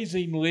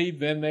amazingly,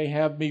 then they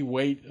have me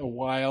wait a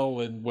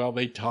while, and while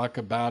they talk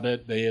about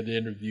it, they had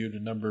interviewed a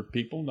number of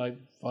people, and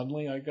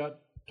I got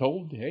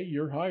told, hey,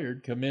 you're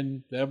hired. Come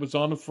in. That was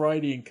on a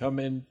Friday, and come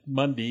in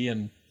Monday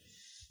and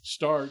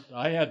start.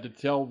 I had to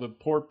tell the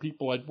poor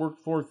people I'd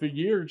worked for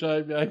years,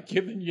 I've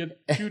given you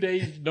 2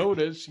 days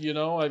notice, you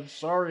know, I'm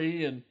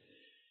sorry.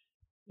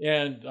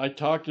 And I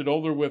talked it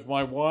over with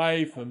my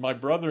wife and my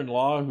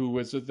brother-in-law, who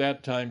was at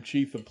that time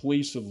chief of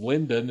police of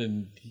Linden,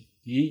 and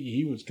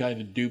he was kind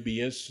of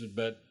dubious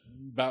about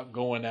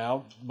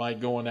my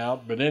going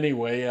out. But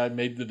anyway, I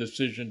made the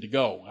decision to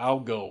go. I'll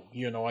go.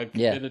 You know, I've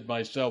committed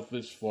myself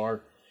this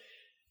far.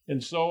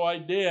 And so I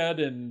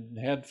did, and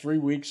had 3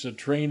 weeks of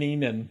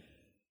training. And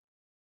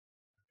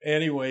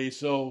anyway,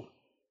 so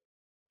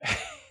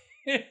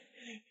it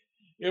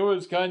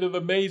was kind of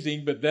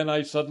amazing. But then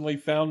I suddenly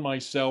found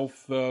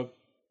myself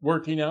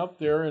working out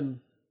there, and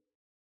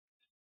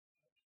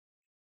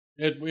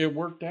it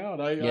worked out.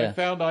 I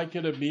found I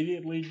could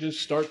immediately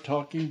just start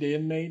talking to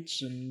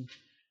inmates, and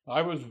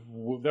I was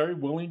very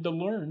willing to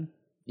learn.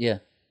 Yeah.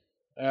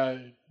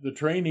 The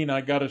training,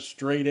 I got a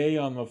straight A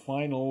on the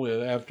final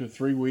after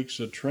 3 weeks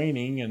of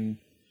training,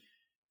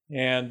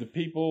 and the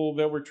people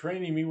that were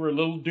training me were a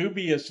little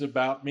dubious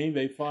about me.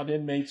 They thought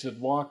inmates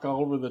would walk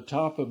all over the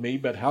top of me,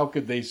 but how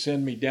could they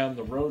send me down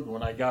the road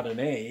when I got an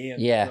A?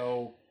 And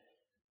so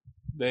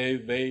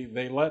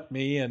they let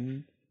me,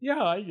 and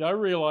I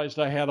realized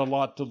I had a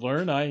lot to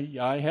learn.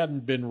 I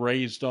hadn't been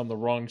raised on the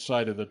wrong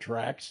side of the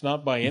tracks,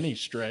 not by any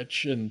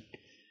stretch,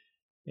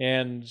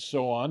 and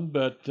so on.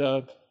 But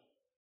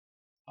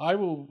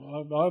I've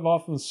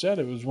often said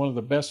it was one of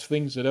the best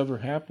things that ever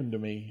happened to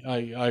me.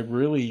 I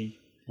really,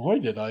 boy,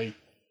 did I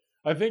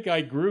think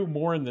I grew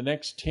more in the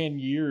next 10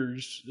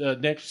 years,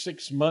 next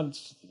 6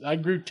 months. I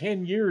grew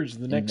 10 years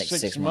in the next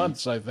 6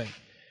 months, I think.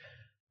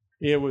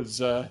 It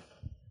was,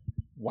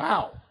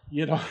 wow,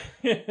 you know.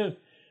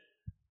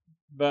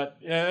 But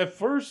at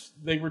first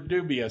they were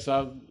dubious.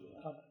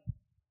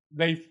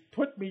 They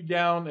put me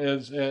down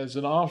as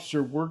an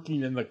officer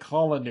working in the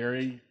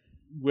culinary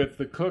with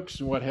the cooks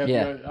and what have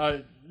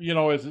you. You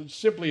know, as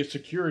simply a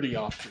security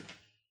officer.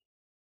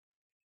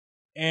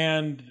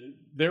 And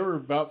there were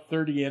about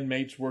 30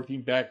 inmates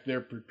working back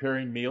there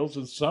preparing meals,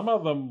 and some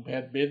of them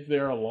had been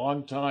there a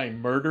long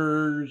time,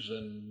 murderers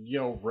and, you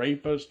know,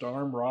 rapists,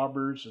 armed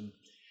robbers. And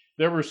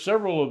there were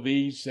several of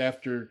these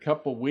after a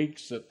couple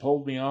weeks that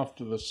pulled me off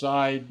to the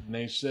side, and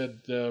they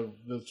said the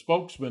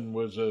spokesman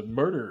was a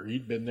murderer.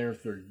 He'd been there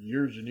for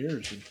years and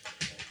years. And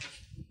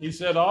he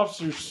said,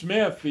 Officer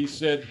Smith, he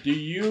said, do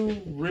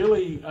you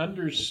really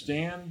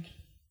understand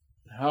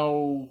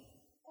how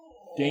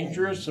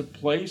dangerous a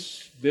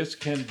place this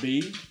can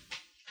be?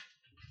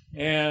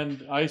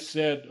 And I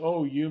said,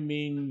 oh, you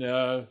mean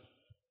that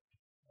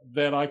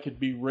I could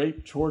be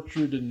raped,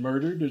 tortured, and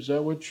murdered? Is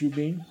that what you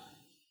mean?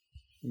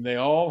 And they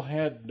all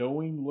had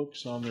knowing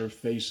looks on their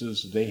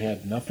faces. They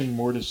had nothing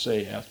more to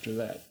say after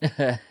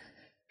that.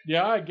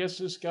 Yeah, I guess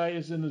this guy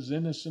isn't as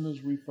innocent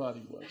as we thought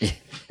he was.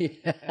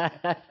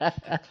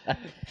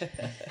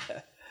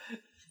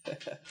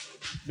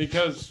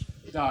 Because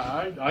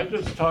I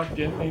just talked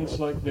to inmates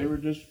like they were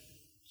just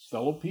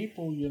fellow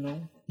people, you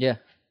know. Yeah.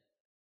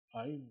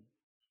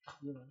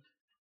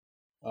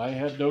 I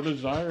had no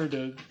desire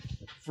to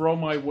throw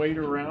my weight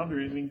around or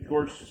anything. Of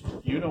course,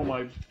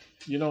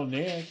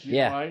 Nick.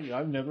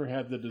 I've never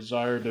had the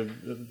desire to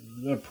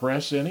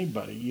oppress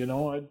anybody. You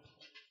know, I'd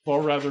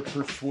far rather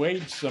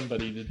persuade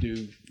somebody to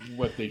do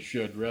what they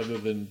should rather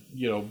than,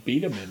 you know,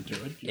 beat them into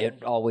it.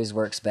 It always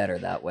works better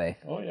that way.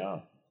 Oh, yeah.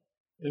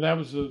 And that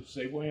was the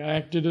same way I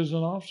acted as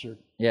an officer.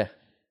 Yeah.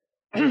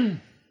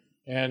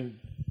 And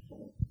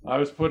I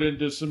was put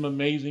into some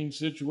amazing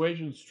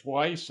situations.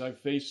 Twice I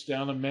faced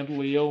down a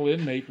mentally ill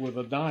inmate with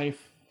a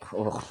knife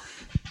Oh.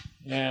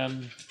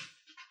 and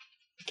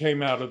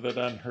came out of it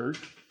unhurt.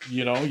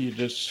 You know, you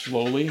just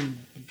slowly and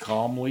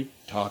calmly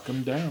talk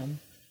them down.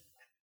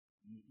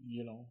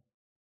 You know.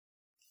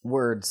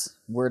 Words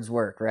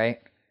work, right?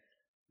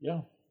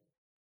 Yeah.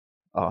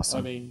 Awesome.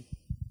 I mean,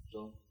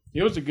 so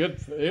it was a good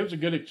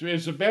experience.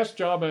 It's the best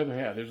job I ever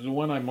had. It was the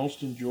one I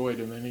most enjoyed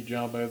of any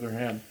job I ever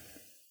had.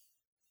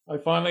 I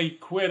finally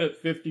quit at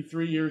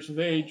 53 years of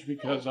age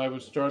because I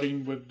was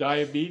starting with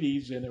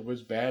diabetes and it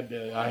was bad.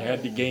 I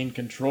had to gain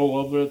control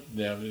over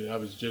it. I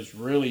was just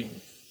really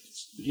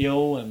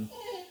ill and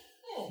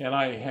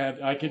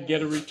I could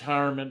get a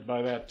retirement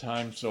by that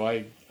time, so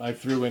I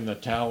threw in the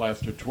towel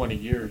after 20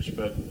 years,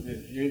 but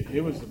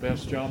it was the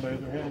best job I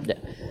ever had. Yeah.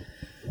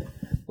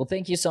 Well,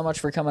 thank you so much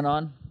for coming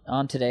on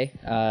today.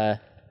 It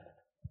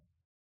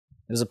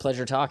was a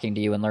pleasure talking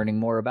to you and learning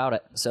more about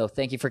it. So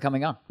thank you for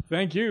coming on.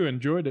 Thank you.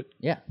 Enjoyed it.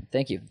 Yeah,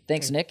 thank you.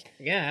 Thanks, Nick.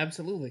 Yeah,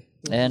 absolutely.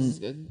 And This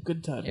is a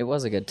good time. It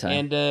was a good time.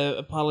 And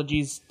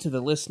apologies to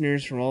the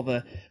listeners from all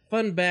the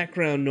fun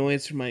background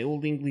noise from my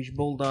old English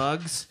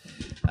bulldogs.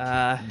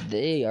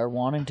 They are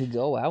wanting to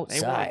go They want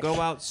outside. to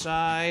go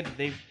outside.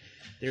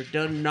 They're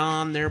done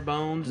gnawing their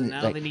bones, and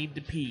now Like- they need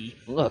to pee.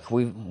 Look,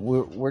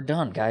 we're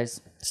done,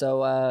 guys.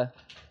 So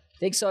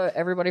thanks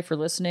everybody for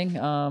listening.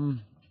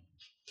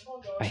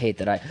 I hate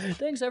that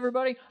thanks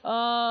everybody.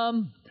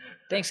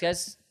 Thanks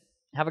guys.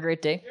 Have a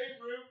great day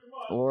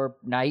or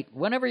night.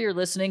 Whenever you're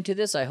listening to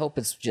this, I hope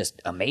it's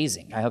just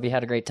amazing. I hope you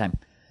had a great time.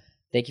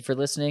 Thank you for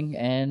listening,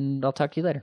 and I'll talk to you later.